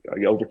 like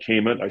I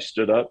overcame it. I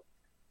stood up,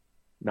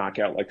 knock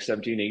out like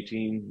 17,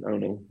 18. I don't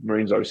know.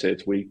 Marines always say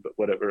it's weak, but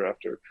whatever.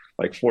 After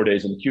like 4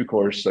 days in the Q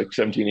course, like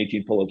 17,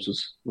 18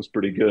 pull-ups was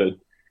pretty good.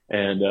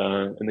 And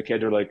the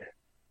kids are like,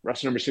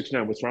 Russ number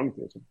 69, what's wrong with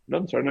you? Said,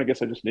 nothing, sorry. I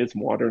guess I just needed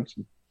some water and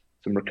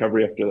some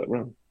recovery after that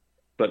run.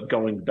 But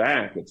going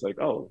back, it's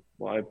like, oh,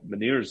 well, I have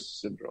Meniere's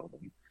syndrome.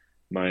 And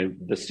my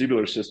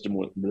vestibular system,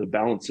 the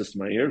balance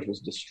system in my ears was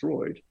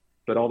destroyed.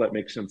 But all that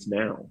makes sense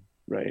now,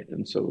 right?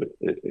 And so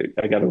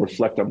I got to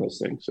reflect on those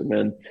things. And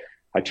then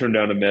I turned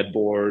down a med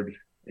board,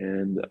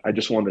 and I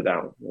just wanted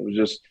out. I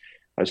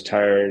was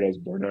tired. I was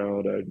burnt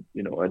out. I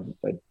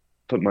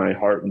put my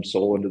heart and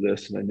soul into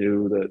this, and I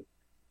knew that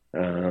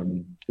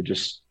it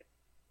just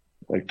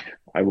like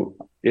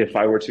if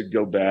I were to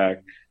go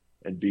back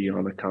and be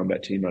on a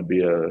combat team, I'd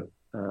be a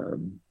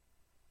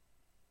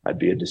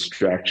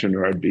distraction,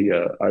 or I'd be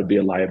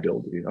a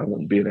liability. I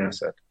wouldn't be an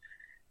asset.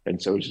 And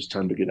so it was just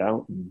time to get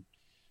out.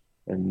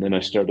 And then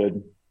I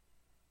started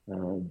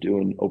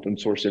doing open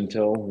source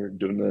intel, or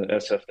doing the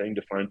SF thing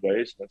to find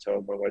ways. That's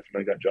how my wife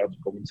and I got jobs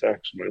at Goldman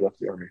Sachs when I left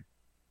the Army.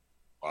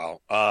 Wow.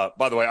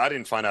 By the way, I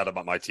didn't find out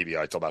about my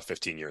TBI until about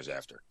 15 years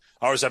after.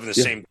 I was having the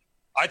same.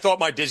 I thought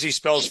my dizzy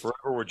spells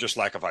forever were just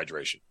lack of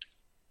hydration.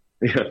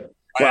 Yeah.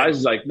 Well, I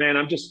was like, man,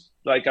 I'm just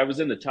like, I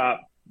was in the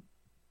top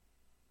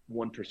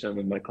 1%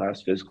 of my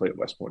class physically at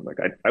West Point. Like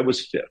I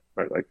was fit,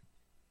 right? Like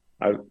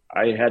I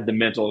had the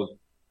mental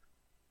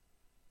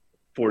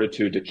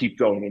fortitude to keep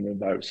going.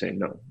 And then I was saying,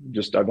 no,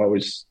 it's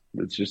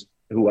just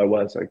who I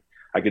was. Like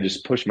I could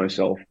just push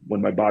myself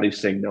when my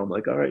body's saying no. I'm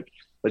like, all right,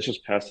 let's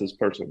just pass this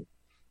person.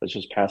 Let's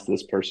just pass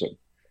this person.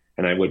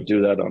 And I would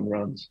do that on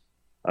runs.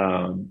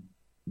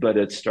 But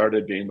it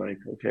started being like,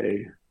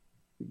 okay,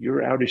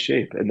 you're out of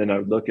shape. And then I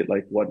would look at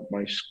like what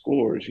my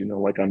scores,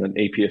 like on an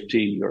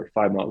APFT or a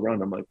 5 mile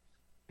run, I'm like,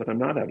 but I'm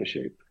not out of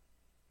shape.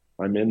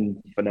 I'm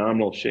in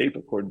phenomenal shape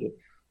according to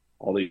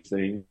all these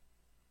things,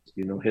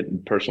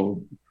 hitting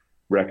personal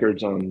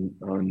records on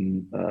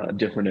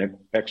different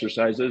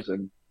exercises.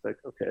 And like,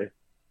 okay,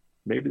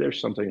 maybe there's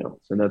something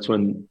else. And that's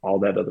when all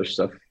that other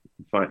stuff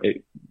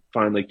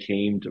finally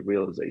came to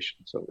realization.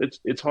 So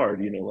it's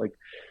hard, like,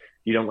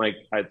 you don't like,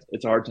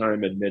 it's a hard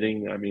time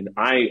admitting. I mean,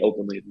 I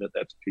openly admit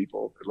that to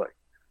people. They're like,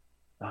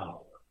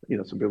 oh,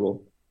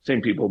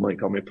 same people might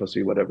call me a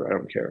pussy, whatever. I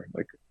don't care.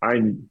 Like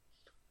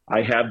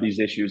I have these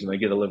issues, and I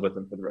get to live with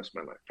them for the rest of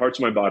my life. Parts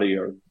of my body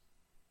are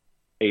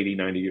 80,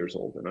 90 years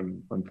old,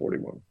 and I'm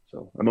 41.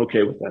 So I'm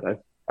okay with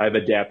that. I've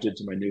adapted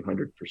to my new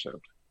 100%.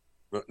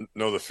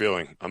 Know the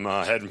feeling. I'm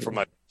heading for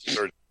my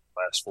third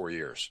last 4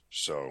 years.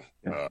 So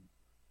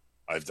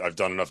I've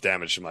done enough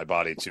damage to my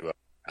body to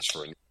ask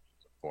for a new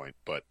point,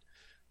 but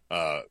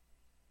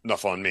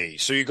enough on me.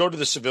 So you go to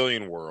the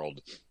civilian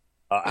world.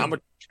 How much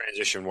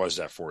transition was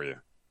that for you?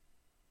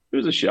 It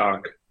was a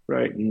shock,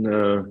 right?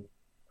 And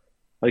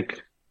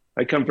like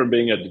I come from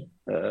being a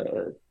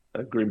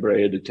Green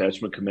Beret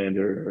detachment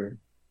commander.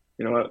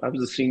 I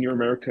was a senior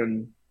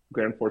American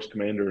Grand Force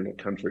commander in a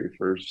country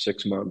for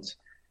 6 months.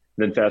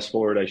 And then fast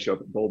forward, I show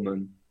up at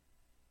Goldman,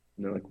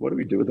 and they're like, "What do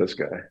we do with this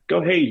guy?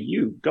 Go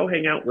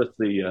hang out with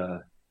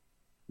the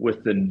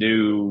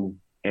new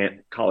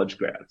college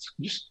grads.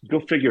 Just go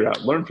figure it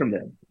out. Learn from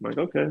them." I'm like,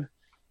 okay.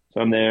 So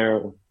I'm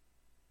there.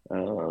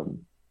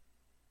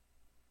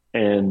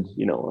 And,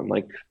 on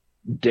like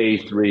day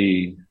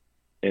 3,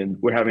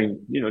 and we're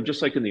having,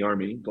 just like in the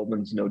Army,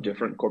 Goldman's no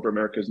different. Corporate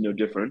America is no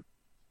different.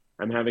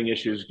 I'm having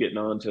issues getting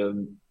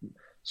onto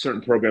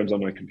certain programs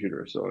on my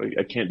computer. So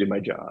I can't do my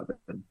job.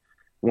 And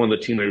one of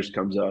the team leaders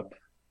comes up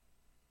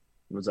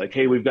and was like,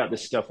 "Hey, we've got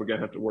this stuff we're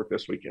going to have to work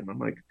this weekend." I'm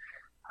like,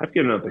 I've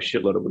given up a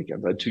shitload of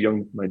weekends. I had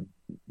my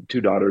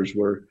 2 daughters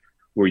were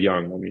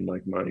young. I mean,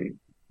 like my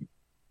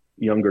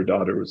younger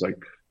daughter was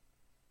like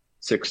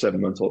 6,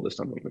 7 months old this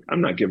time. I'm like,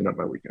 I'm not giving up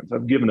my weekends.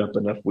 I've given up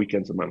enough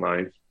weekends in my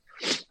life.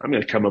 I'm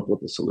going to come up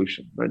with a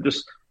solution. I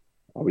just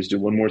always do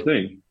one more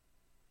thing.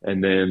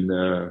 And then,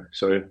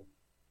 so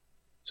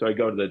I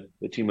go to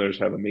the team leaders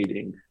have a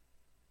meeting,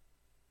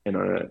 and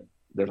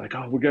they're like,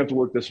 "Oh, we're going to have to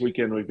work this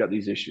weekend. We've got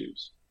these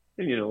issues."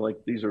 And,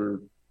 like these are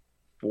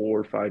 4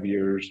 or 5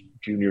 years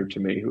junior to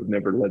me who've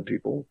never led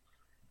people.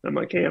 And I'm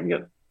like, hey,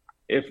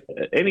 if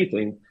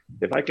anything,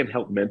 if I can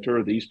help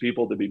mentor these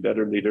people to be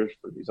better leaders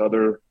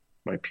for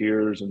my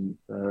peers and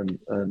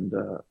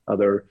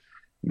other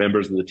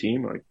members of the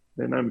team,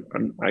 then I'm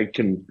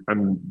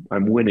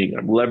winning.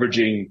 I'm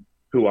leveraging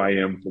who I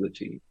am for the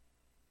team.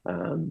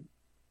 Um,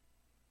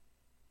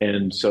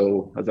 and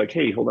so I was like,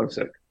 hey, hold on a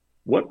sec.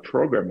 What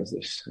program is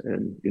this?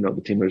 And,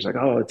 the team leader's like,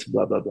 oh, it's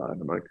blah, blah, blah.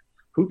 And I'm like,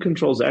 who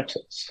controls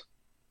access?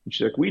 And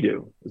she's like, we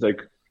do. It's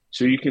like,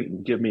 so you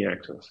can give me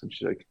access. And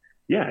she's like,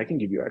 yeah, I can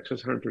give you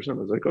access 100%. I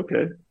was like,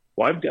 okay,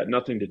 well, I've got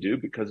nothing to do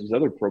because there's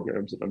other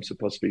programs that I'm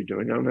supposed to be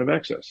doing. I don't have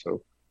access.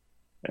 So,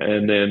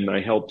 and then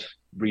I helped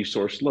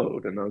resource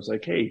load. And I was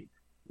like, hey,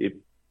 if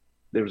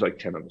there was like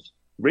 10 of us,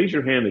 raise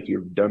your hand if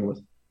you're done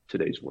with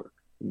today's work.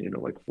 And,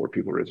 like 4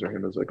 people raised their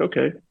hand. I was like,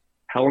 okay,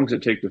 how long does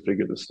it take to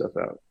figure this stuff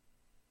out?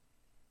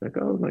 Like,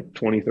 oh, like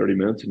 20, 30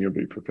 minutes and you'll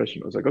be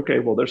proficient. I was like, okay,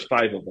 well, there's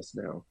 5 of us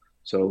now.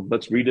 So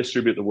let's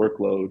redistribute the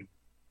workload.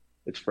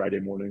 It's Friday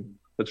morning.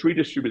 Let's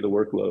redistribute the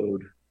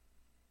workload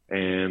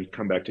and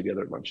come back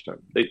together at lunchtime.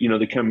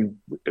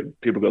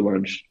 People go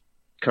lunch,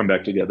 come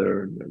back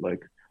together, and they're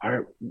like, all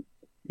right,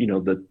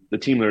 the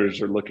team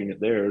leaders are looking at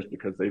theirs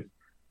because they've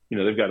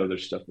got other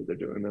stuff that they're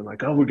doing. And they're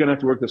like, oh, we're going to have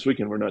to work this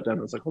weekend. We're not done.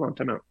 I was like, hold on,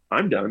 time out.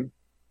 I'm done.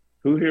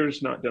 Who here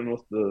is not done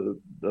with the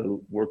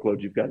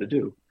workload you've got to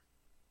do?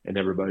 And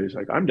everybody's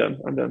like, I'm done.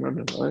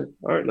 All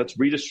right, let's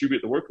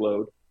redistribute the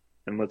workload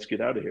and let's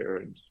get out of here.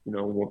 And,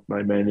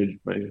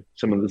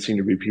 some of the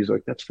senior VPs are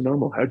like, that's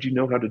phenomenal. How'd you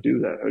know how to do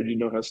that? How'd you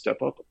know how to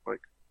step up? I'm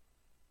like,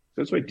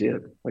 that's what I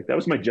did. Like, that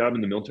was my job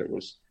in the military,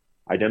 was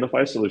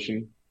identify a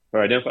solution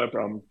or identify a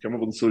problem, come up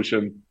with a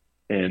solution,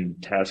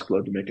 and task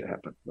load to make it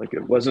happen. Like,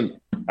 it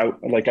wasn't, I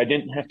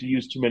didn't have to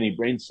use too many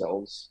brain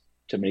cells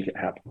to make it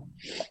happen.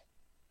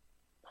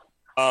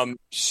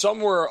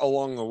 Somewhere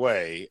along the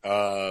way,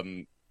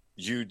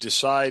 you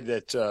decide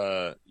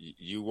that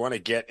you want to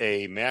get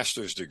a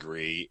master's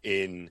degree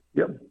in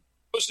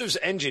explosives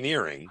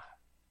engineering.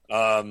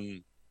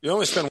 You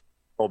only spent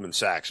Goldman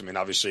Sachs. I mean,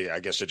 obviously, I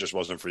guess it just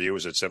wasn't for you.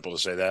 Is it simple to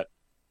say that?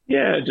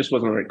 Yeah, it just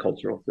wasn't the right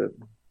cultural fit.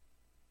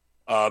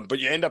 But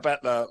you end up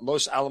at the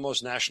Los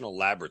Alamos National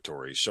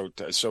Laboratory.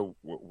 So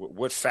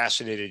what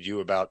fascinated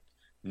you about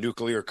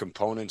nuclear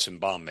components and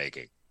bomb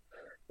making?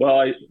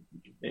 Well,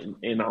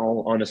 in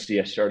all honesty,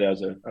 I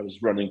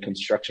was running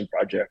construction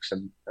projects,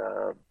 and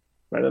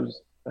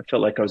I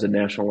felt like I was a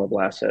national level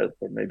asset,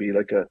 or maybe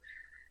like at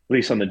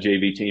least on the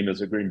JV team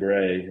as a Green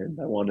Beret, and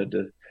I wanted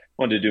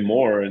to do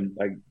more. And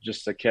I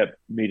kept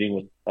meeting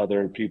with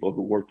other people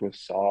who worked with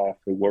SOF,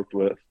 who worked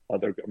with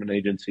other government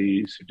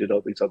agencies, who did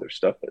all these other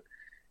stuff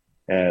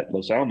at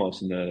Los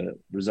Alamos. And the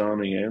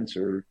resounding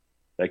answer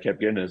that I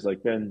kept getting is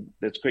like, Ben,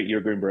 that's great,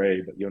 you're a Green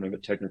Beret, but you don't have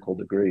a technical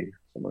degree.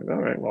 So I'm like, all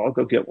right, well, I'll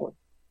go get one.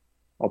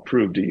 I'll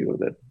prove to you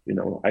that,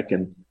 I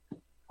can,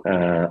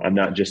 I'm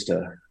not just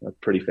a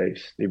pretty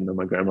face, even though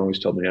my grandma always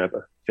told me I have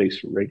a face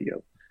for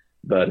radio.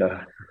 But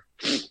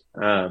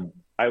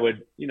I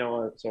would,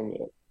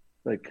 so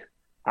like,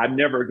 I'm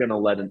never going to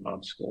let an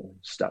obstacle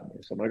stop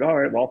me. So I'm like, all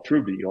right, well, I'll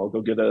prove to you. I'll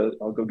go get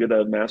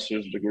a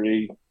master's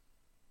degree.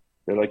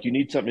 They're like, you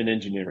need something in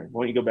engineering.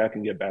 Why don't you go back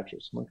and get a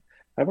bachelor's? I'm like,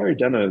 I've already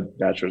done a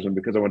bachelor's, and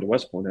because I went to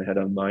West Point, I had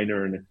a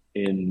minor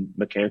in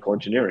mechanical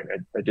engineering.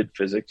 I did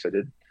physics. I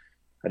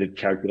did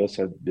calculus.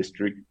 I had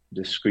discrete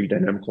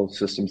dynamical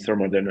systems,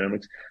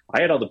 thermodynamics.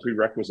 I had all the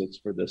prerequisites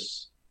for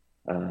this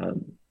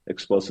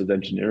explosive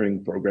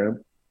engineering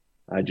program.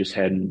 I just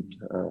hadn't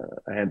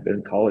been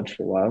in college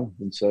for a while,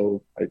 and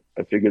so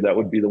I figured that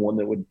would be the one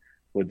that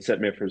would set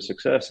me up for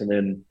success. And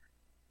then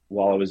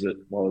while I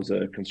was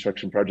a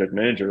construction project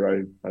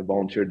manager, I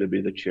volunteered to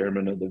be the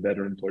chairman of the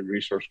Veteran Employee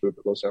Resource Group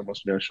at Los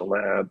Alamos National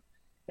Lab,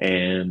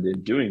 and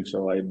in doing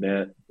so, I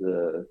met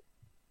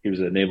he was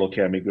a Naval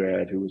Academy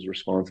grad who was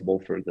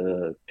responsible for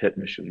the PIT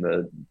mission,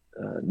 the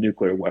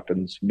nuclear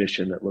weapons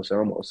mission at Los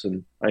Alamos,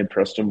 and I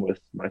impressed him with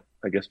my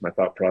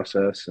thought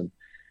process and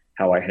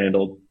how I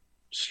handled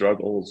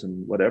struggles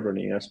and whatever, and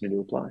he asked me to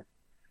apply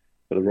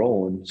for the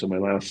role. And so my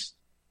last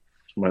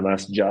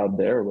job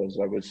there was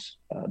I was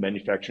a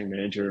manufacturing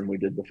manager, and we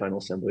did the final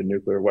assembly of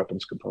nuclear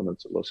weapons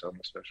components at Los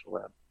Alamos National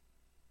Lab.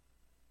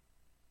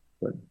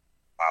 But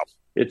wow,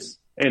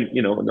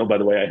 no, by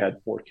the way, I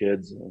had 4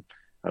 kids.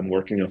 I'm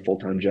working a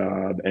full-time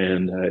job,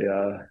 and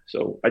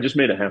so I just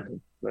made it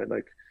happen. Right?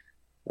 Like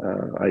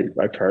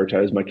I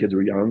prioritized my kids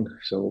were young,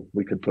 so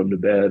we could put them to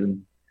bed,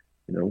 and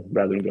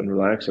rather than go and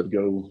relax, I'd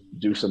go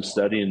do some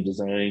study and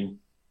design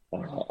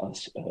an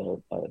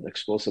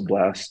explosive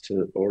blast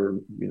or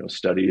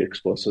study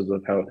explosives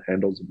of how it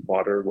handles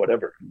water,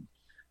 whatever.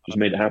 Just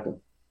made it happen.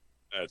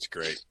 That's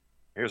great.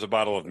 Here's a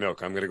bottle of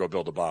milk. I'm going to go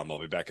build a bomb. I'll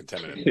be back in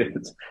 10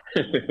 minutes.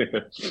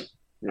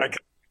 Yeah.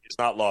 It's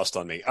not lost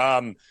on me.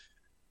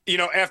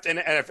 After and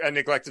I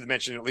neglected to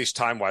mention, at least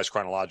time-wise,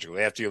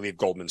 chronologically, after you leave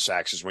Goldman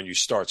Sachs is when you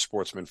start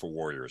Sportsmen for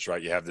Warriors,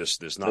 right? You have this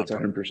not. That's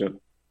 100%.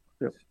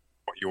 Yep.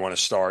 You want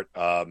to start,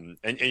 and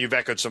you've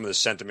echoed some of the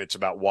sentiments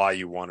about why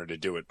you wanted to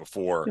do it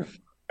before,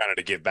 kind of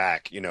to give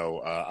back.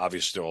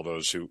 Obviously to all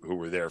those who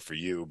were there for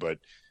you, but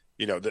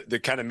the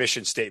kind of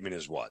mission statement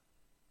is what?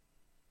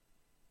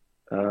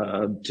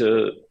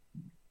 To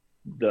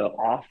the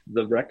off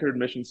the record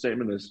mission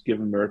statement is give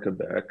America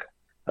back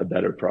a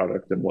better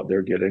product than what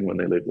they're getting when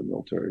they leave the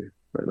military.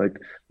 Right? Like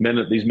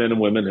these men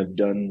and women have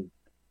done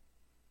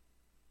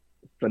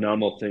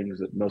phenomenal things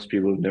that most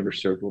people who've never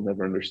served will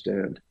never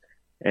understand.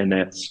 And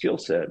that skill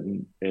set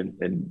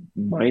and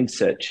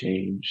mindset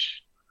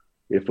change,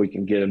 if we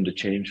can get them to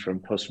change from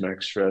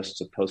post-traumatic stress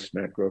to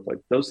post-traumatic growth, like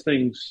those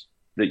things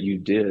that you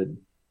did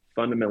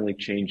fundamentally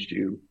changed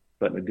you,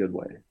 but in a good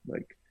way.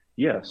 Like,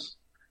 yes,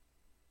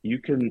 you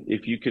can,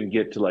 if you can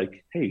get to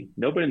like, hey,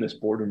 nobody in this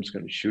boardroom is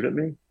going to shoot at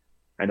me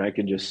and I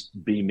can just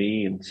be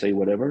me and say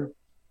whatever,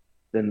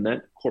 then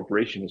that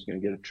corporation is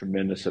going to get a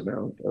tremendous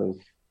amount of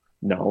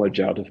knowledge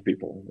out of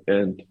people.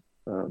 And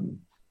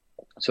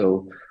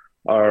so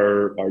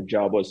our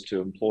job was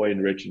to employ,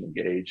 enrich, and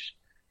engage.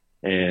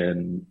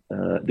 And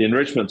the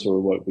enrichments were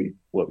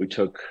what we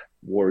took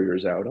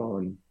warriors out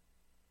on.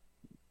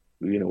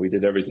 You know, we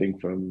did everything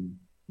from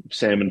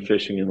salmon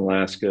fishing in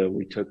Alaska.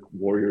 We took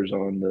warriors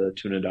on the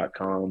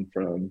tuna.com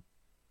from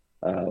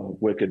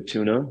Wicked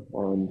Tuna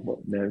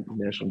on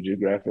National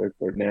Geographic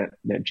or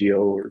Nat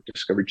Geo or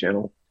Discovery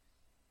Channel.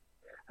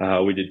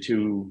 We did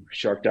 2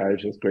 shark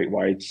dives with great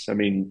whites. I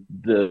mean,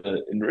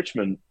 the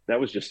enrichment, that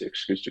was just the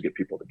excuse to get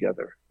people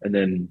together. And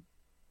then,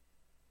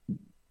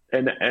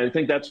 and I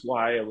think that's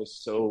why I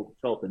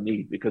felt the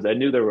need, because I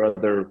knew there were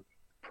other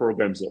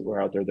programs that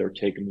were out there that were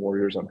taking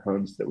warriors on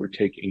hunts, that were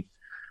taking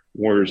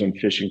warriors on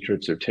fishing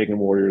trips, they're taking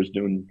warriors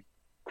doing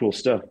cool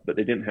stuff, but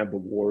they didn't have the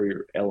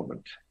warrior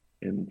element.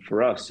 And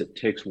for us, it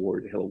takes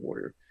warrior to heal a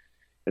warrior.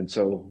 And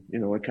so, you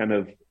know, I kind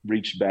of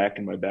reached back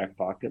in my back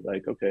pocket,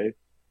 like, okay,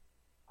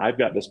 I've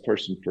got this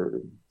person for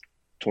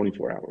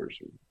 24 hours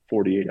or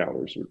 48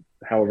 hours or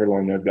however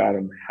long I've got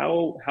them.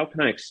 How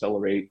can I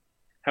accelerate?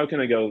 How can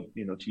I go,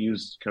 you know, to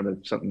use kind of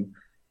something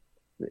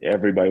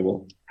everybody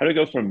will, how do I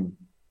go from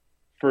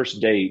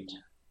first date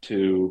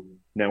to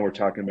now we're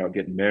talking about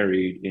getting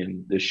married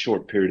in this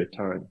short period of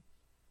time?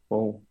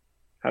 Well,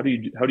 how do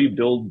you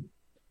build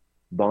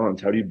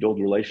bonds? How do you build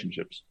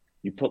relationships?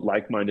 You put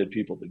like-minded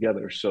people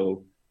together.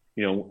 So,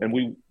 you know, and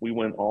we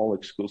went all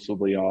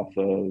exclusively off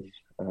of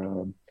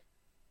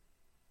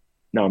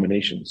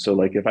nominations. So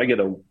like if I get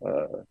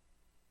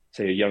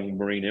say a young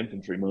Marine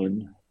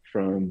infantryman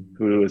from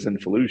who is in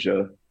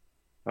Fallujah,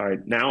 all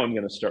right, now I'm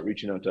going to start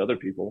reaching out to other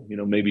people. You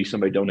know, maybe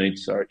somebody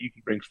donates, all right, you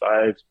can bring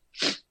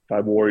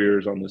five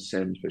warriors on this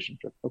salmon fishing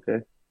trip. Okay.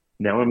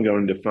 Now I'm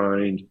going to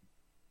find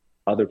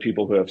other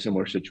people who have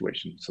similar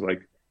situations. So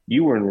like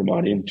you were in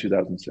Ramadi in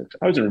 2006.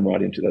 I was in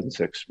Ramadi in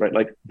 2006, right?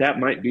 Like that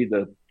might be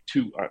the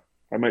two,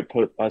 I might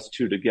put us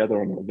 2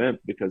 together on an event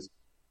because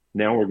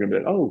now we're going to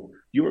be, oh,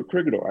 you were at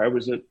Crigador. I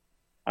was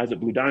at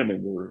Blue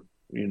Diamond or,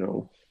 you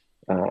know,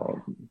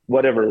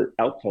 whatever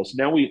outpost.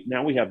 Now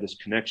we have this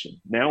connection.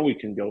 Now we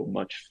can go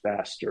much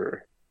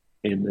faster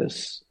in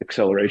this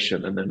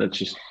acceleration. And then it's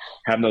just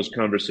having those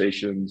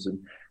conversations. And,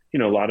 you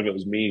know, a lot of it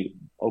was me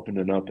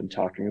opening up and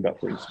talking about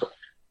things. But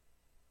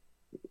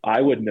I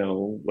would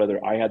know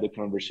whether I had the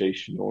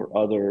conversation or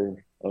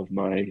other of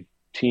my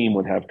team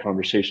would have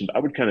conversations. I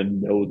would kind of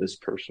know this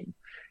person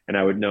and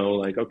I would know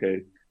like,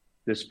 okay,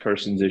 this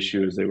person's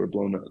issue is they were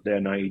blown up, they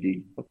had an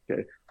IED.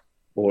 Okay.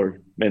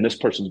 Or, man, this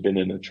person's been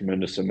in a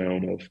tremendous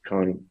amount of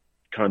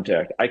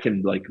contact. I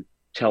can like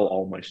tell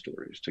all my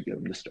stories to get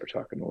them to start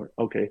talking more.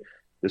 Okay,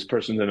 this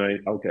person's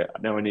okay,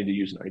 now I need to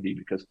use an ID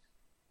because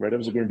right, I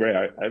was a Green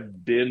Beret.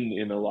 I've been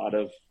in a lot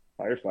of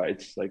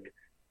firefights. Like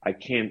I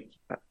can't,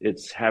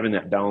 it's having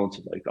that balance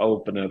of like, I'll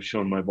open up,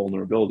 showing my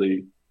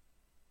vulnerability,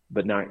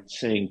 but not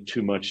saying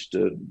too much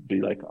to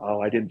be like, oh,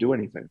 I didn't do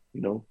anything,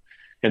 you know?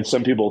 And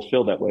some people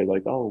feel that way,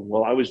 like, oh,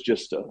 well, I was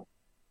just a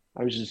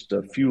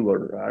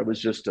fueler. I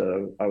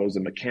was a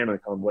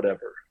mechanic on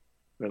whatever.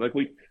 Like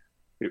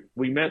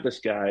we met this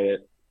guy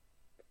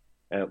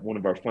at one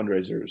of our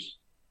fundraisers.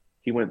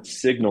 He went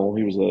Signal.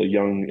 He was a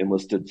young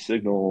enlisted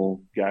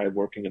Signal guy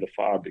working at a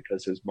FOB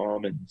because his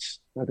mom and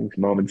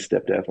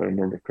stepdad, if I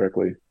remember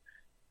correctly,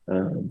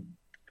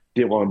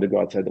 didn't want him to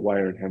go outside the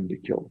wire and have him be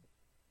killed.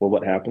 Well,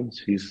 what happens?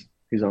 He's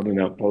on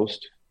an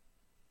outpost.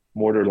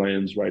 Mortar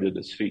lands right at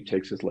his feet,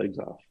 takes his legs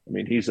off. I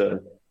mean, he's a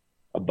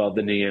above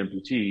the knee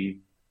amputee.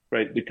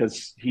 Right,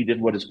 because he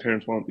did what his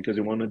parents wanted because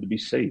he wanted to be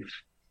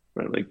safe.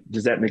 Right, like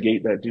does that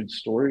negate that dude's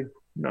story?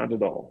 Not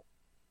at all.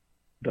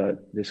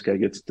 But this guy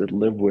gets to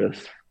live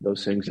with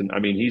those things, and I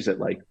mean, he's at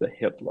like the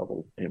hip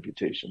level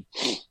amputation.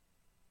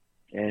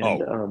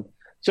 And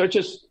so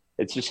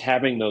it's just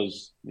having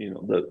those, you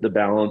know, the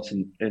balance,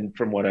 and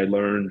from what I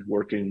learned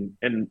working,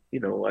 and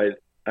you know, I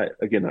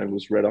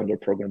was read onto a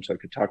program so I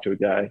could talk to a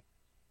guy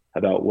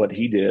about what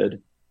he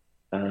did,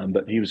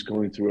 but he was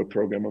going through a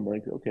program. I'm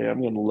like, okay,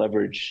 I'm going to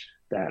leverage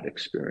that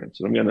experience.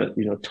 I'm going to,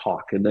 you know,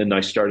 talk. And then I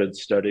started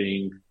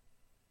studying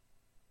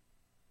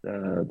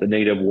the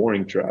native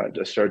warring tribes.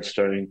 I started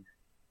studying,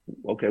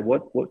 okay,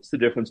 what's the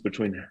difference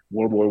between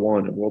World War I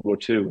and World War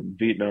II and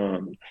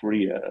Vietnam and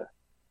Korea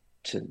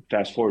to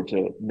fast forward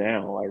to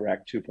now, Iraq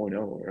 2.0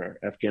 or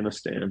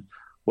Afghanistan.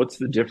 What's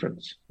the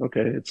difference?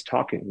 Okay, it's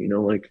talking, you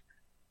know, like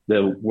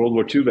the World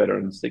War II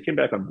veterans, they came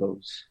back on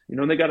boats, you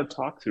know, and they got to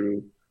talk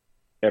through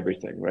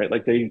everything, right?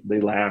 Like they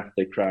laughed,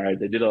 they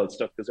cried, they did all that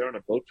stuff because they're on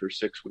a boat for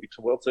 6 weeks.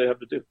 So what else do they have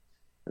to do?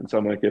 And so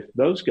I'm like, if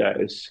those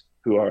guys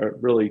who are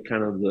really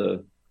kind of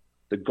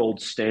the the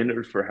gold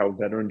standard for how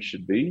veterans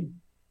should be,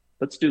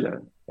 let's do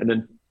that. And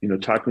then,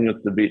 talking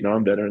with the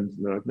Vietnam veterans,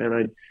 and they're like,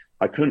 man,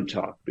 I couldn't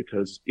talk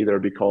because either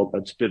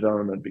I'd spit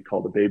on, I'd be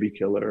called a baby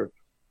killer.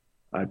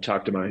 I'd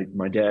talk to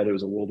my dad, who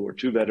was a World War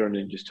II veteran,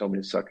 and he just told me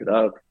to suck it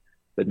up,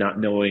 but not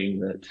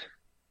knowing that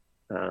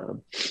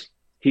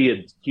he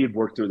had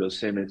worked through those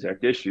same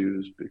exact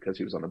issues because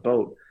he was on a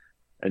boat.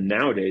 And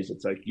nowadays,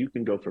 it's like you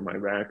can go from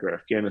Iraq or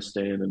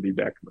Afghanistan and be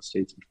back in the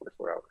States in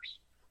 24 hours.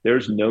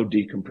 There's no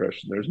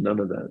decompression. There's none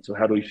of that. So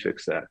how do we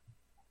fix that?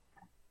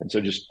 And so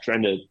just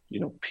trying to,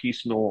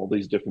 piecemeal all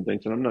these different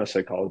things. And I'm not a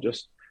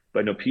psychologist, but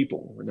I know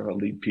people. I know how to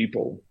lead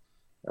people,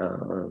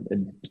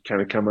 and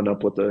kind of coming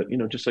up with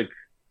just like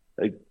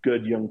a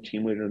good young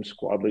team leader and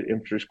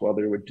infantry squad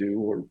leader would do,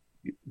 or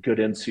good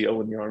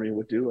NCO in the Army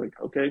would do. Like,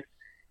 okay,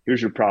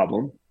 here's your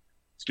problem.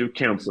 Let's do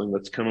counseling.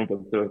 Let's come up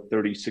with a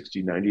 30,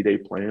 60, 90-day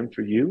plan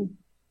for you.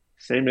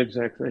 Same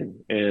exact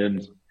thing.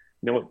 And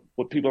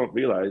what people don't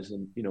realize,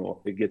 and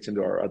it gets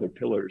into our other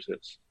pillars,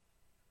 is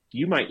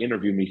you might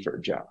interview me for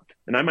a job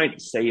and I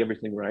might say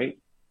everything right,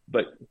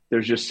 but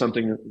there's just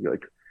something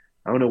like,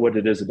 I don't know what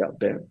it is about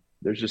Ben.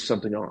 There's just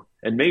something off.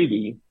 And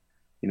maybe,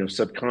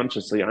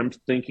 subconsciously I'm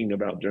thinking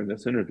about during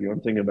this interview, I'm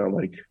thinking about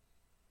like,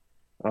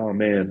 oh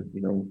man,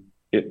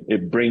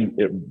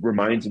 it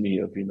reminds me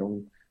of,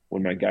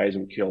 when my guys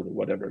were killed or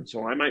whatever. And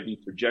so I might be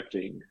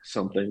projecting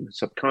something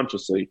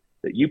subconsciously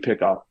that you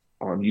pick up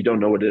on. You don't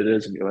know what it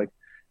is. And you're like,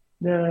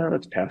 nah,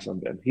 let's pass on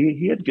Ben.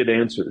 He had good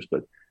answers,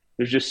 but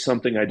there's just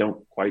something I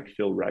don't quite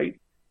feel right.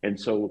 And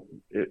so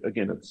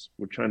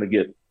we're trying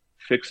to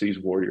fix these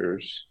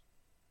warriors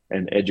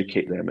and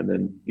educate them. And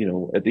then,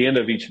 at the end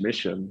of each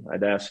mission,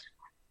 I'd ask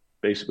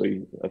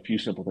basically a few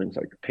simple things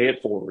like pay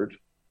it forward.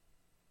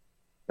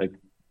 Like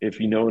if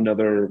you know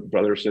another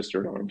brother or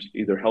sister in arms,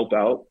 either help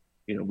out,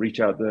 reach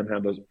out to them,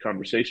 have those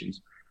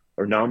conversations,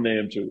 or nominate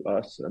them to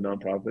us, a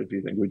nonprofit, if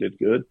you think we did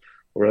good,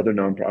 or other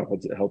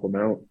nonprofits that help them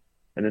out.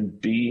 And then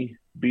be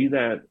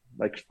that,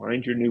 like,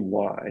 find your new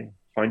why,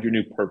 find your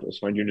new purpose,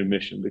 find your new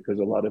mission, because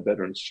a lot of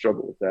veterans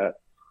struggle with that.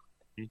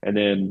 And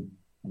then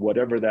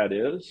whatever that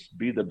is,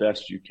 be the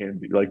best you can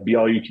be, like be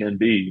all you can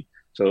be.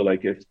 So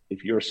like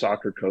if you're a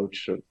soccer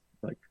coach,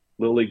 like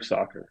Little League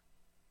soccer,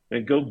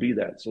 and go be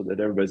that, so that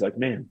everybody's like,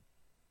 man,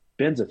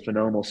 Ben's a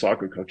phenomenal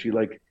soccer coach.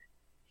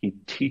 He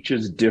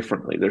teaches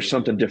differently. There's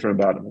something different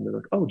about him. And they're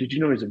like, oh, did you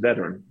know he's a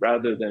veteran?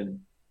 Rather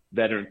than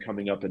veteran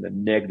coming up in a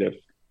negative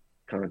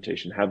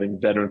connotation, having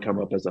veteran come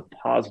up as a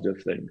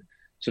positive thing.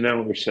 So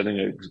now we're setting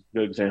a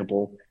good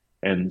example,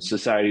 and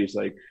society's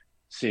like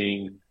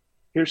seeing,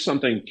 here's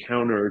something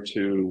counter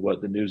to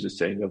what the news is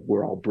saying of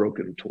we're all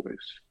broken toys,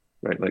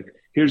 right? Like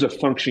here's a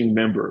functioning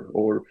member,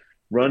 or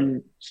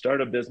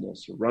start a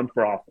business, or run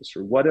for office,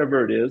 or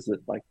whatever it is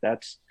that, like,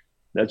 that's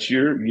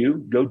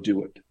you go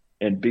do it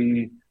and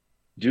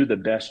do the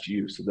best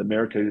you, so that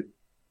America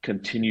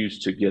continues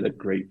to get a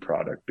great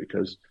product,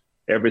 because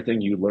everything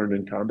you learn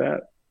in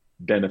combat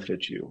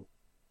benefits you.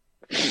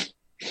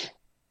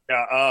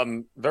 Yeah,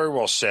 very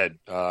well said.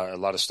 A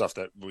lot of stuff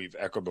that we've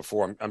echoed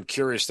before. I'm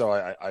curious, though.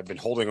 I've been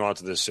holding on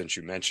to this since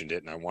you mentioned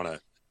it, and I want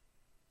to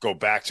go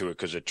back to it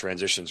because it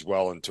transitions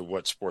well into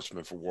what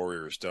Sportsmen for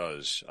Warriors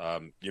does.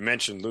 You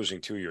mentioned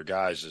losing two of your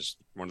guys is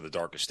one of the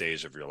darkest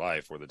days of your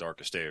life, or the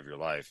darkest day of your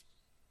life.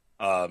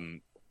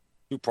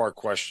 Two-part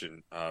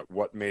question.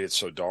 What made it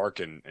so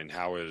dark, and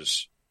how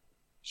is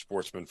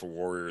Sportsmen for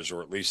Warriors,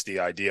 or at least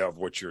the idea of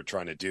what you're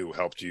trying to do,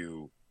 helped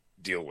you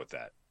deal with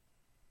that?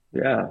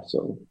 Yeah.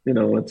 So,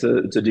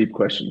 it's a deep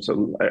question.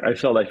 So I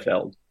felt I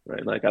failed,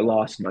 right? Like I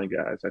lost my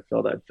guys. I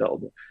felt I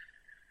failed.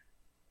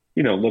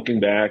 Looking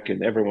back,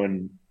 and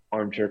everyone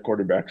armchair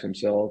quarterbacks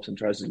themselves and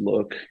tries to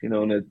look,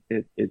 and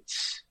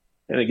it's,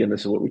 and again,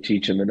 this is what we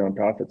teach in the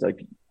nonprofits.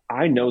 Like,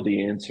 I know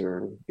the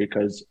answer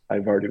because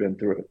I've already been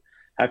through it.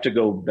 I have to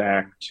go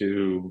back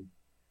to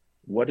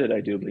what did I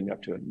do leading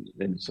up to it?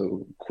 And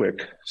so,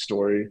 quick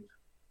story.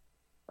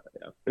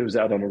 It was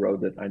out on a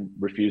road that I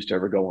refused to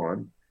ever go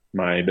on.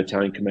 My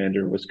battalion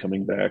commander was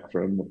coming back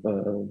from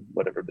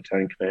whatever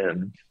battalion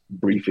command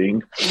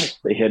briefing.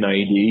 They hit an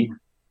IED.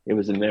 It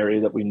was an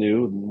area that we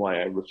knew, and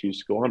why I refused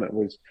to go on it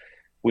was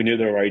we knew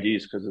there were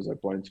IEDs because it was a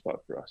blind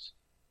spot for us.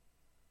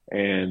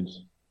 And,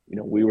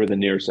 we were the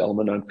nearest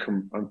element. I'm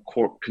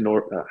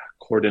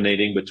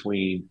coordinating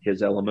between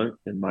his element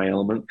and my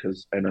element,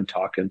 and I'm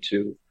talking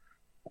to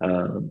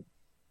our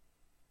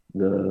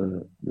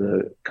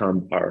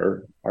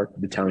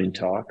battalion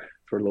talk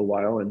for a little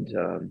while,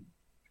 and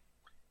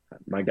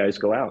my guys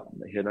go out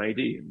and they hit an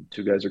ID, and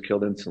two guys are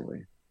killed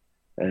instantly.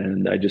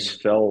 And I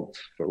just felt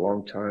for a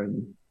long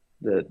time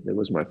that it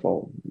was my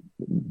fault.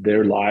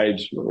 Their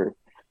lives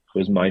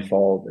was my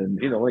fault. And,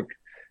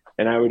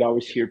 and I would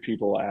always hear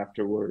people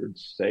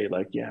afterwards say,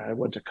 like, yeah, I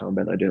went to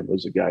combat. I didn't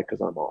lose a guy because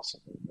I'm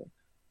awesome. And,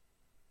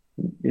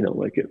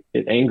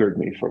 it angered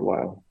me for a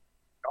while.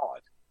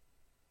 God.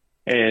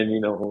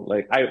 And,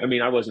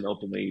 I wasn't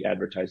openly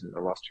advertising I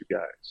lost two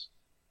guys.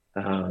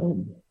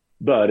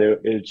 But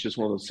it's just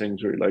one of those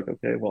things where you're like,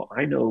 okay, well,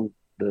 I know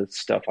the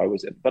stuff I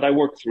was in, but I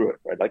worked through it,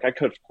 right? Like I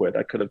could have quit.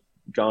 I could have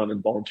gone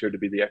and volunteered to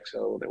be the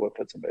XO, and they would have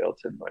put somebody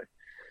else in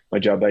my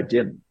job. I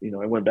didn't.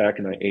 I went back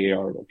and I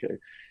AR'd. Okay,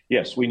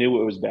 yes, we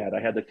knew it was bad. I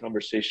had the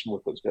conversation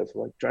with those guys,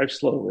 like, drive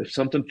slow. If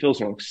something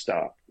feels wrong,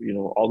 stop.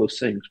 All those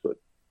things. But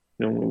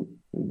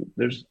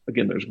there's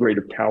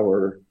greater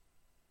power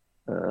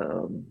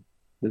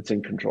that's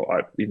in control.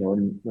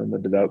 I'm a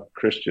devout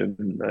Christian,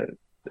 and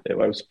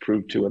I was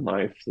proved to in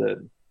life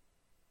that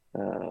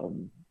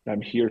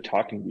I'm here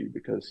talking to you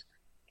because,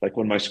 like,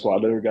 when my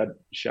squad leader got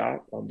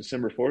shot on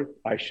December 4th,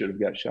 I should have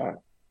got shot.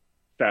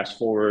 Fast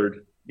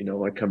forward,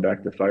 I come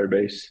back to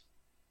Firebase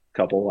a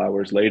couple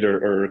hours later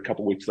or a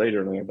couple weeks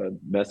later, and I have a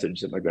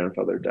message that my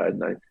grandfather died.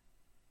 And I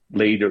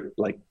later,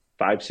 like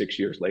 5-6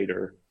 years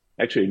later,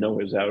 actually, no,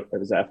 it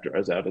was after I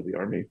was out of the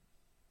Army.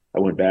 I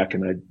went back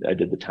and I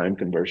did the time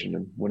conversion.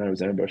 And when I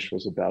was ambushed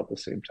was about the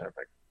same time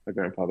my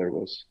grandfather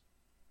was,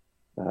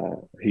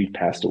 he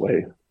passed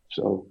away.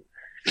 So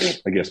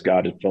I guess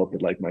God had felt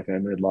that, like, my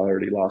family had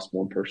already lost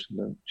one person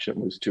and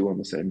shouldn't lose two on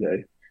the same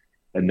day.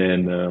 And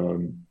then,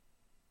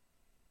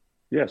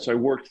 so I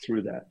worked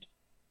through that.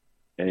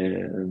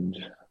 And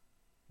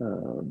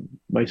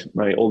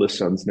my oldest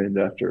son's named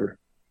after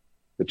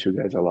the two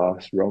guys I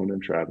lost, Rowan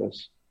and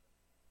Travis.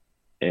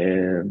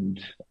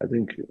 And I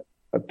think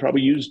I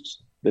probably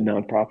used the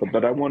nonprofit,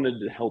 but I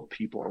wanted to help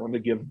people. I wanted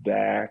to give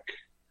back.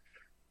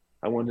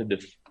 I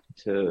wanted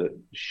to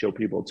show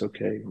people it's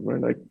okay.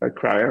 When I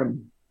cry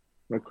on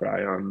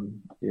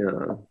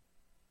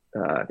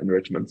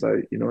enrichments.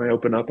 I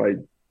open up. I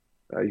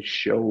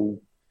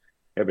show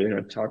everything.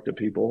 I talk to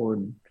people,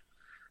 and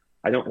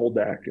I don't hold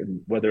back.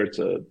 And whether it's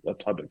a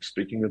public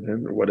speaking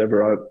event or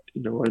whatever,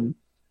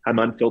 I'm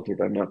unfiltered.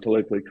 I'm not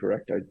politically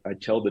correct. I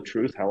tell the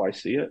truth how I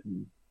see it,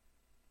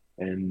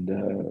 and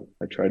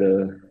I try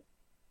to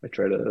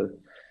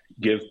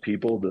give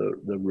people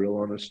the real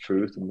honest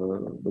truth and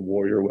the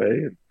warrior way.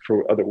 And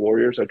for other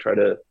warriors, I try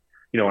to,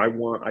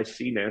 I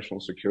see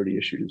national security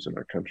issues in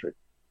our country,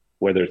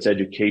 whether it's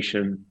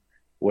education,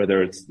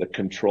 whether it's the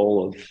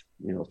control of,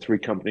 3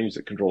 companies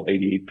that control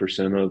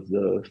 88% of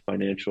the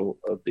financial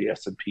of the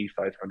S&P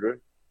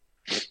 500,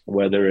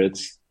 whether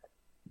it's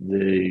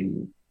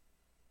the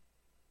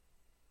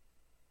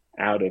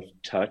out of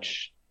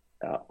touch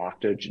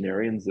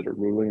octogenarians that are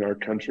ruling our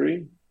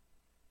country,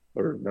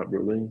 or not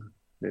ruling,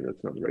 maybe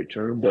that's not the right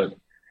term, but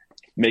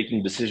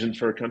making decisions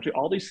for our country.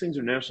 All these things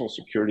are national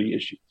security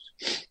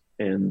issues.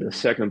 And the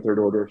second, third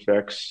order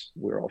effects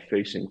we're all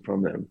facing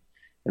from them.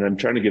 And I'm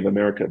trying to give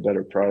America a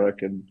better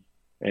product and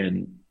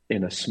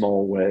in a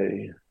small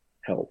way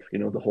help.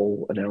 The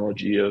whole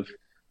analogy of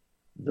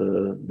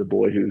the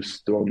boy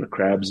who's throwing the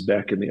crabs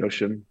back in the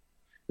ocean.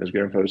 His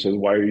grandfather says,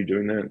 "Why are you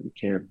doing that? You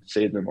can't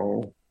save them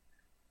all."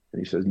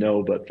 And he says,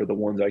 "No, but for the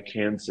ones I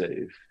can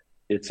save,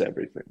 it's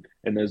everything."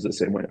 And there's the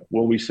same way.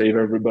 Will we save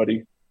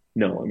everybody?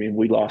 No. I mean,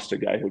 we lost a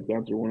guy who'd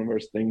gone through one of our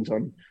things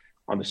on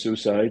the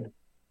suicide,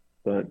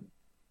 but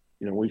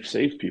we've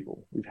saved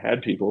people. We've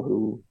had people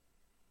who,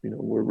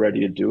 were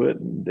ready to do it,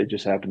 and they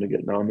just happened to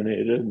get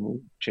nominated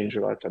and change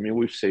their life. I mean,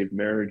 we've saved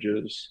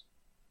marriages.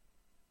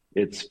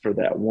 It's for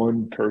that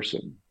one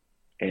person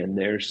and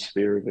their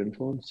sphere of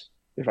influence.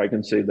 If I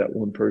can save that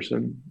one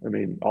person, I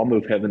mean, I'll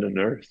move heaven and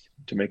earth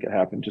to make it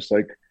happen, just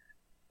like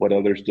what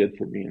others did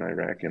for me in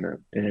Iraq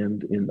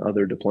and in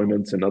other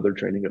deployments and other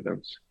training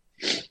events.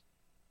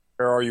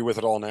 Where are you with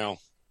it all now?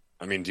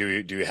 I mean, do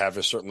you have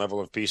a certain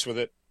level of peace with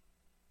it?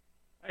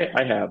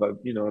 I have.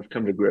 I've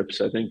come to grips.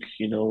 I think,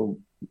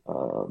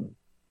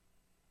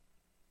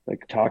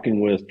 like talking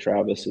with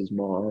Travis's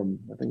mom,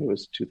 I think it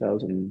was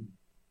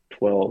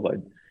 2012.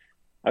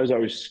 I was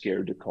always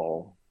scared to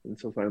call. And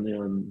so finally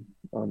on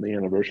the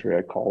anniversary,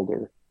 I called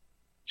her.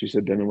 She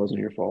said, "Ben, it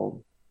wasn't your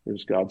fault. It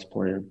was God's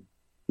plan.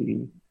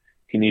 He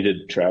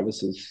needed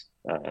Travis's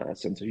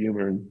sense of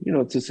humor." And,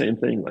 it's the same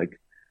thing. Like,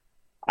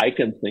 I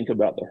can think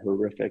about the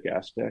horrific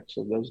aspects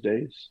of those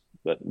days,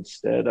 but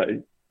instead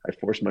I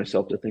forced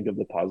myself to think of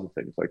the positive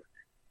things. Like,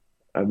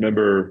 I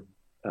remember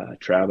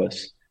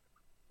Travis,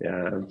 he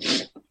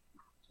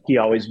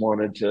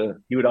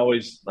would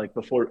always, like,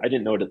 before, I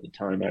didn't know it at the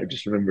time. I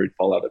just remember he'd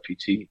fall out of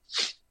PT.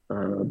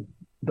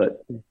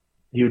 But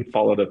he would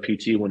fall out of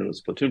PT when it was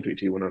platoon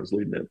PT, when I was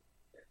leading it,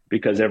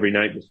 because every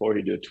night before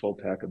he'd do a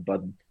 12-pack of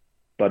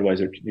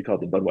Budweiser, he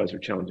called it the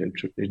Budweiser Challenge.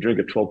 He'd drink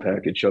a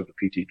 12-pack, he'd show up to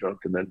PT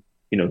drunk, and then,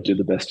 do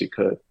the best he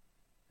could.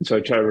 And so I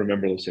try to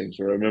remember those things.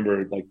 Or I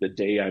remember, like, the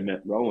day I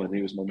met Rowan,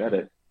 he was my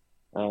medic.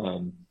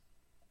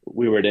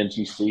 We were at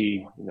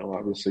NTC,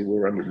 obviously we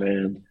were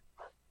undermanned,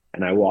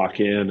 and I walk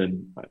in,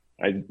 and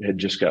I had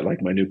just got,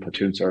 like, my new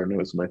platoon sergeant. It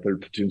was my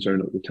third platoon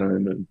sergeant at the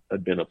time, and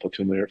I'd been a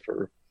platoon leader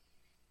for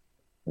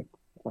like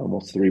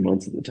almost 3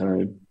 months at the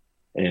time.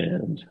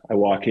 And I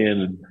walk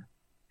in,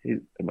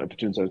 and my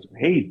platoon sergeant says,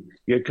 "Hey,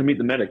 you gotta come meet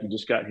the medic. He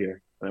just got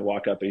here." And I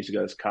walk up, and he's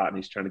got his cot, and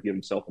he's trying to give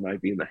himself an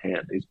IV in the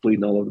hand. He's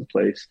bleeding all over the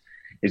place.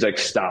 He's like,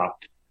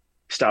 "Stop."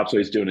 Stops what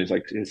he's doing. He's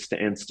like, his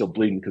hand's still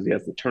bleeding because he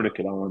has the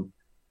tourniquet on,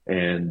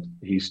 and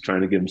he's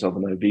trying to give himself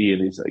an IV.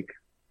 And he's like,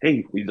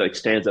 "Hey," he like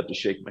stands up to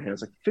shake my hand.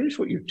 It's like, "Finish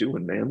what you're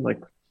doing, man.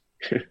 Like,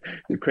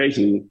 you're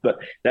crazy. But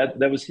that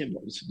was him.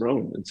 That was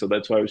Rowan. And so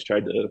that's why I was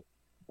trying to,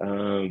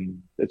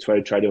 that's why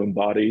I try to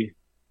embody,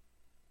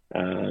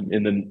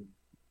 and then,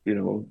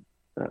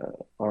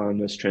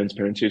 honest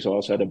transparency. So I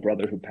also had a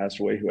brother who passed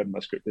away who had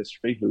muscular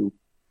dystrophy, who,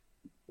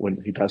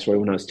 when he passed away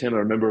when I was 10, I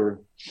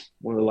remember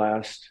one of the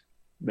last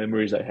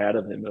memories I had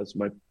of him was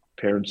my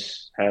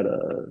parents had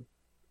a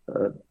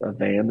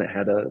van that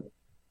had a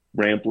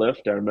ramp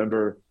lift. I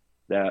remember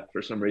that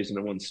for some reason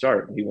it wouldn't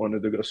start. He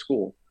wanted to go to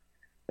school.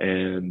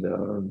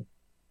 And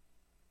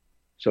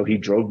so he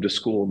drove to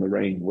school in the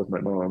rain with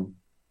my mom,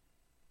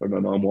 or my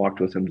mom walked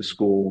with him to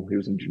school. He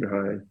was in junior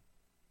high.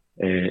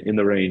 And in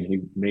the rain,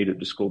 he made it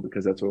to school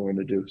because that's what I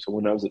wanted to do. So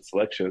when I was at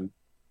selection,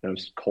 I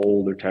was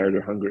cold or tired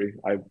or hungry,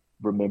 I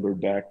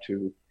remembered back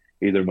to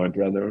either my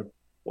brother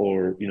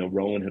or,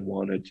 Rowan had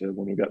wanted to,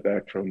 when we got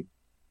back from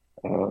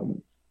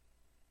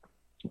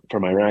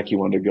Iraq, he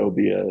wanted to go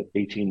be a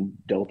 18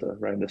 Delta,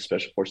 right? In the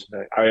Special Forces.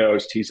 I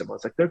always tease him. I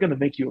was like, they're going to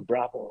make you a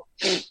Bravo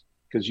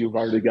because you've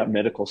already got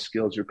medical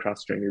skills. You're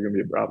cross-trained. You're going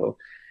to be a Bravo.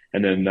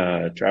 And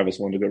then Travis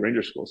wanted to go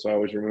Ranger School. So I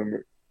always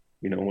remember,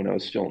 when I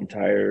was feeling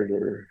tired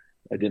or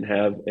I didn't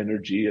have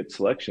energy at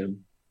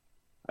selection,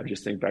 I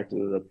just think back to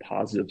the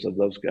positives of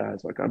those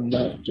guys. Like, I'm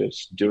not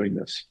just doing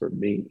this for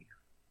me.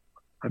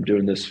 I'm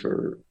doing this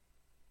for,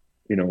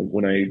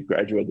 when I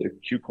graduated the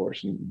Q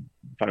course and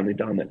finally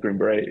donned that Green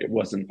Beret,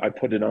 I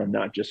put it on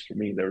not just for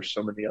me. There were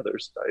so many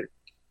others that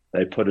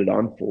I put it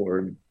on for.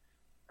 And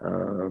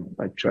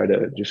I try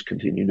to just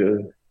continue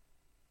to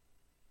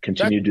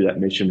do that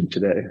mission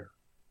today.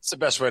 It's the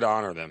best way to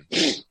honor them.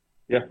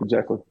 Yeah,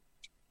 exactly.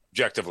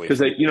 Objectively. Because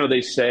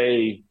they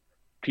say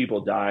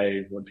people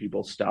die when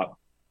people stop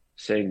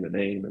saying the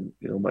name.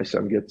 And, my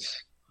son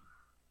gets,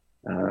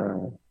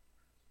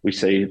 we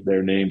say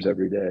their names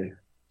every day,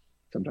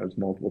 sometimes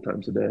multiple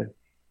times a day.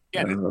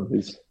 Yeah.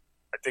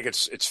 I think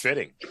it's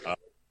fitting,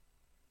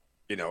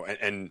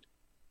 and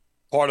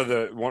part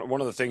of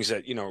one of the things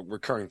that,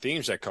 recurring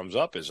themes that comes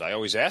up is I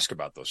always ask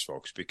about those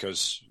folks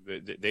because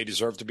they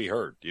deserve to be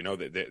heard,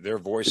 their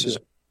voices,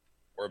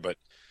 but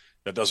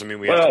that doesn't mean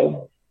we have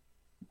to.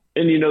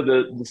 And,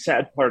 the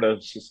sad part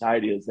of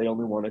society is they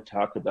only want to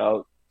talk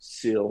about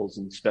SEALs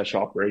and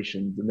special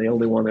operations, and they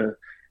only want to,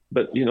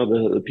 but,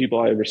 the people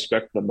I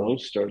respect the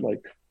most are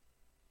like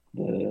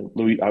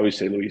I always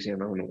say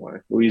Louisiana, I don't know why,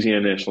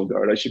 Louisiana National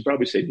Guard. I should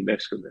probably say New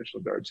Mexico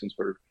National Guard since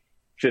we're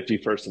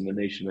 51st in the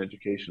nation in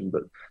education,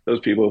 but those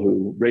people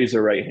who raise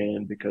their right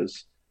hand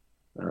because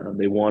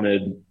they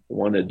wanted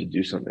to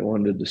do something, they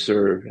wanted to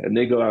serve, and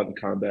they go out in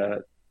combat.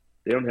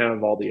 They don't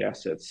have all the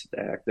assets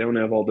stacked. They don't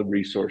have all the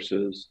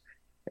resources.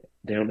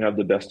 They don't have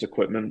the best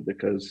equipment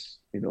because,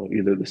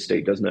 either the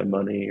state doesn't have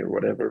money or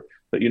whatever.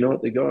 But you know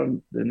what? They go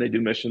on, then they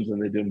do missions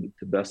and they do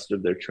the best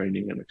of their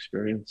training and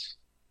experience.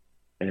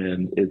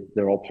 And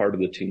they're all part of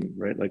the team,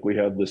 right? Like we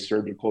have the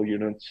surgical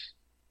units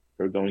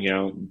who are going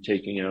out and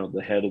taking out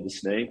the head of the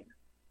snake,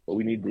 but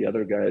we need the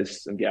other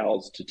guys and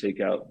gals to take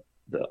out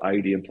the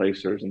IED and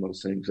placers and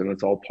those things. And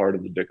it's all part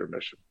of the bigger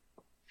mission.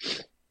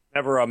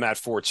 Never I'm at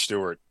Fort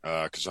Stewart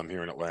because I'm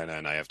here in Atlanta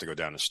and I have to go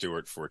down to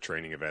Stewart for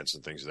training events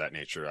and things of that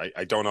nature.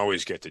 I don't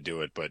always get to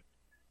do it, but,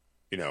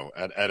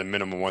 at a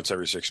minimum once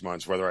every 6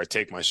 months, whether I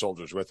take my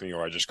soldiers with me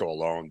or I just go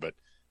alone. But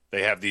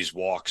they have these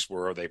walks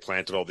where they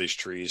planted all these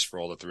trees for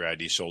all the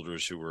 3ID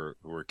soldiers who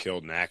were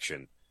killed in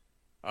action.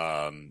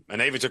 And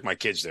I even took my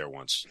kids there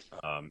once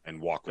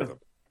and walked with them.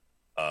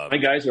 My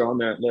guys are on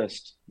that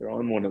list. They're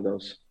on one of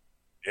those.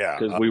 Yeah.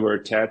 Because we were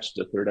attached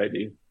to 3rd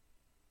ID.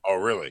 Oh,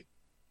 really?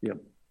 Yep.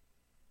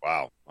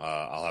 Wow.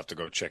 I'll have to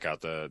go check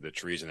out the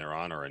trees in their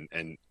honor.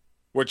 And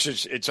which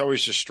is, it's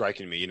always just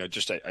striking me, I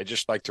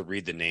just like to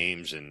read the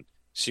names and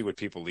see what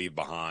people leave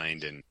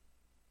behind. And,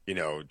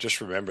 just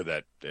remember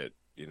that,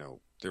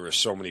 there were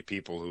so many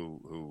people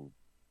who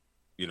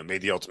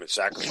made the ultimate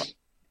sacrifice.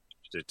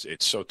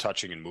 It's so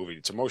touching and moving.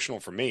 It's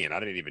emotional for me. And I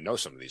didn't even know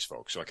some of these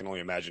folks. So I can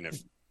only imagine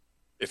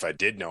if I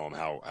did know them,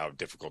 how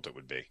difficult it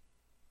would be.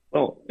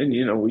 Well, and,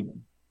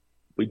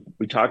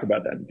 we talk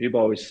about that and people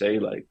always say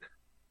like,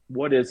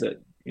 what is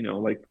it?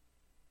 Like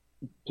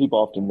people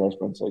often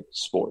reference like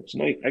sports,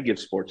 and I give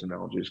sports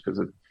analogies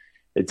because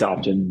it's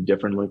often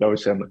different. Like I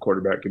always say, I'm the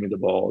quarterback, give me the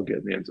ball, get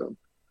in the end zone,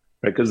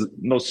 right? Because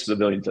most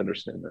civilians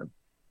understand that,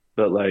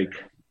 but like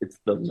it's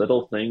the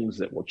little things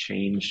that will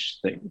change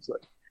things.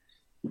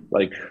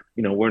 Like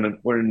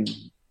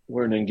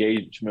we're in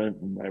engagement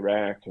in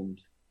Iraq, and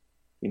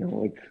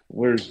like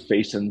we're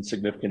facing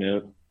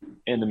significant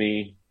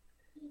enemy.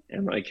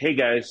 And like, hey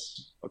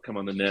guys, I'll come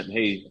on the net and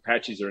hey,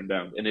 Apaches are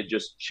inbound, and it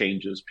just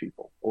changes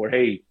people. Or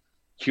hey,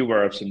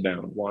 QRF's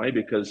inbound. Why?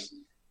 Because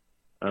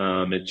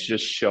it's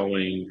just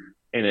showing,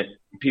 and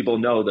people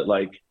know that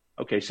like,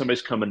 okay,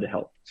 somebody's coming to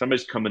help,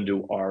 somebody's coming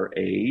to our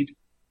aid,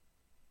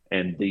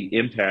 and the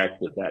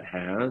impact that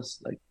has,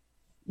 like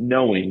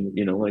knowing,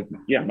 like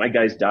yeah, my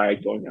guys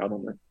died going out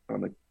on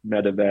the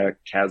medevac,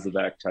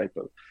 Kazovac type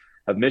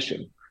of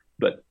mission,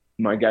 but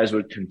my guys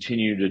would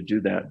continue to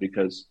do that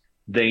because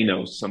they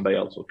know somebody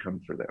else will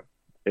come for them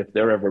if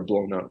they're ever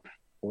blown up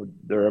or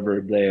they're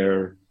ever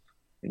there,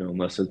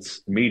 unless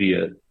it's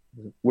immediate.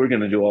 we're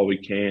going to do all we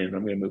can.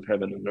 I'm going to move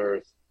heaven and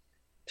earth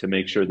to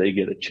make sure they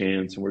get a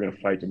chance, and we're going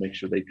to fight to make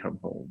sure they come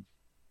home.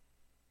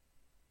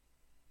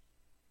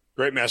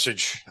 Great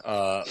message.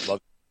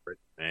 Love it.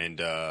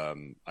 And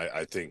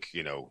I think,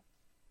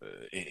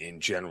 in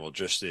general,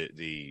 just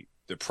the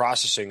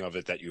processing of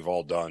it that you've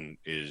all done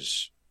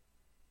is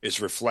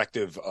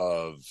reflective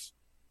of,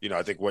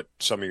 I think what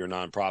some of your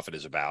nonprofit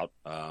is about.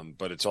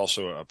 But it's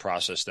also a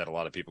process that a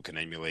lot of people can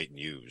emulate and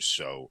use.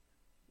 So,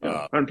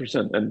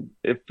 100%. And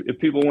if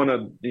people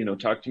want to,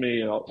 talk to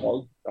me,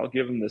 I'll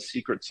give them the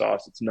secret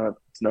sauce. It's not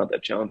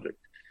that challenging.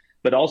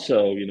 But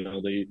also,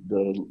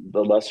 the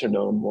lesser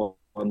known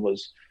one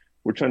was,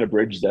 we're trying to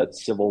bridge that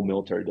civil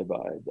military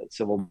divide, that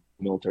civil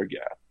military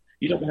gap.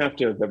 You don't have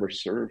to have ever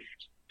served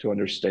to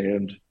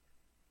understand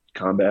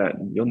combat,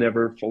 and you'll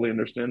never fully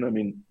understand. I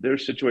mean,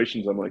 there's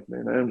situations I'm like,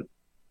 man,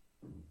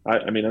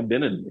 I've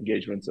been in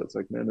engagements that's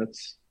like, man,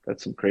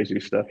 that's some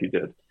crazy stuff you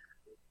did.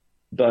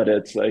 But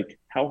it's like,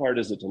 how hard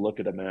is it to look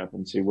at a map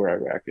and see where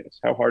Iraq is?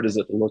 How hard is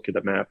it to look at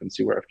a map and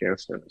see where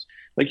Afghanistan is?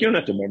 Like, you don't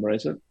have to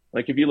memorize it.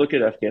 Like, if you look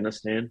at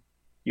Afghanistan,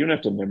 you don't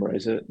have to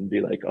memorize it and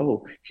be like,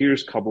 oh,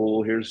 here's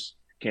Kabul, here's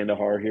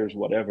Kandahar, here's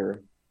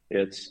whatever.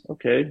 It's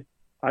okay.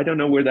 I don't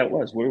know where that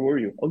was. Where were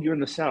you? Oh, you're in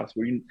the south.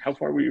 How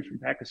far were you from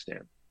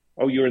Pakistan?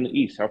 Oh, you're in the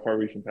east. How far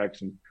were you from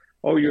Pakistan?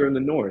 Oh, you're in the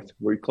north.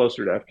 Were you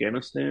closer to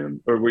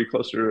Afghanistan, or were you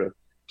closer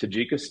to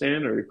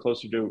Tajikistan, or were you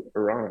closer to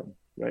Iran?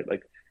 Right?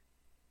 Like,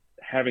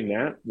 having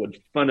that would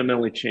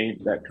fundamentally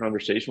change that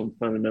conversation. Would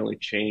fundamentally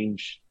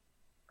change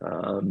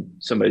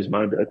somebody's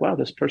mind. Be like, wow,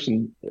 this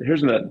person.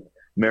 Here's that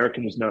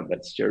American is not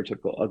that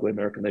stereotypical ugly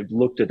American. They've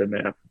looked at a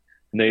map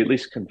and they at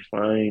least can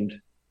find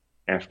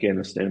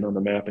Afghanistan on the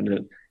map,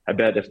 and I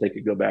bet if they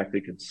could go back,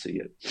 they could see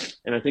it.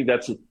 And I think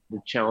that's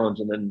the challenge.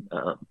 And then,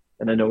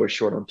 and I know we're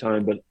short on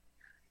time, but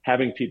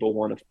having people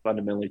want to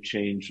fundamentally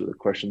change the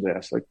questions they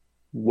ask, like,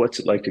 what's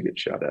it like to get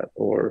shot at,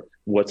 or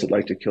what's it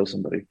like to kill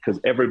somebody? Because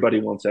everybody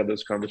wants to have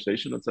this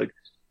conversation. It's like,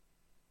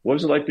 what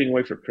was it like being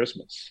away for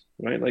Christmas,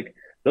 right? Like,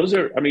 those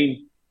are. I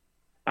mean,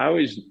 I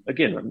always,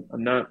 again,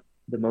 I'm not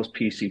the most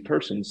PC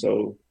person,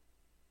 so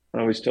I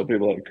always tell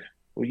people, like,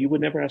 well, you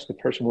would never ask a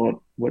person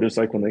what it's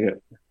like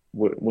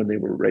when they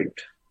were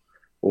raped,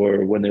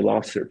 or when they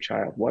lost their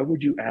child. Why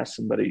would you ask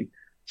somebody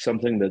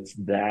something that's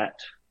that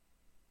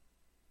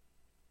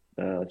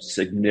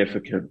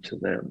significant to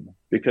them?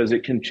 Because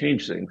it can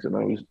change things. And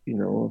I was,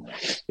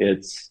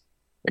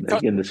 and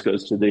again, this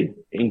goes to the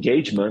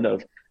engagement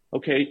of,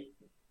 okay,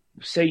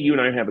 say you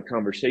and I have a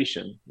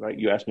conversation, right?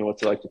 You ask me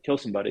what's it like to kill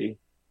somebody.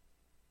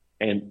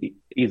 And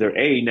either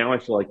A, now I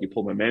feel like you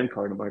pulled my man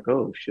card. I'm like,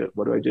 oh shit,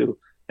 what do I do?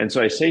 And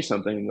so I say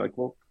something and like,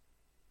 well,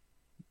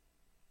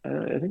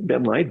 I think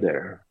Ben lied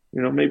there.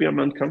 Maybe I'm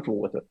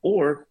uncomfortable with it,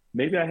 or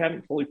maybe I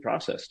haven't fully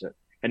processed it,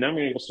 and now I'm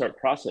going to go start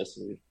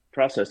processing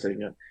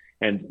it.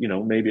 And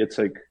maybe it's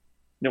like,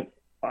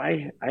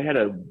 I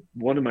had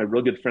one of my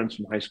real good friends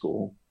from high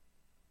school.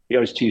 He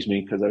always teased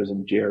me because I was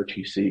in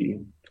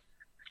JRTC,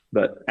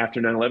 but after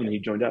 9/11, he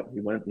joined up.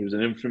 He was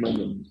an infantryman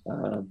in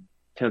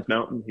 10th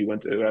Mountain. He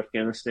went to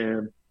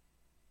Afghanistan,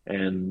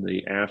 and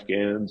the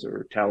Afghans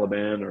or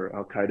Taliban or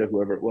Al Qaeda,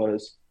 whoever it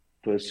was,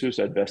 put a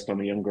suicide vest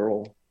on a young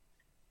girl.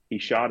 He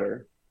shot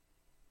her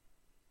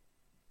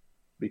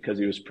because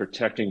he was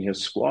protecting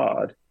his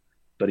squad,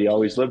 but he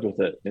always lived with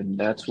it. And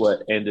that's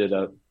what ended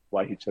up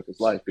why he took his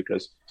life.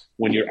 Because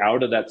when you're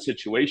out of that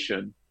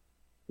situation,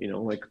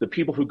 like the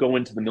people who go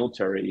into the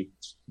military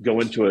go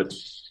into it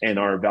and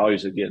our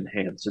values get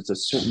enhanced. It's a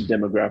certain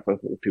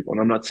demographic of people.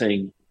 And I'm not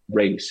saying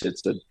race,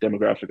 it's a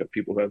demographic of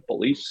people who have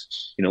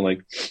beliefs,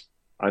 like,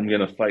 I'm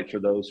going to fight for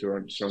those who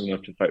aren't strong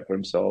enough to fight for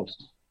themselves.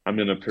 I'm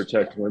going to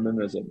protect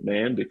women as a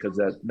man because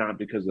that's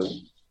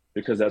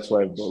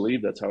what I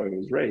believe. That's how I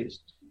was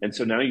raised. And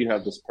so now you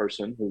have this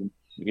person who,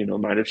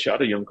 might have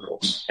shot a young girl,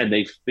 and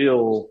they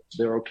feel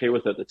they're okay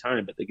with it at the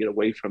time, but they get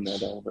away from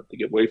that element. They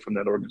get away from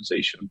that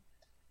organization.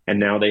 And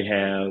now they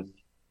have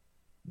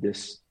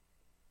this,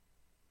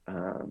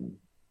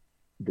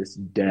 this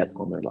debt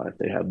on their life.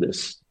 They have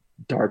this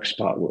dark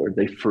spot where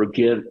they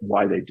forget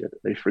why they did it.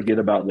 They forget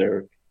about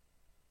their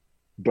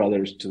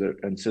brothers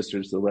and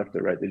sisters to the left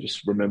or right. They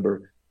just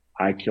remember,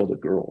 I killed a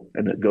girl,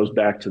 and it goes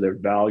back to their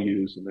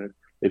values, and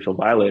they feel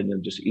violated, and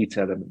it just eats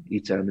at them and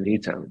eats at them and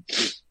eats at them.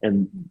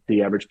 And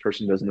the average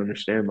person doesn't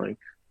understand, like,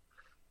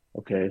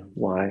 okay,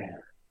 why?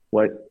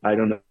 What? I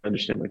don't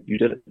understand. Like, you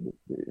did it.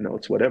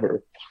 It's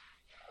whatever.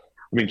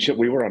 I mean, shit,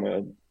 we were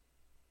on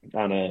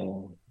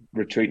a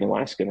retreat in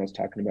Alaska, and I was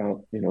talking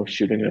about,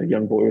 shooting a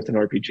young boy with an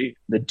RPG.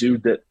 The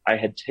dude that I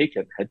had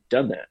taken had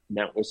done that, and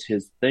that was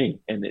his thing,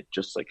 and it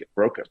just like it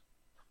broke him.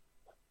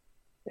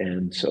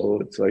 And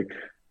so it's like,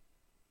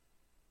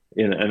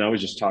 and I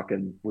was just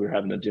talking, we were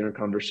having a dinner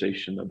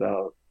conversation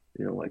about,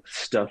 like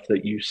stuff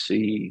that you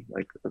see,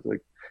 like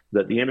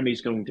that the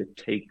enemy's going to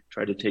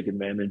try to take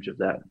advantage of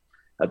that,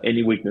 of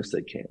any weakness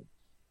they can.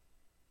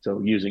 So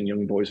using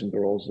young boys and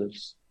girls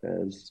as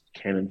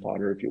cannon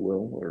fodder, if you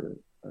will, or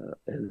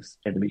as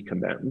enemy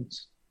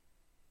combatants.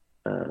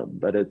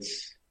 But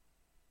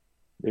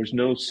there's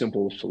no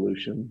simple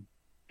solution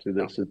to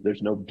this.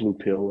 There's no blue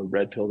pill or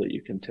red pill that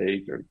you can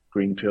take or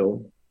green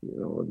pill,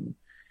 and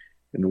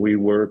we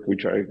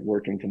try to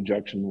work in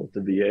conjunction with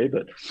the VA,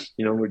 but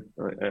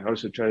I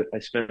also I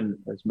spend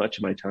as much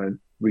of my time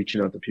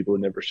reaching out to people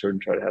who never served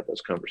and try to have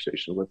those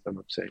conversations with them.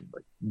 I'm saying,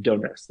 like,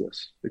 don't ask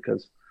this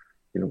because,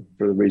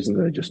 for the reason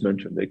that I just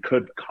mentioned, they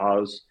could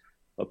cause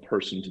a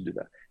person to do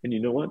that. And you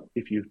know what?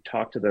 If you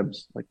talk to them,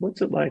 like,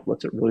 what's it like?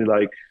 What's it really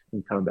like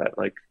in combat?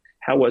 Like,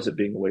 how was it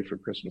being away for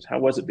Christmas? How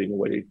was it being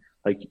away?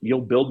 Like,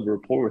 you'll build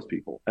rapport with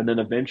people. And then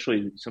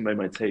eventually somebody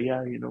might say,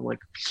 yeah, like,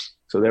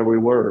 so there we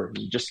were.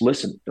 Just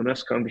listen. Don't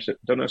ask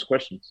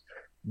questions.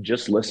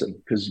 Just listen,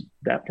 because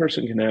that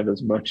person can have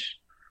as much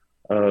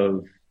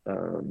of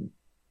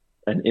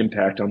an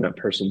impact on that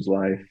person's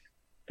life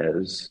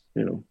as,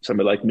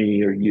 somebody like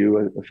me or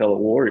you, a fellow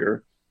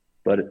warrior.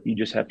 But you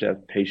just have to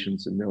have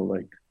patience and know,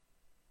 like,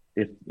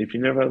 if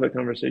you never have that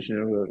conversation,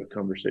 you never have a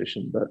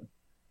conversation. But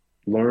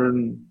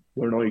learn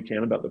all you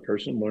can about the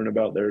person, learn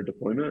about their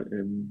deployment,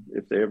 and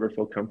if they ever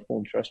feel comfortable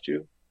and trust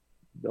you,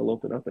 they'll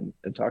open up and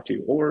talk to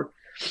you. Or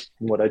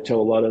what I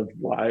tell a lot of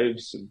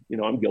wives, and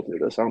I'm guilty of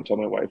this, I don't tell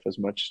my wife as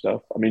much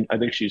stuff. I mean, I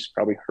think she's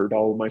probably heard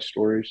all of my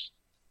stories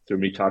through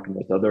me talking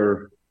with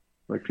other,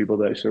 like, people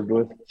that I served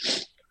with.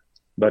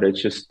 But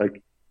it's just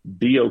like,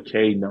 be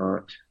okay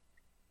not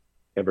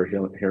ever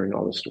hearing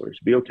all the stories.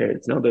 Be okay.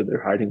 It's not that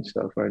they're hiding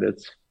stuff, right?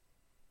 It's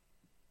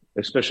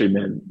especially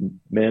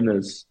men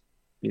as,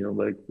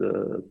 like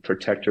the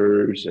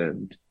protectors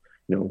and,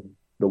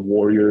 the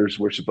warriors.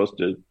 We're supposed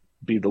to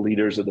be the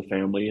leaders of the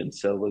family and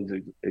set those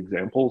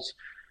examples.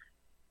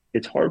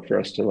 It's hard for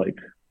us to, like,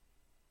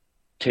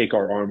 take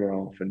our armor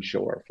off and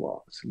show our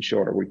flaws and show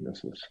our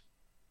weaknesses.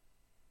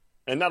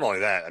 And not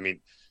only that, I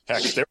mean,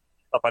 heck, there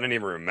was stuff I didn't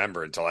even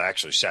remember until I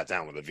actually sat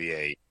down with a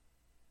VA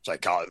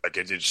psychologist. Like,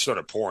 it just sort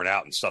of pouring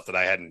out, and stuff that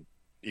I hadn't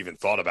even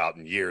thought about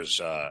in years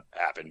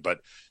happened.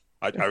 But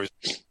I was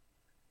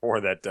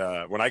more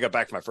that when I got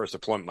back from my first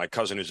deployment, my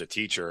cousin, who's a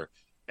teacher,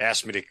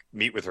 asked me to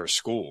meet with her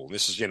school.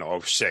 This is,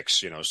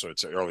 06, so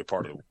it's an early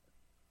part of the,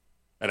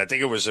 and I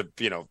think it was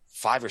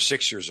 5 or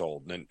 6 years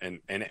old,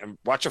 and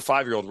watch a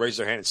 5-year-old raise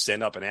their hand and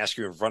stand up and ask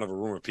you in front of a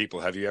room of people,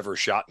 have you ever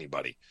shot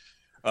anybody?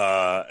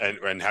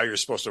 And how you're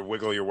supposed to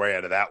wiggle your way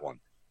out of that one.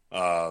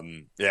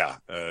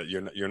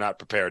 You're not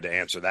prepared to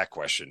answer that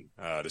question,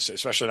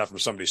 especially not from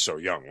somebody so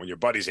young. When your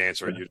buddies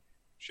answer it, you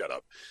shut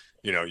up.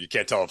 You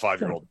can't tell a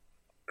 5-year-old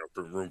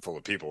a room full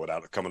of people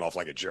without coming off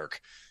like a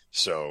jerk.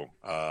 So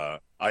I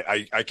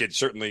could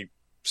certainly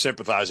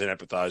sympathize and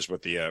empathize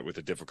with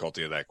the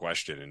difficulty of that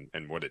question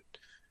and what it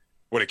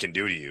can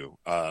do to you.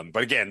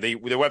 But again, the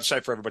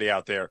website for everybody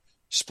out there,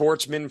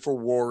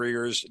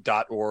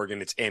 sportsmenforwarriors.org,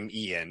 and it's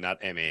MEN,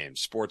 not MAN.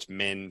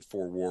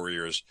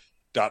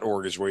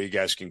 Sportsmenforwarriors.org is where you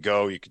guys can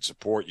go. You can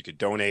support, you can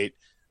donate,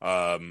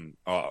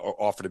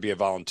 offer to be a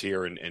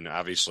volunteer. And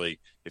obviously,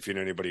 if you know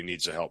anybody who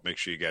needs the help, make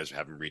sure you guys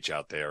have them reach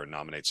out there and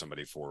nominate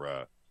somebody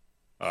for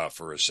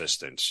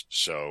assistance.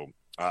 So,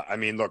 I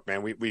mean, look,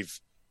 man, we've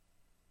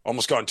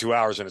almost gone 2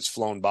 hours and it's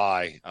flown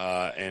by.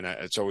 And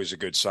it's always a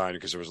good sign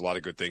because there was a lot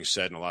of good things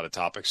said and a lot of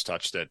topics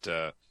touched that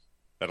a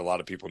lot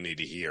of people need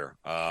to hear.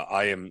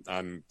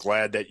 I'm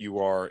glad that you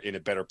are in a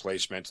better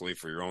place mentally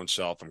for your own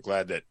self. I'm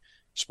glad that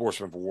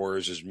Sportsmen for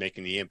Warriors is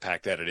making the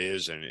impact that it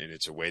is. And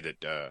it's a way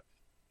that, to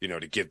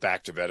give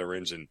back to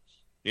veterans. And,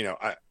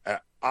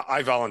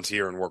 I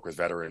volunteer and work with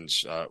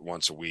veterans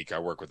once a week. I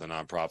work with a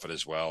nonprofit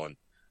as well. And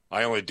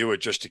I only do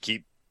it just to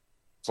keep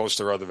close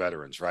to other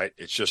veterans, right?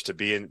 It's just to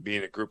be in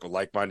a group of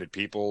like-minded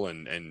people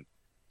and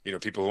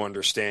people who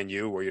understand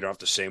you, where you don't have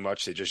to say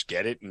much. They just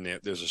get it. And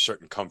there's a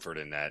certain comfort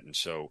in that. And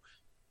so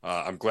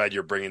I'm glad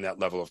you're bringing that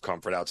level of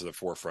comfort out to the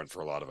forefront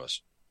for a lot of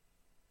us.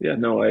 Yeah,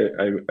 no,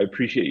 I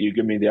appreciate you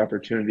giving me the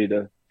opportunity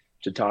to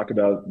talk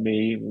about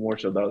me, more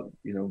so about,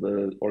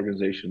 the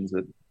organizations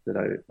that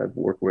I've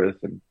worked with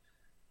and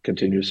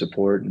continue to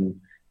support.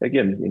 And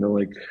again,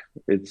 like,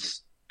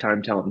 it's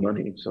time, talent,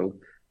 money. So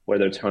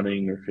whether it's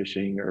hunting or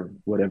fishing or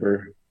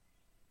whatever,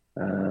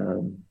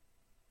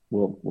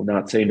 we'll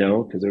not say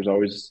no, because there's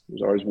always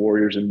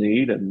warriors in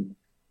need. And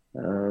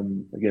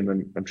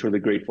again, I'm truly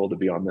grateful to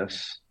be on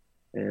this.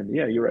 And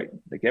yeah, you're right.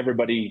 Like,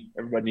 everybody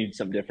needs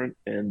something different.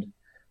 And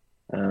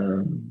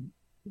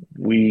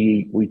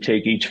we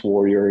take each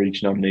warrior,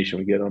 each nomination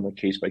we get on a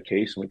case by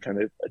case, and we kind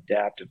of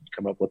adapt and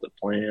come up with a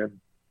plan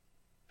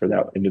for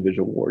that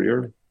individual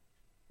warrior.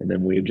 And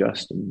then we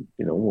adjust. And,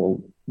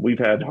 we've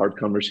had hard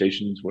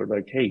conversations where,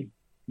 like, hey,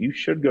 you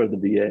should go to the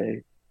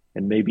VA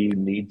and maybe you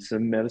need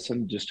some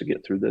medicine just to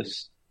get through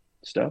this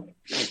stuff.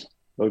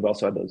 But we've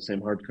also had the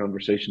same hard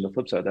conversation, the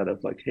flip side of that,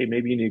 of like, hey,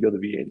 maybe you need to go to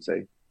the VA and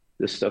say,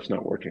 this stuff's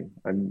not working.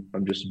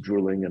 I'm just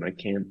drooling and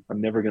I'm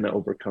never going to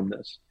overcome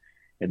this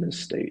in this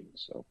state.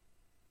 So.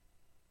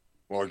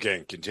 Well,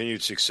 again,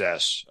 continued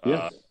success.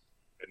 Yeah.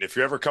 And if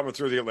you're ever coming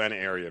through the Atlanta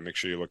area, make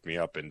sure you look me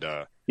up. And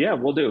yeah,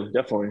 we'll do,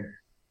 definitely.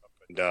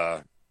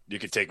 And you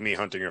could take me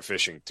hunting or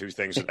fishing, two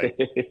things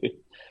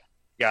that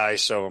guy.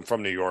 So I'm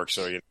from New York,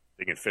 so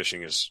thinking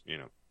fishing is,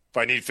 if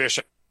I need fish,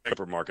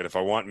 supermarket. If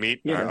I want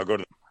meat, I'll go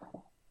to.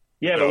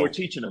 Yeah, but we're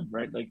teaching them,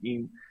 right? Like,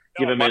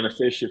 Give a man a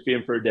fish, you feed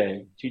him for a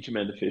day. Teach a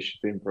man to fish, you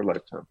feed him for a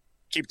lifetime.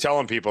 Keep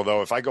telling people,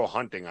 though, if I go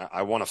hunting,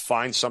 I want to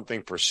find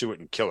something, pursue it,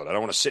 and kill it. I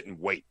don't want to sit and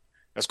wait.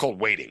 That's called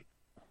waiting.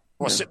 I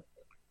want to sit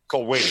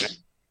called waiting.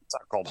 It's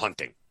not called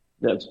hunting.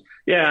 I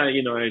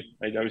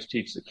always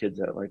teach the kids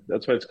that. Like,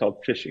 that's why it's called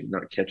fishing,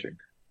 not catching,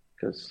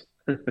 because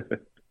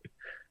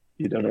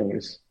you don't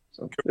always.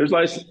 So there's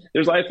life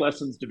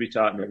lessons to be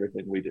taught in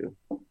everything we do.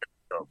 Oh,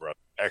 brother.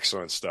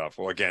 Excellent stuff.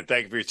 Well, again,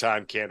 thank you for your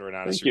time, candor, and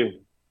honesty. Thank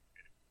you.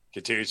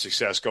 Continued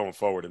success going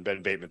forward. And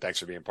Ben Bateman, thanks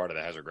for being part of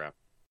the Hazard Ground.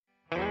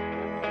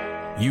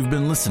 You've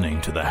been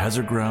listening to the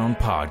Hazard Ground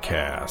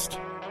Podcast,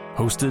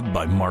 hosted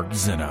by Mark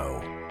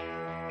Zinno.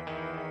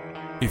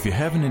 If you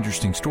have an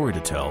interesting story to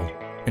tell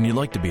and you'd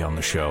like to be on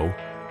the show,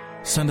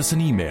 send us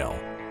an email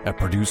at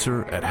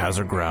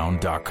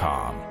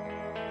producer@hazardground.com.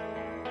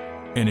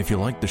 And if you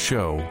like the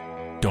show,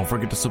 don't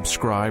forget to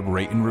subscribe,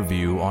 rate, and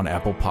review on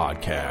Apple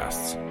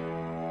Podcasts.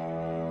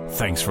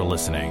 Thanks for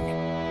listening.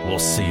 We'll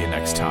see you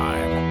next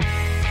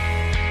time.